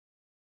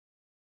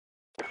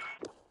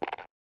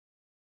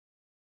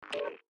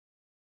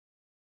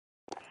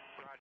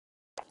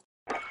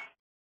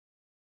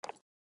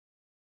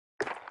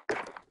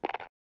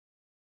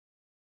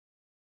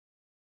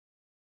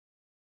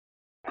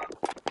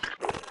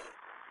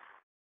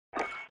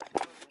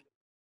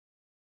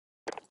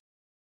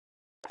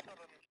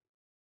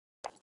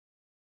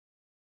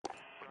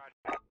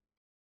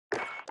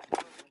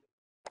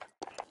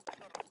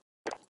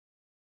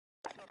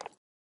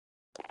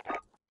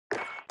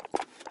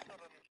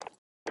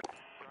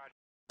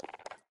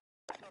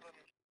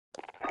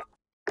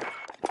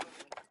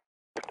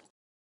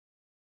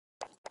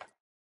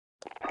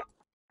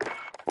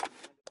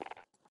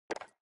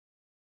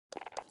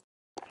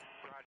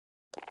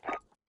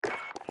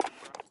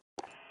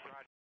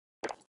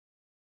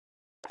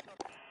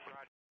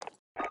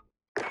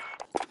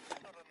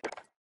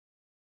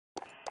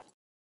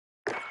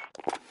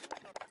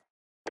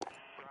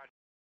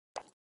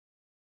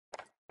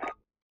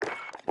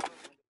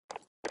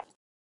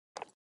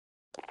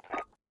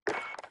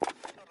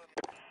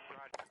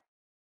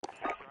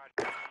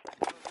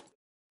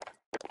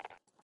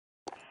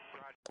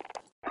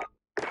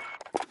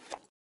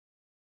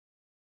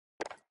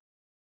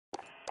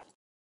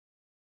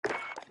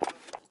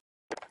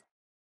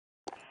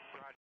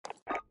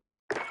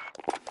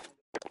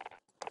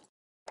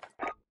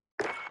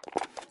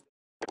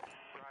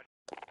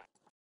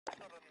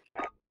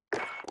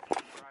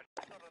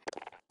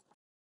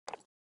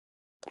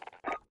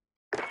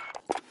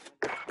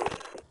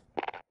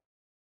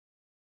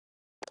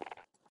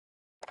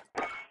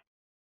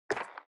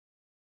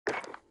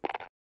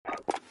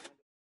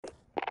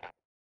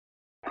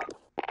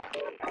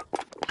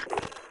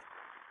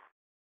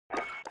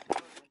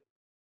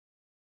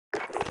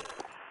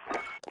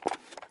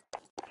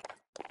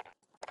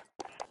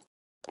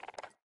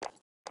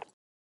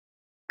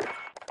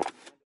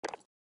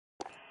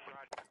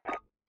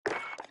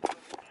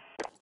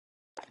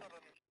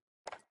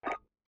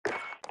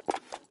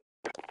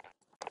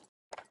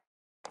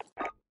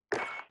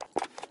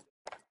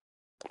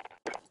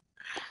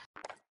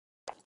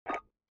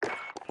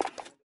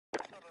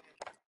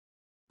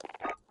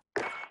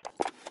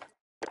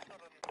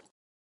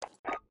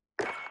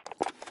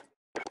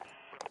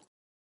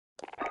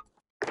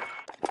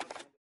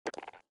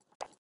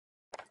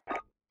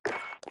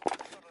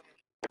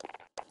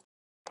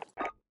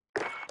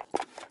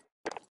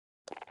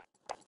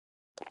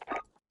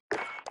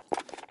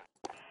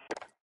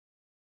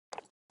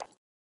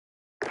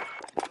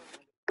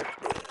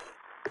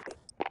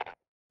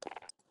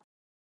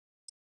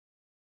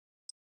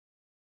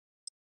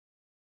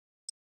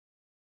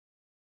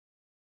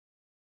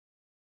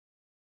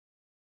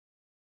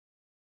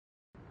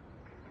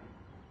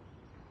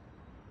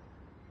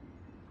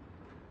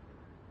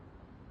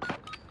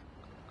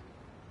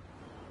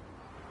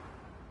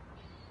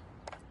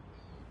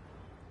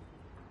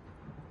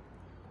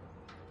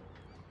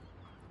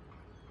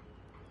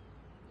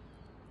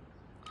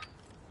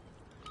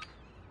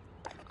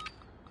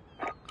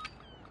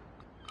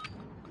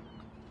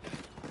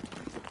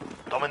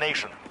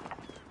 domination.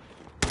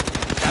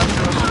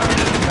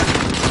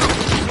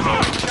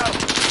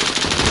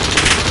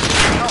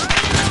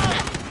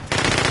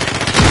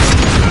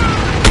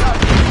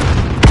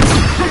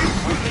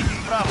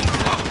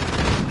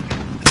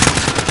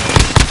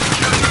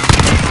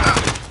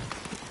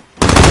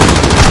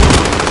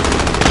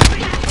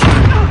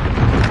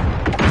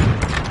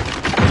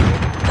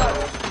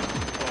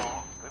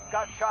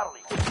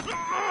 Charlie.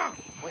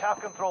 We have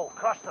control.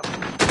 Crush them.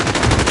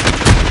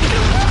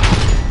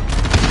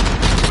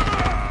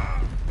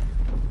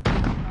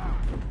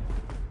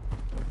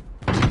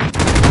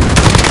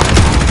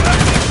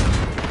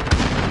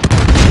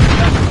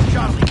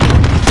 Charlie.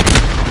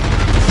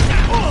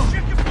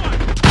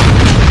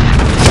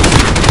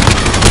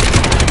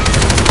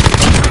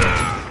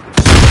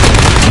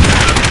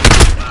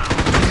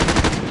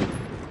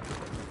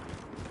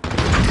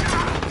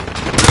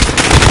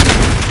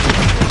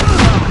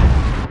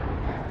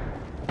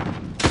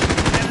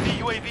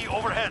 UAV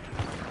overhead.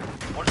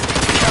 We're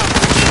taking down.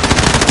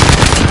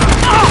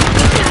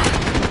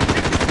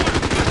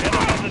 Get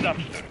on the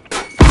dumpster.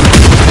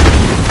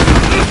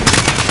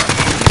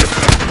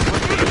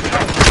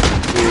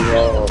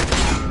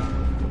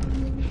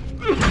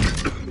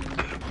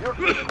 You're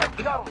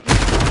Charlie.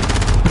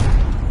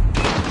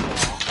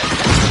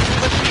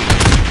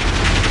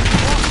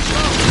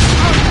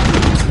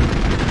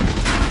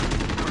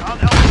 On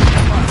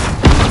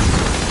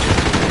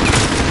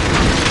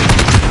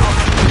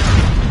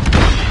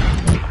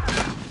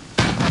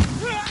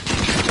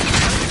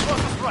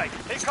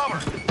take cover.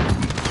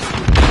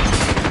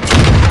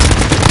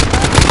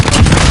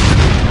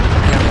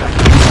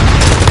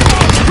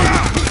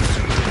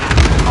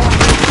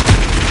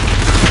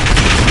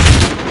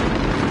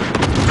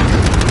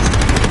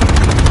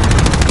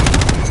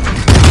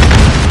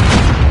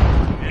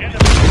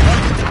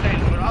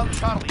 We're on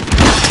Charlie.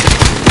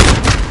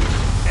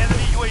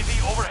 Enemy UAV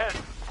overhead.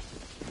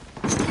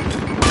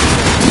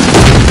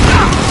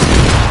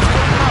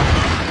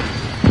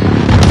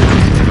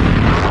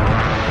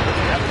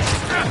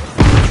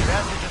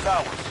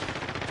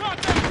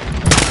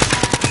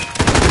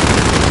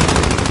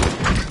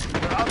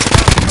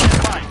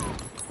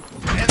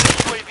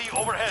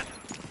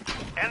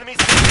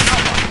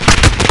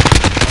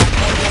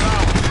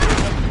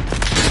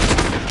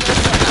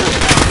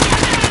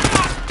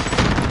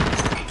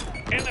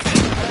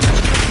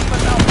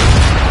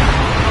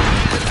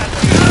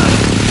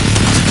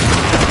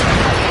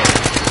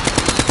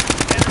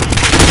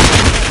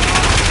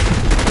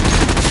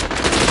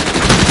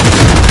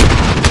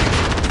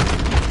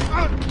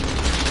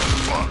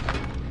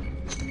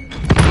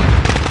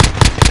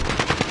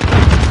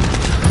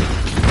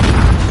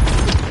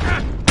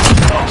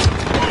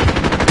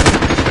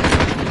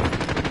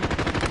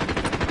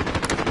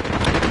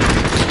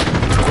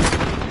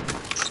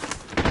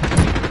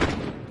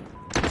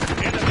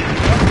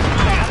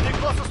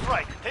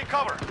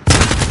 Cover.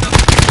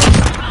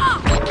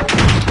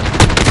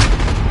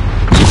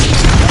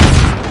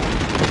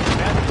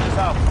 Bandit is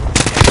out.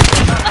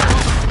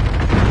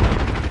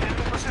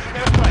 Enemy precision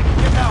airstrike.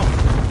 Get down.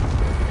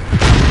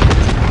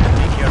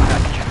 Take care of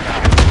that.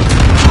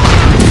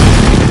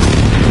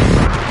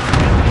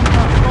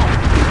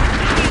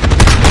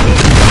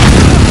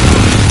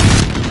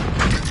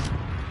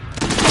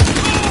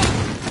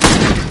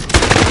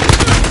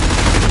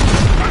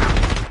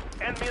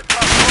 Enemy at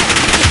top.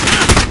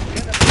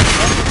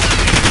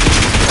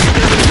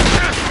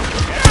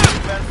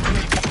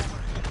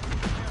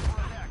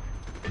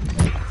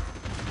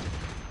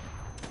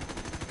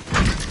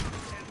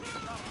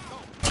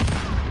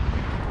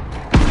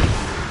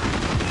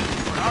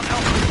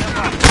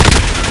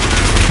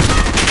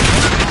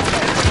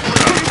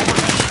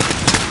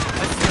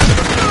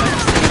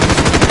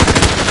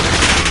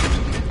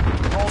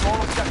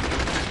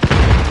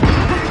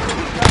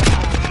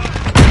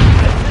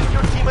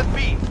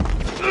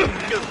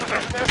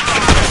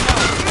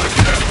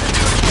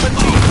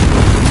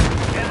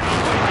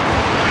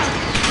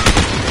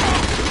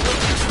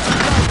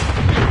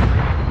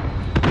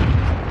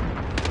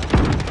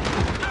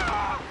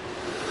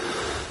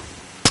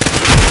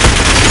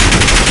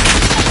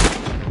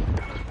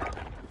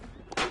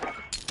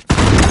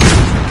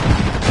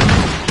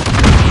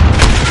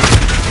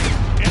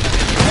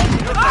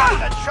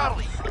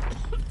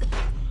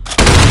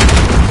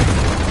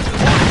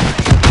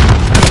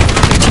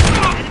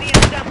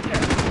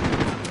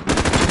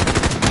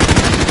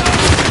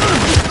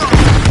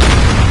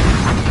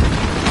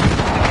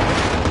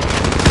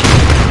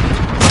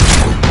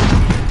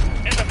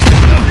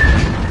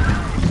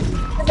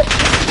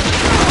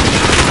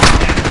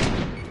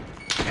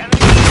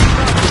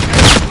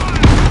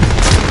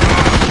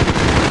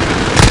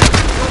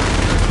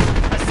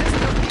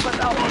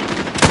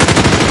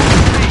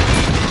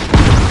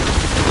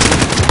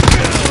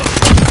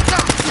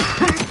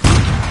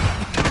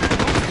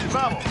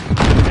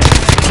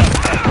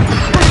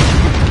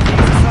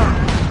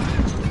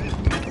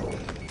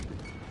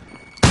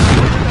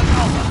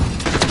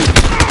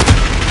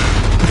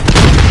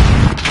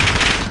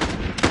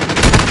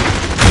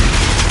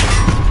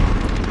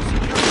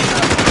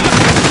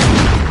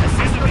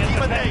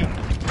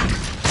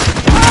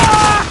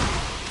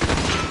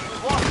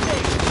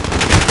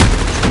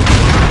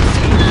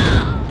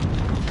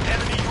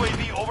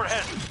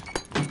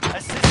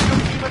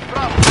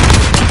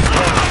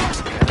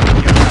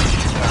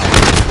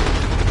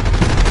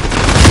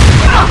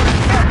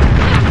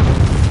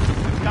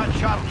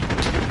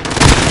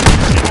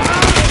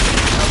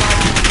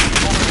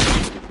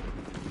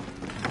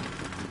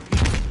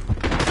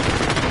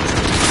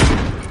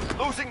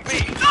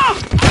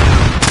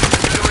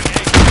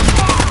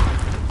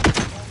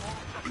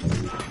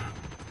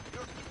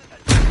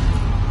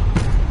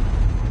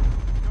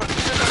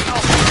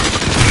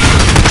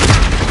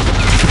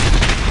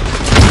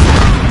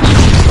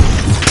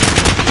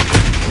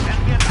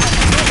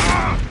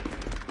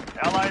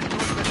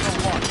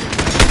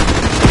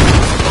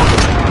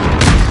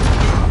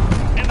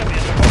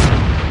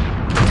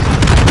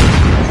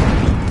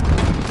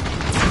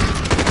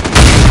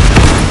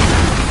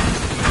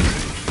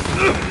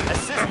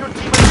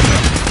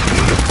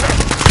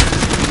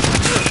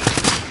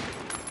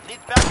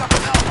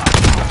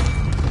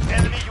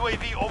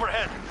 UAV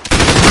overhead.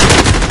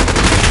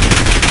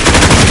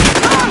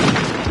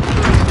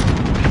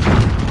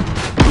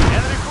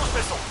 Enemy cruise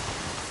missile.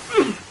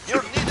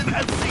 You're needed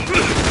at sea.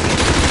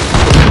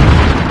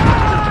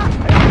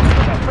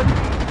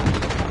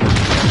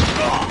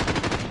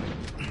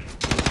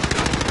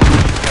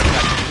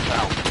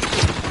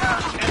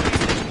 Enemy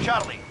taking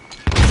Charlie.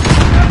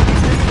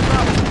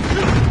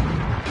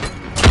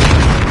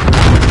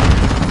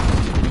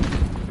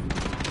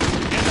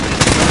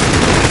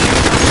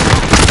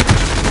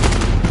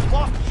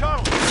 Lost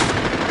Charlie.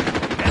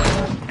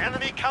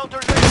 Enemy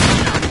counters.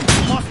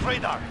 Lost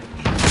radar.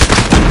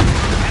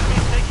 Enemy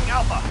taking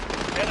Alpha.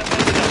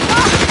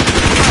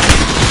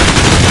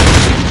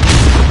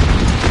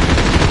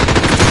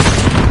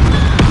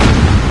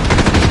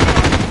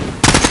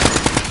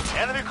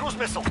 Enemy cruise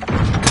missile.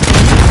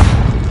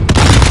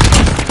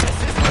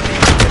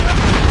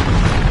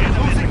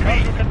 Losing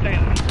cargo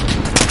container.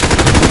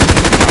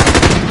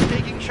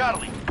 Taking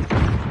Charlie.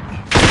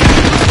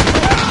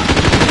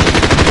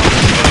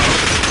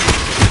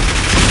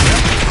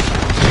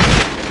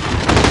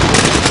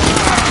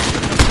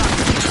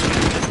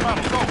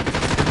 Go.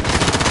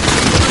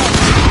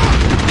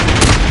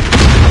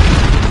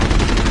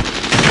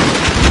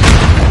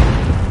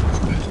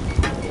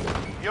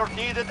 You're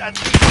needed at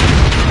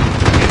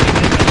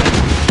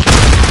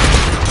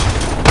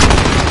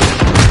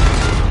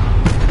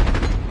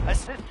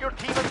assist your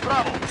team at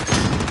Bravo.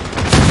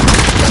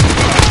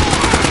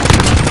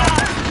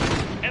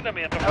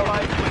 Enemy at the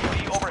allied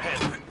UAV overhead.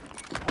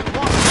 We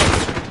lost.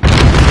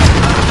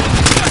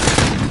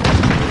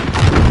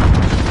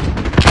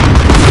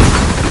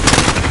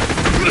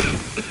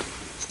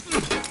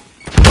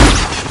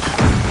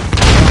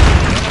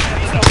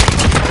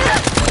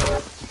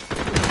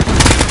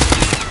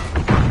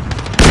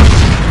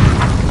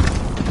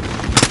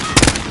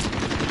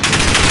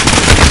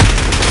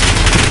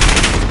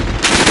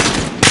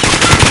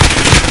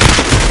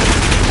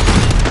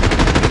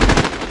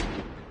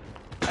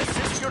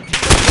 Assist your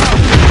team as well.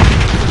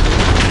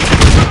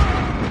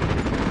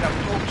 We have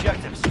two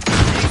objectives.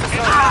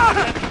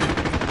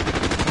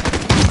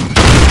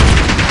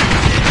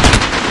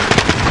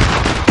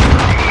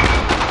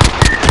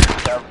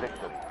 Down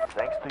victory.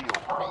 Thanks to you.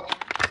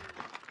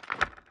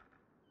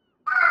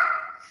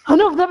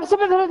 هنوف ذبح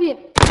 37.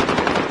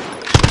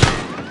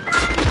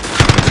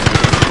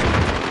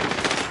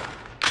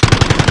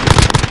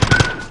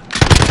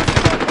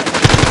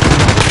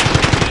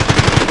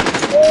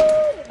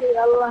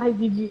 الله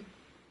يجي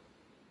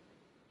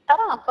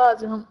ترى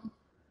فازهم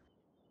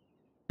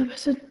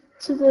بس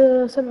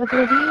 37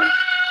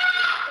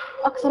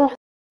 اكثر واحد.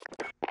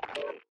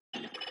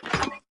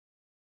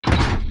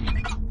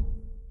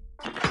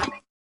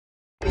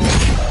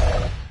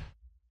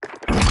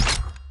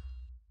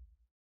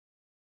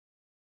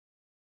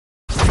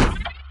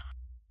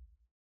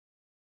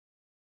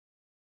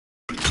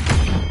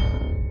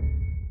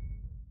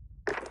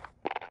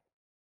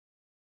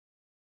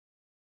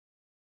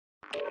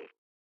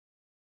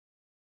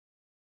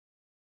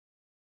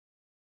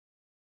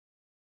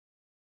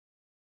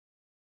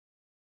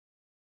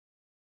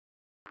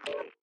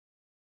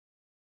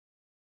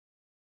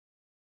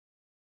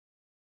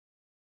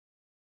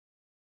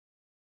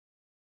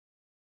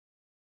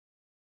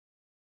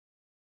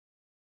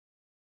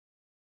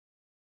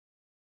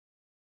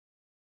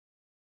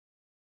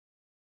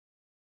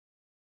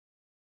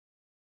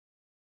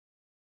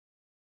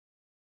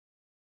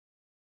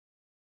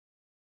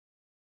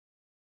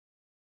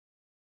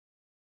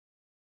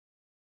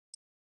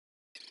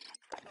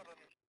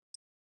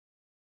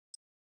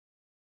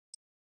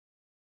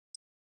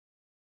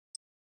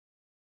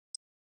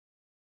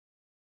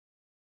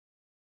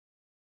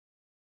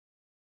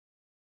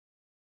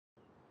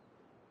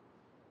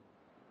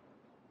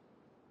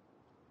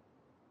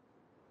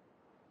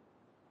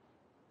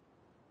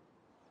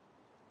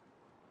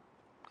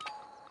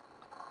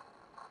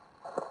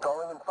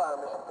 Calling in fire,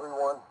 mission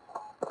 3-1.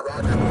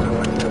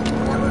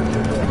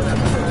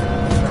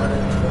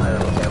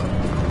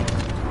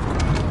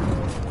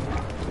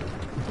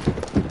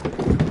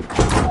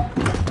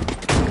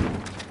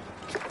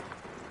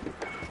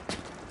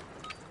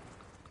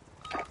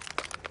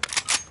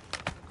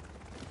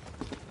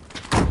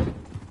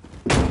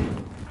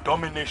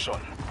 Domination.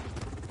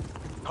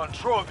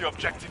 Control the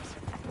objectives.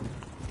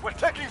 We're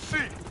taking C.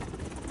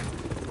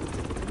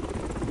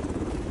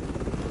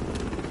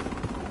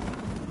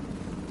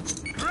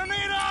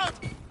 Grenade out!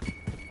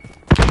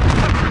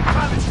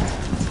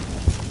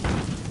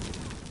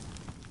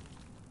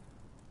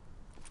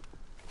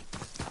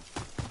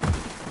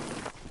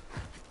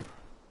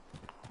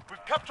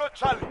 We've captured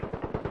Charlie.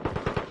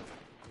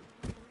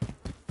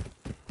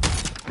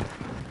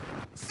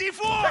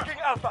 C4!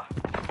 Taking Alpha.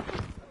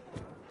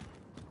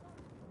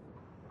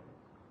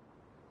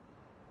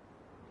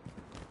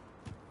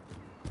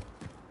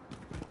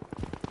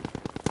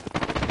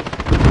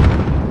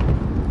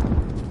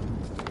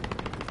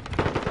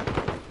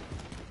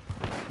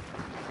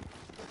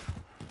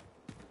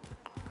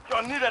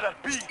 You're needed at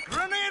B.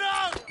 Grenade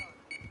out!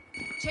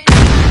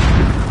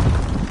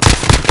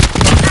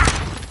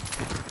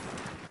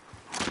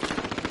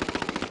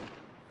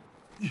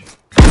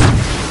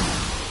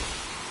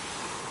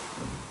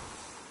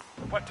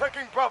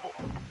 taking Bravo.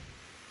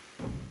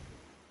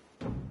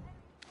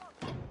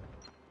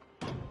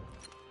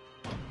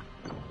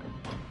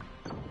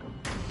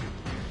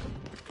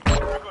 We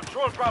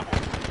control Bravo.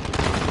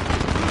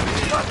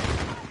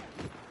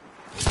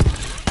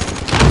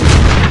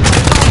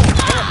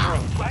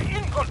 We're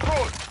in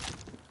control.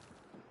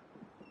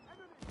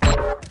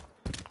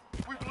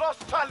 We've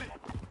lost Charlie.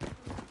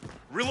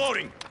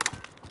 Reloading.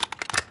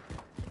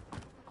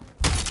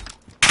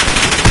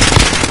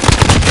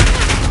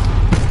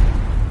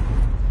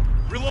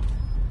 Reload.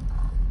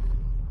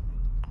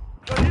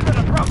 You're even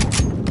a Bravo.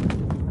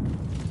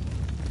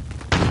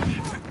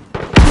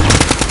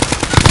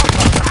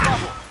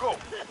 Bravo, go.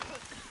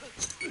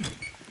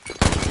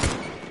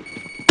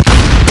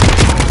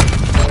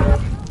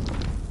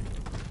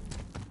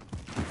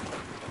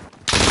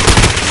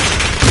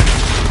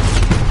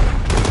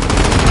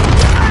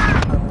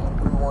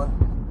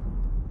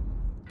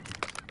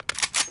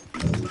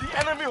 The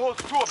enemy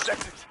holds 2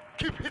 objectives.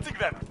 Keep hitting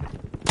them.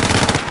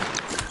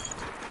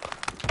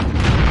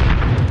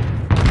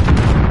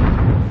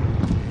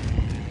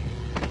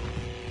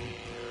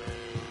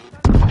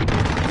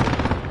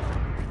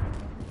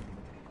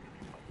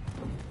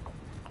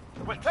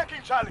 We're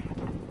taking Charlie.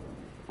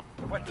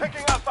 We're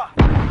taking Alpha.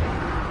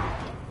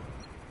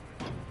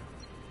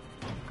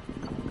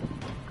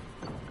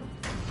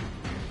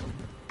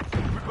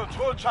 We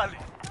control Charlie.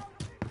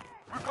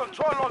 We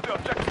control all the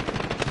objectives.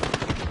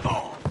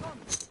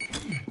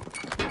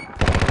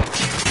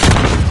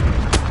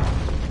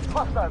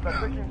 Hostiles are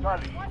taking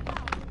Charlie.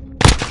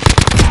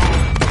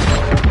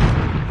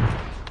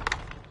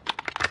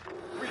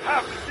 We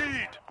have the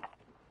lead.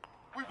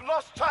 We've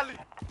lost Charlie.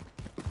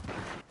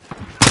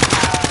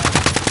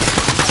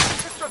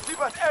 Mr.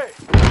 Team at A.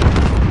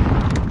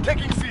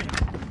 Taking C.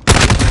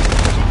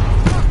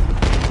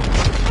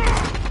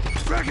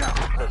 Drag out.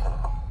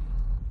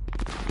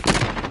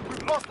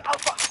 We've lost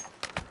Alpha.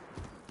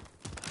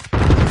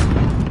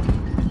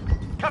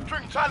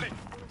 Capturing Charlie.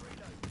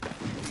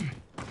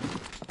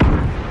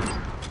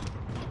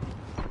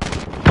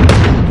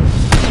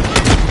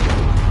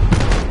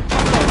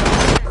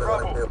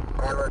 Bravo.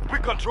 We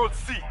control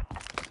C.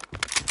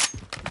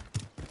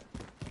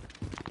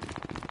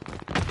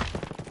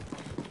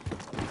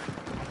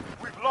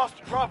 We've lost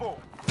Bravo.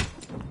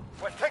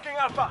 We're taking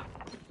Alpha.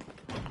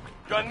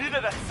 You are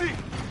needed at C.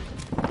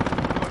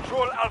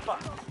 Control Alpha.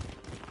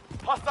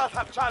 Hostiles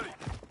have Charlie.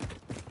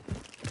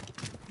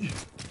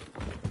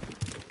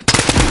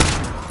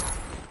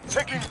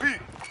 Taking B.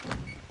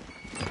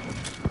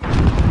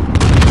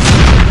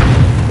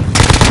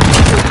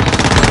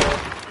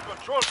 We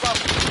control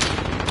Bravo.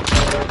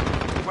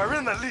 We're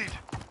in the lead.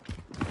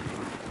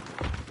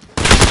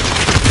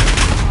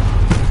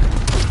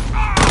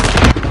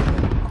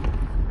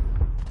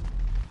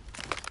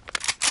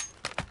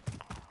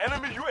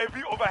 Enemy UAV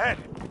overhead.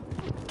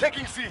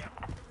 Taking C.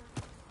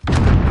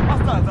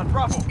 Hostiles at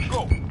Bravo.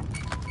 Go.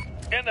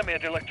 Enemy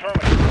at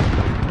electronics.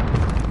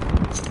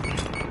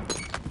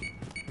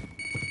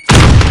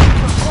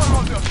 Control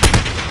all the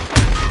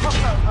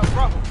hostiles at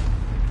Bravo.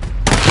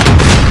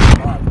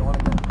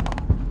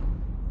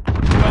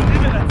 You are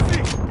needed at C.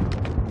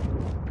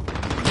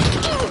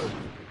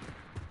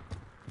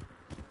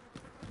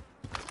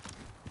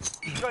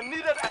 You are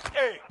needed at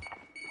A.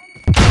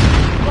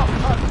 Lost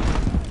target.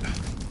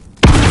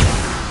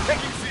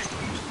 Taking C.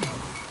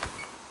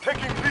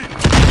 Taking B.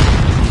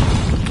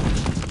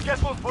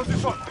 Careful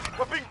position.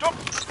 We're being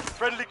dumped.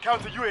 Friendly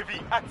counter UAV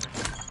active.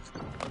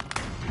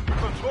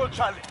 Control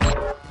Charlie.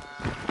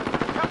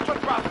 Capture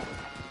Bravo.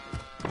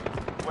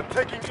 We're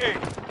taking A.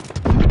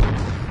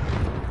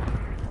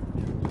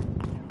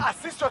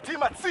 Assist your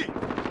team at C.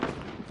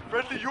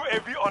 Friendly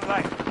UAV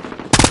online.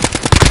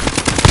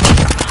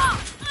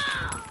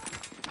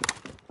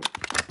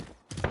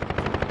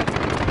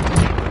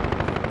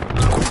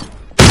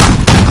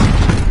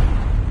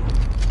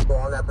 Go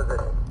on that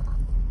position.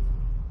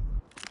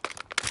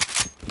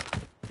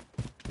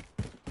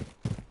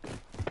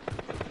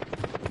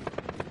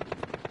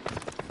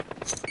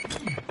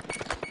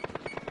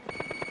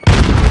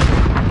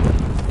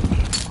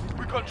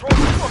 We control 2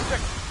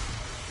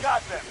 objectives.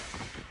 Guard them.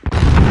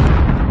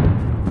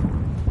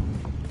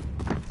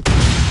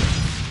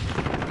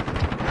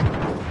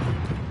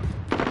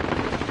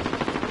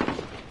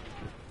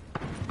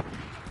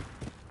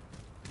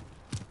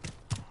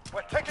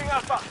 We're taking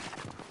Alpha.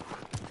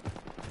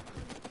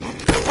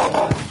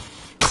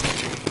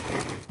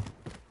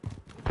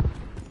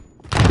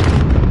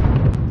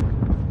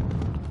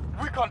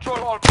 We control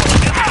all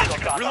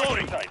points.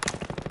 Reloading.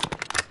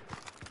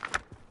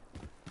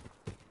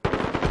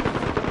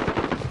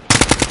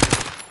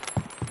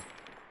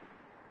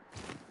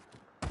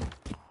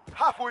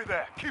 Halfway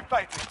there. Keep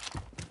fighting.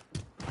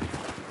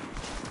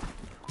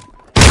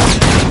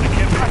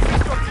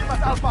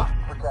 Alpha.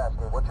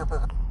 What's your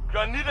position? You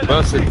are needed.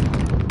 باسل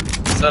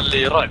صار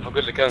لي رايح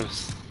بقول لك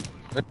امس.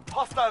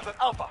 Hostiles at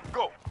Alpha.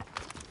 Go.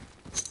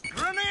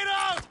 Grenade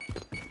out!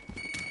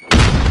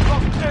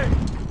 Lost A.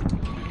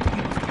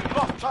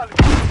 Lost Charlie.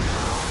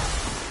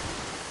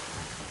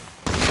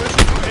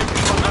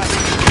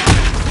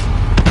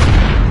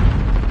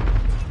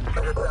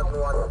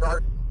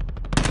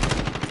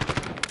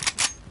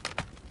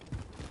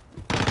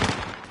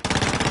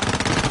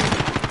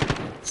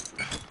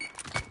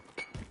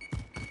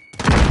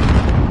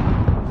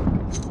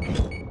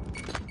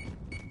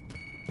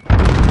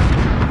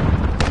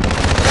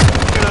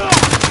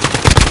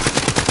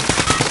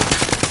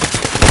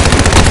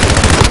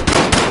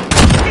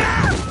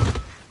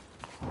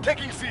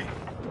 Taking C.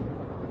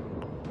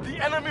 The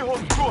enemy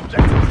holds 2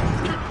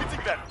 objectives. Keep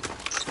hitting them.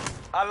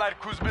 Allied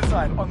cruise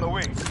missile on the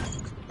way.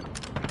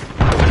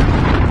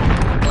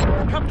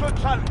 Capture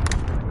Charlie.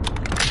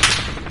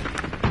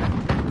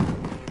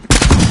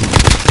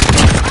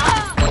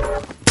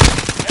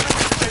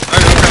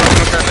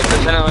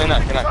 انا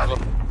هناك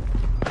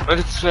ما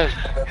قلت فين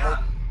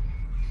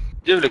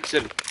جيب لك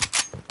سلم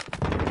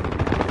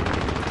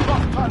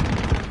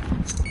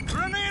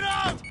Grenade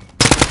out!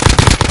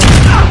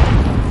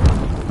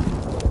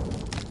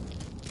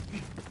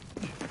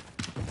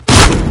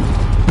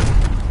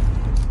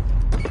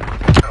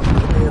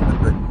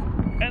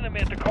 Enemy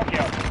at the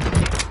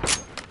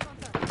cookout.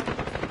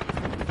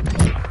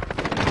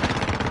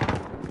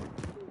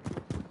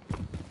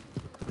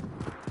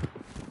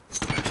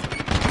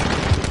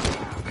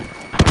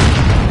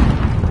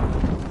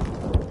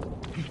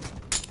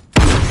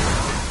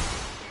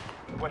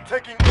 We're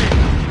taking A.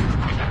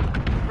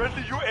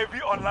 Friendly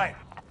UAV online.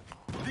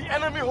 The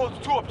enemy holds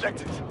 2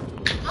 objectives.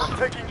 We're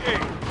taking A.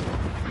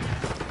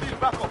 Need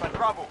backup at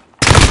Bravo.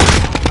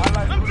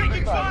 Allied cruise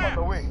missile on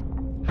the way.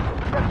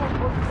 Get those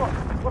close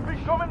front. We're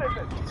being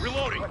dominated.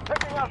 Reloading. We're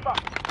taking Alpha.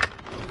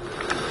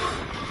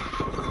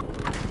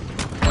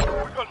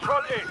 We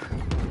control A.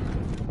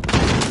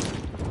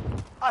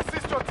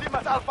 Assist your team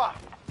at Alpha.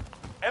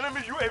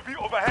 Enemy UAV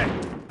overhead.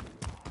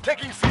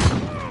 Taking C.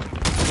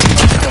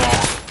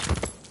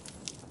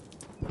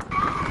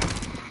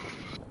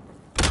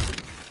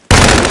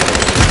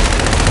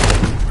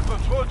 We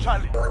control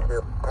Charlie.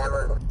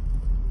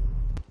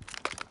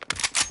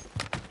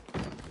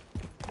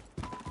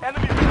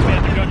 Enemy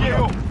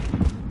AO.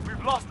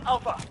 We've lost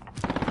Alpha.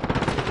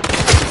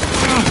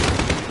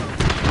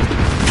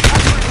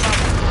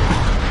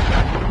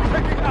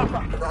 Taking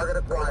Alpha. Target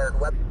acquired.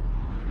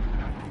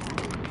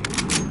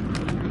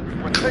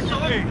 We're taking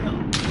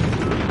A.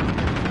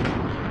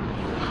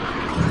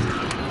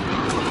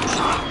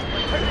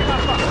 Taking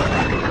Alpha.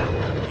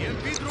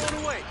 EMP thrown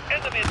away.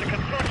 Enemy at the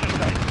construction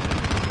site.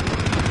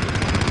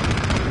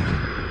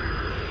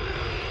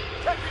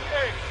 Taking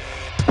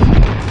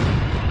A.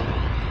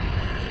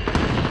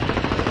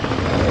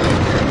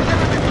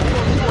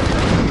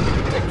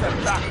 Take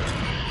them back.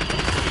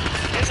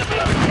 Enemy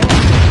at the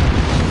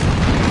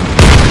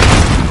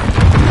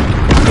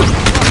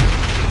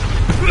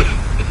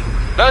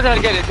لا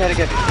تهرقني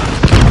تهرقني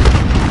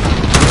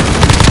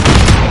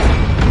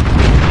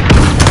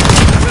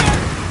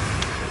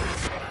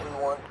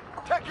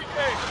Taking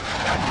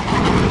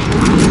A.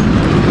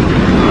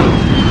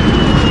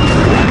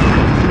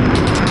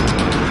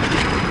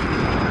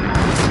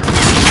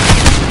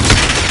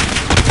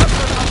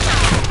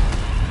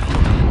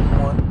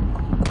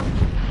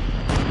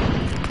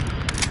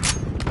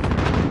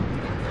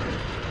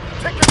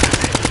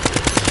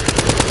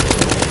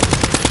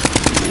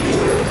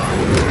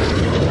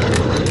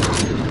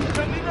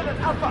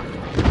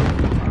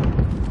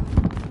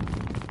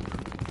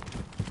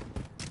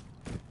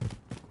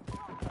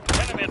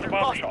 enemy at the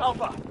barber shop.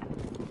 Alpha.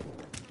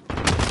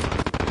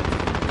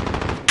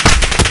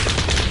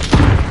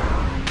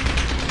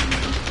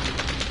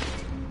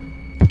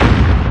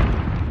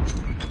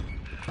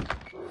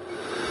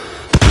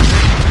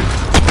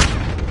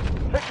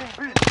 Taking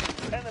B.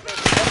 Enemy at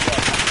the barber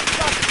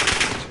shop.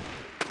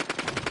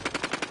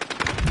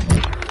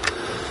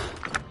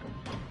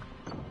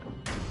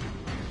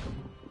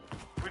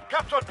 We've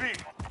captured B.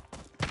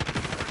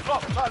 We've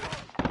lost Charlie.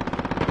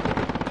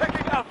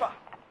 Taking Alpha.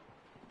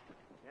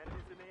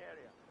 Enemies in the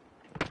area.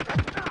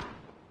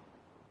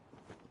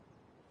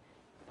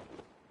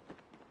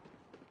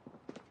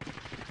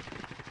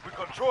 We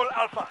control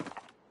Alpha.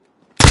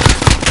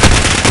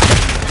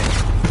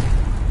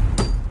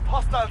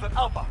 Hostiles at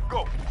Alpha.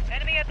 Go.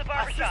 Enemy at the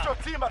barber Assist shop. your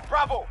team at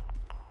Bravo.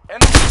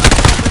 Enemy at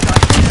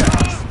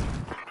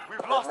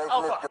We've lost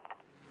Alpha.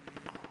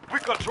 We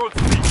control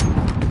C.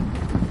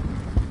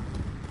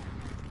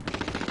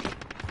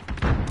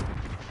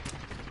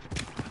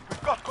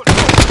 We've got control.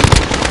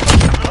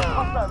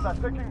 Hostiles are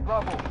taking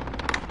Bravo.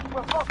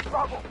 We've lost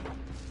Bravo.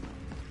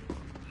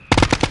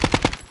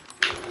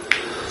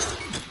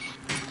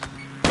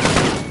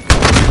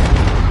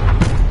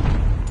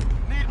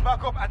 Need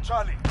backup at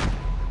Charlie.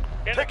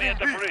 Enemy Taking at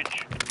the B.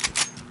 bridge.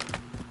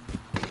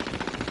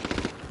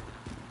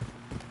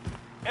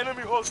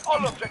 Enemy holds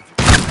all objectives.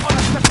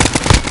 Unacceptable.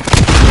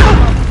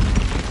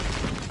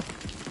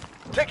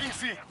 Taking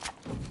C.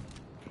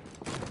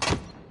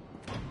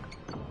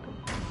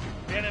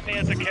 Enemy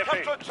at the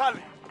cafe. Capture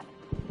Charlie.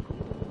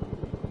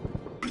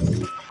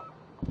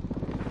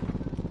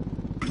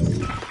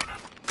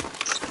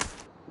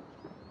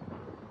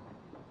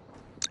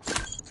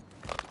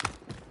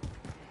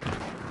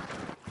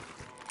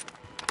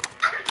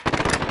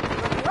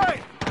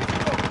 Hey!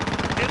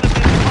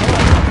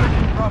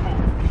 Bravo.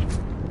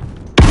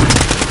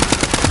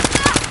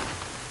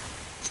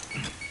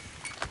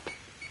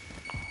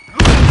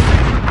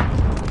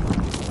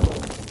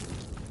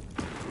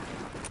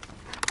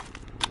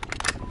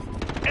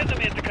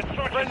 Enemy at the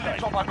construction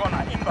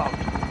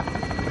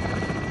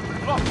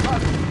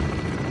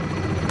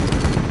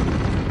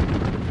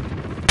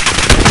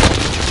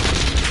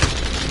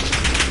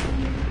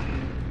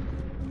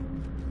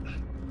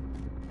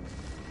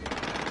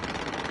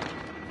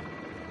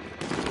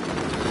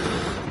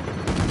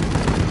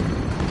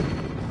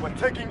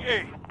We're taking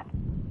A.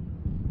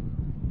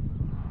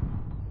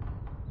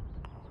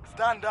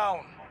 Stand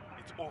down.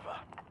 It's over.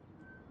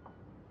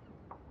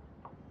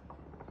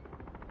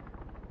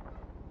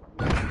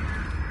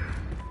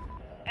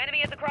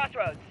 Enemy at the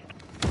crossroads.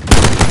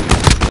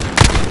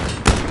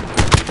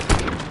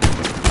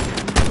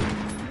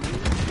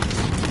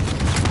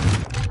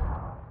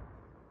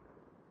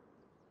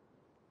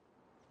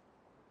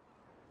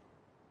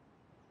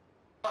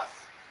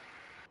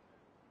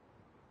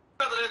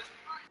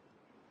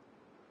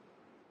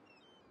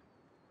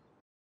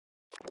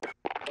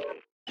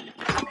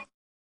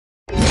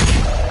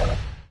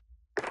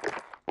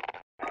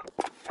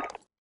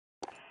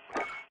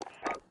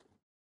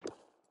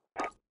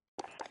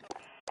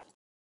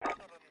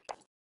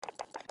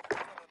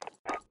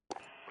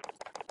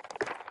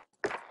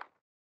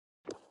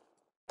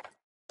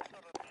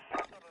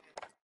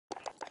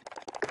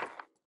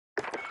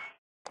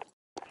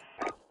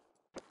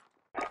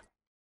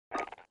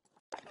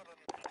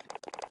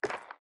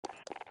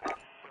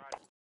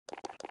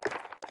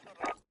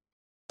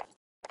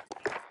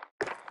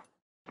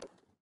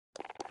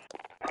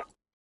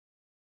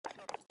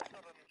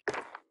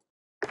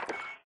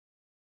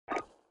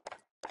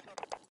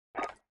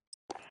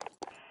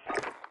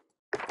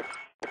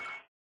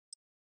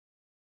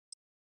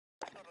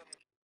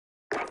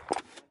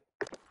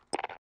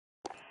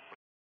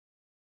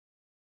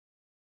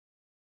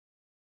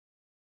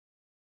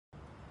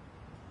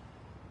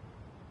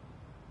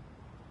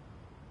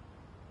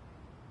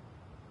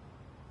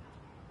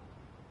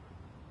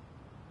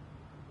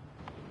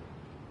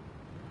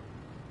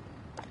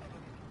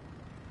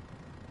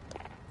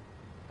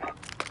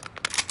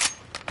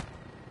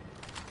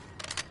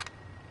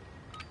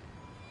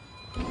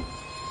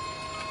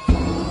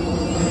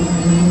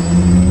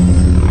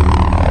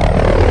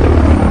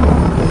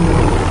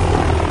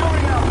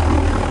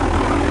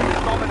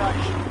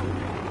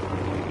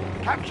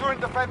 Capture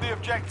and defend the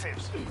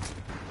objectives.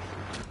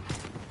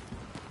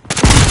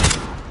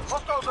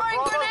 Hostiles at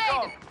Bravo, go!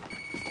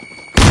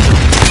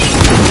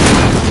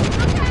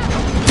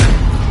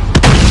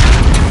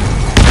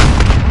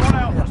 Run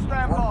out,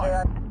 stand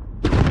by.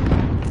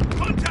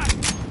 Contact!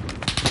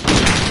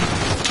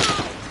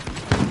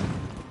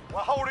 We're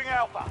holding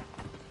Alpha.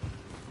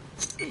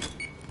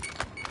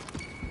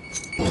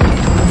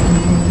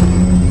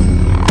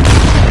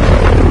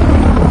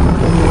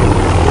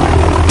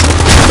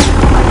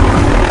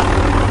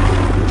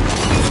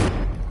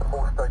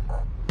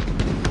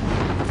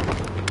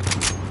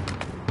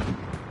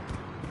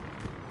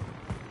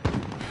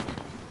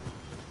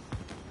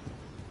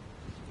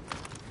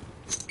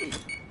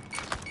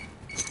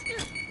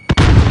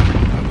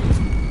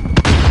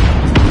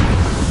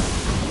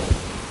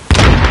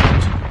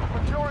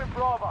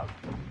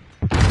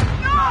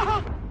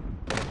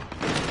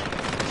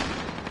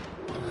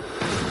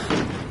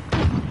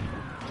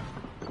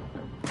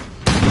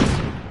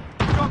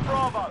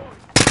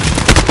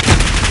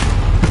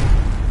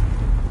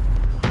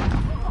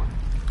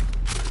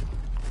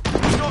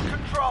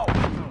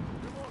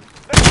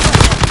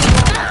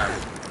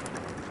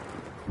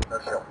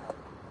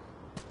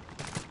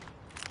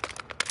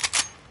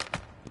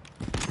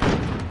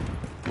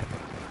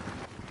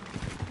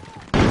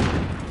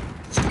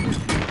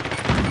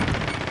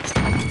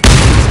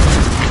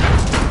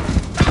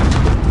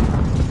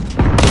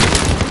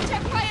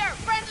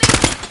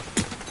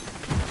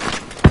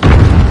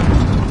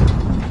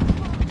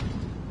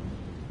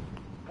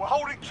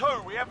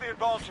 We have the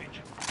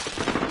advantage.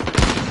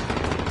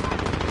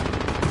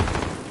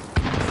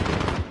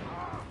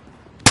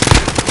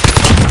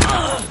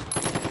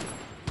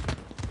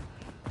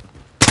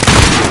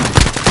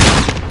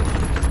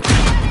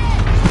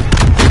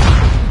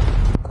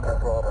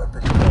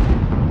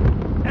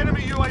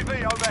 Enemy UAV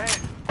overhead.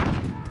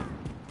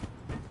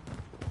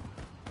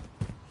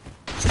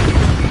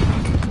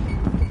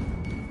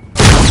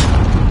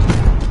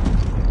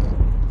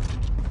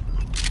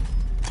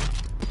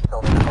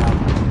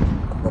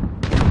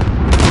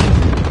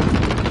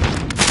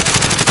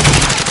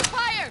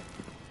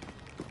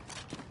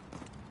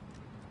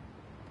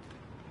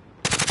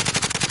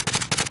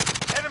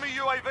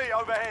 UAV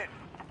overhead.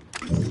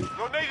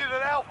 You're needed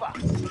at Alpha.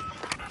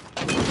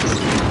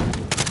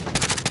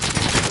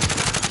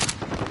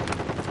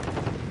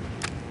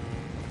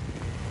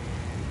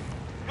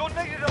 You're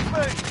needed at B.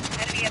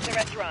 Enemy at the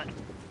restaurant.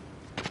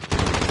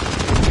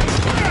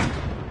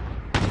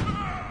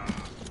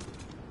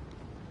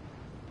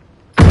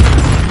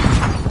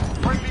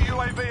 Friendly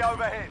UAV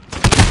overhead.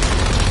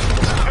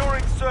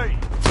 Securing C.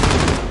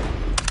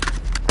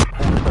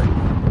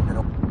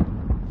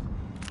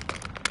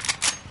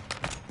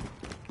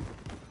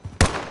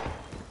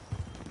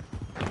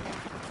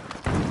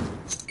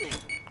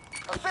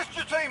 Assist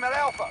your team at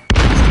Alpha.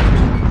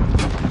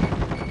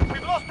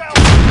 We've lost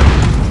Alpha.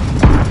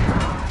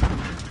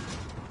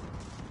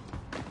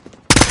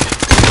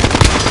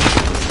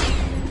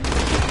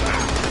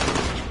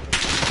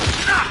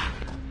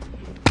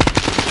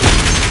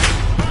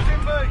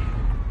 Losing B.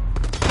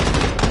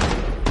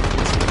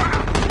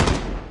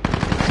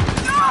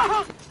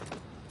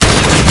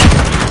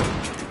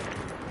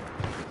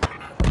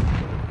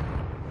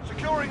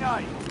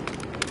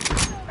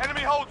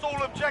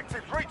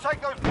 objectives.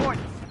 Retake those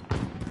points.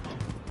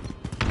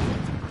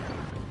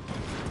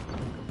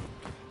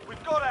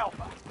 We've got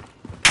Alpha.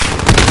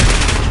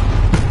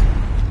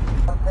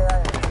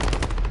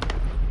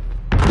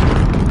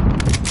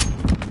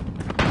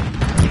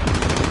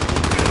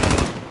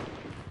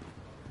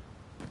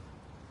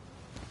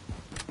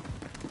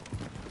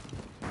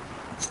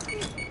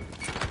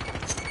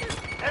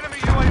 Enemy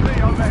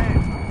UAV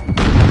overhead.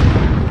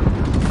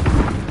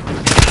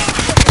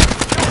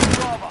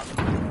 Bravo.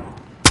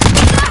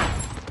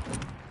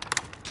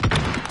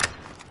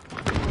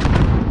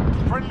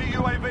 Friendly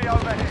UAV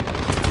overhead.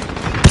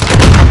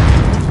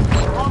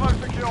 Bravo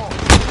secure.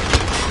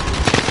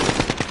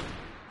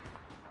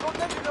 Got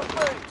negative B.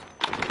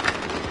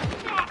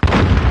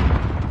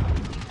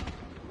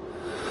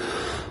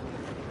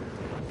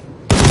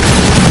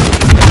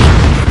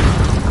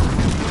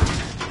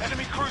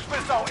 Enemy cruise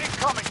missile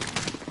incoming.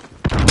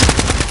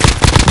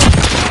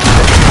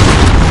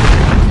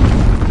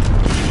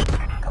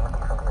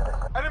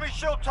 Enemy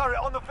shield turret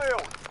on the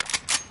field.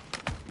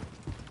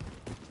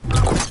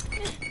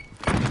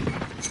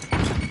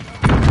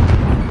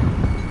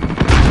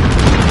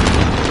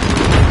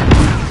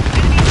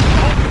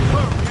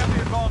 We have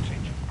the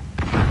advantage.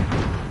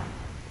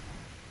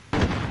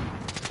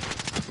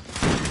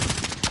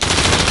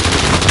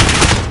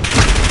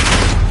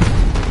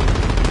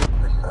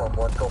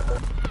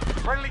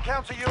 Friendly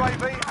counter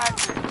UAV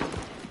active.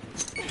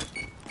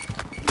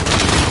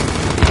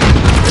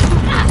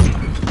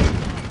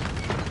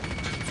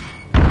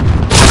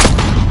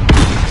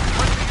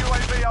 Friendly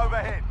UAV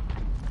overhead.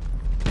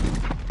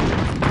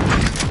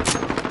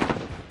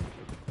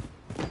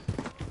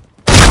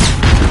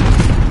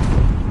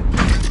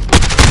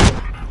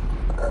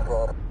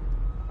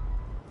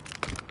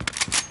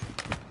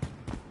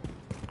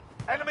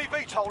 Enemy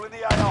VTOL in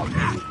the AO.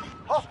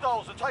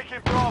 Hostiles are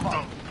taking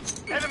Bravo.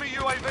 Enemy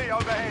UAV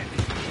overhead.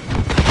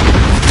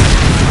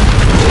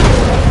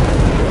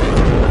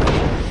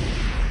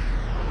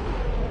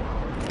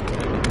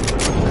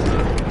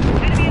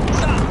 Enemy at the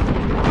top.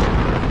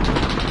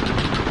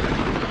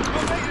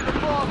 You're needed at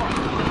Bravo.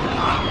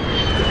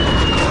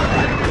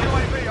 Enemy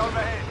UAV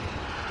overhead.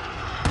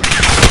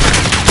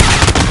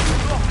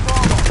 Lost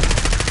Bravo.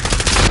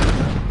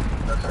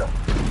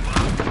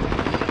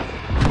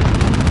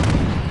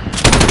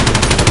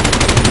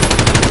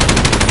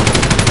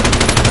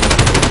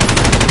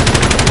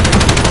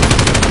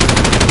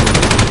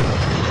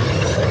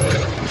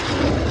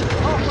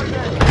 Halfway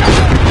there.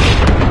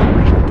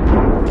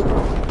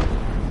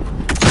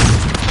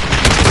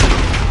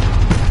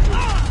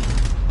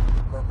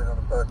 Movement on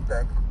the first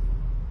deck.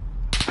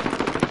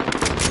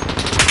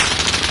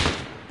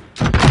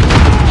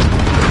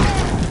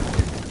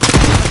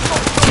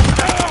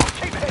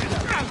 Keep hitting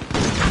them.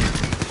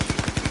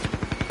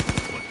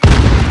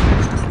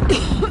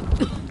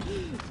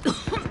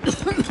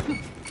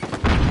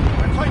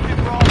 We're taking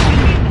Bravo.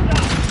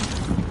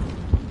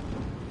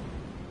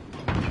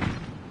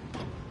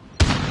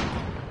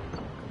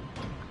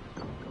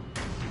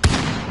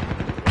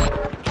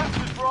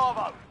 Captures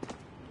Bravo.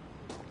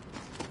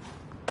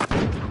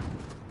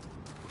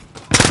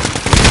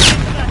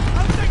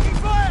 I'm taking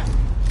fire.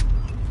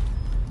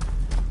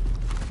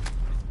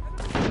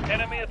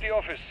 Enemy at the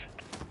office.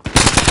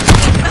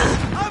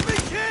 I've been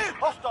killed.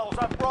 Hostiles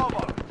at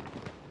Bravo.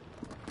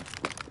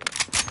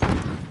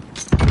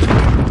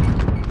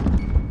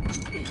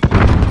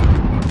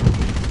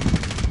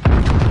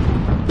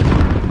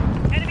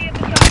 Enemy at the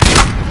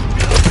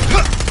top.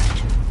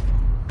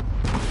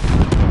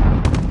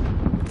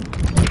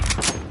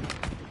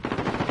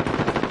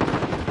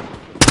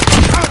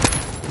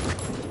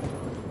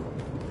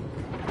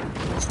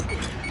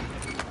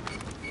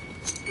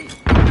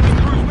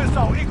 Cruise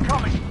missile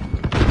incoming.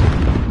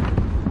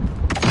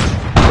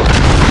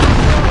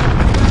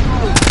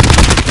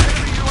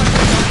 Enemy UAV.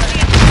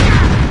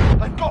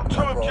 They've got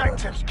two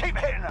objectives. Keep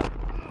hitting them.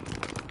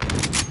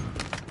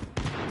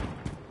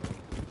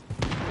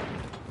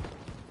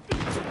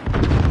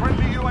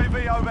 Friendly UAV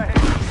overhead.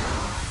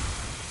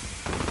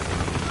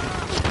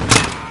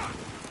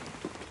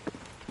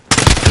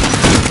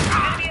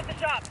 Enemy at the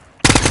top.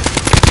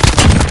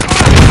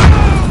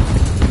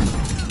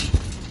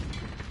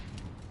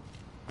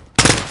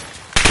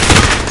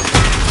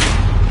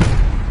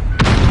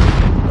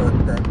 First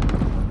deck.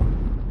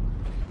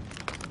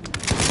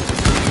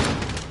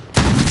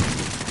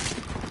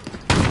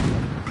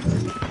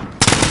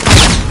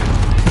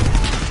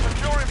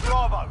 Securing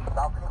Bravo.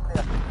 Balcony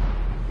clear.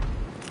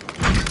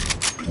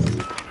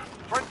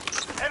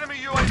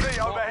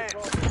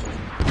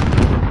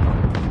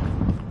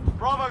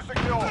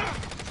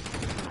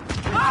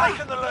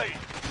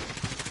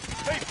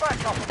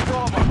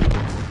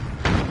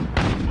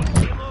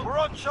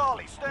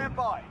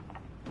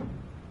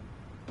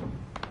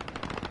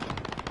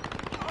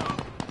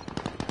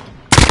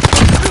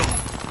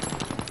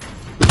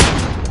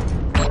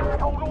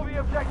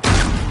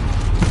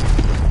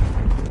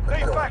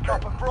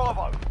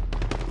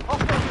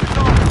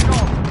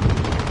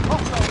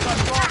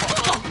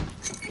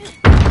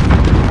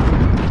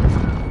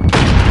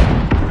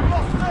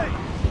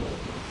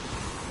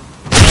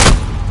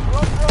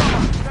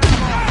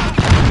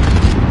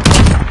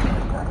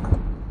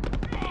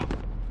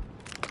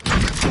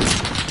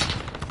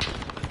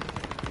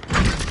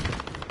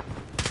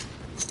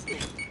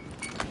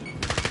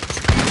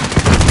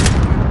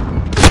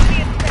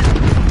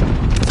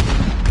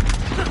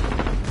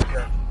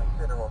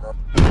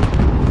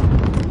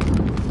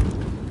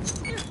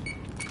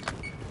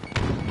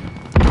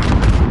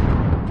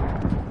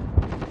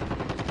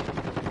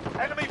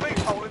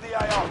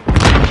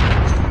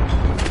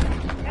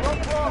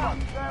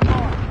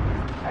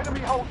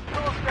 hold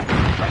still objective.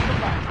 Take them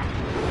back.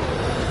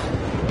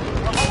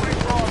 We're holding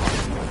Bravo.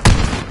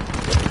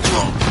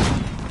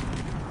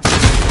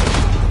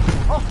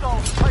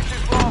 Hostiles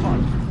taking Bravo.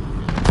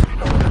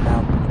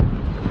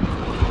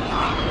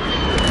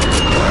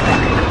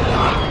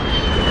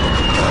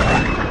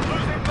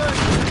 Losing B.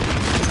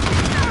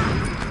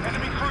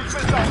 Enemy cruise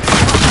missile.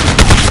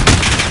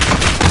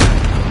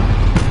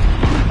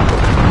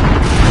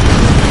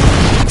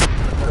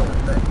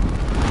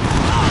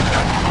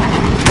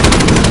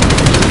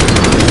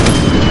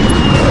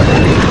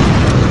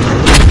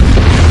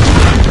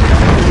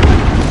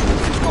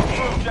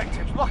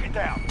 Objectives, lock it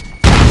down.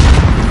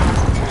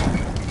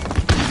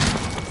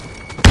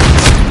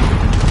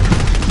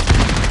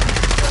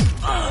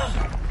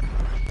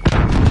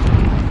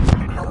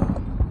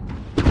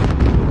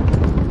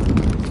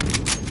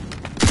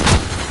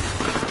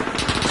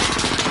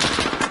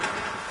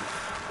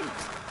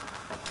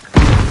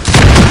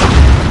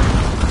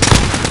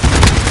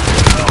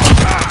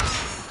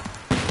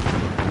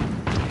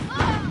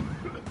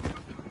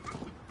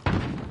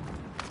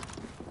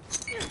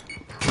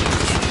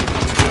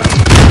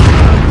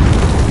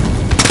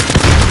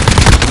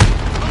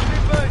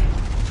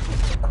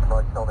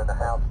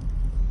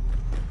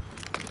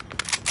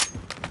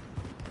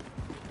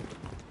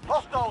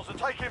 Hostiles are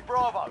taking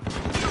Bravo.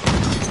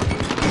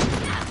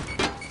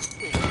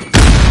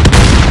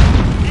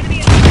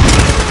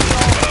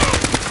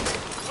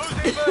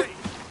 Losing B.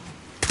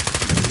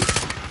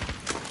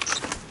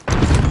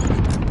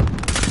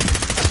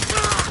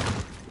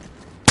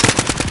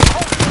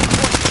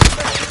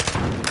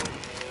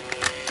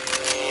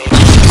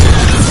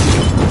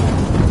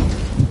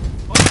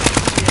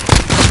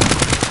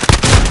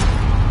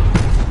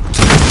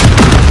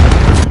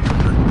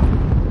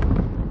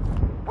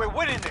 We're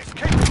winning this.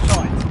 Keep it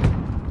tight.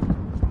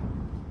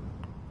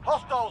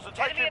 Hostiles are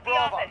taking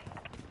Bravo.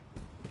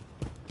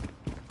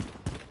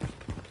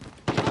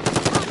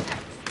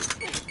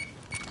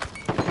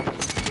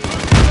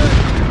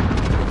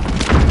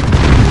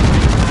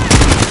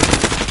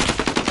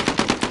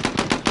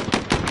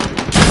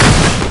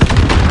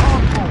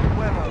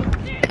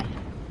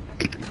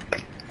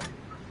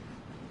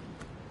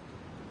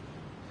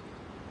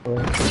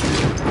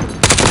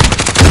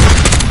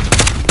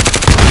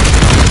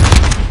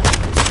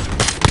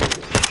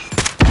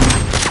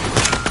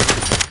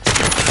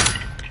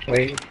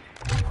 Wait.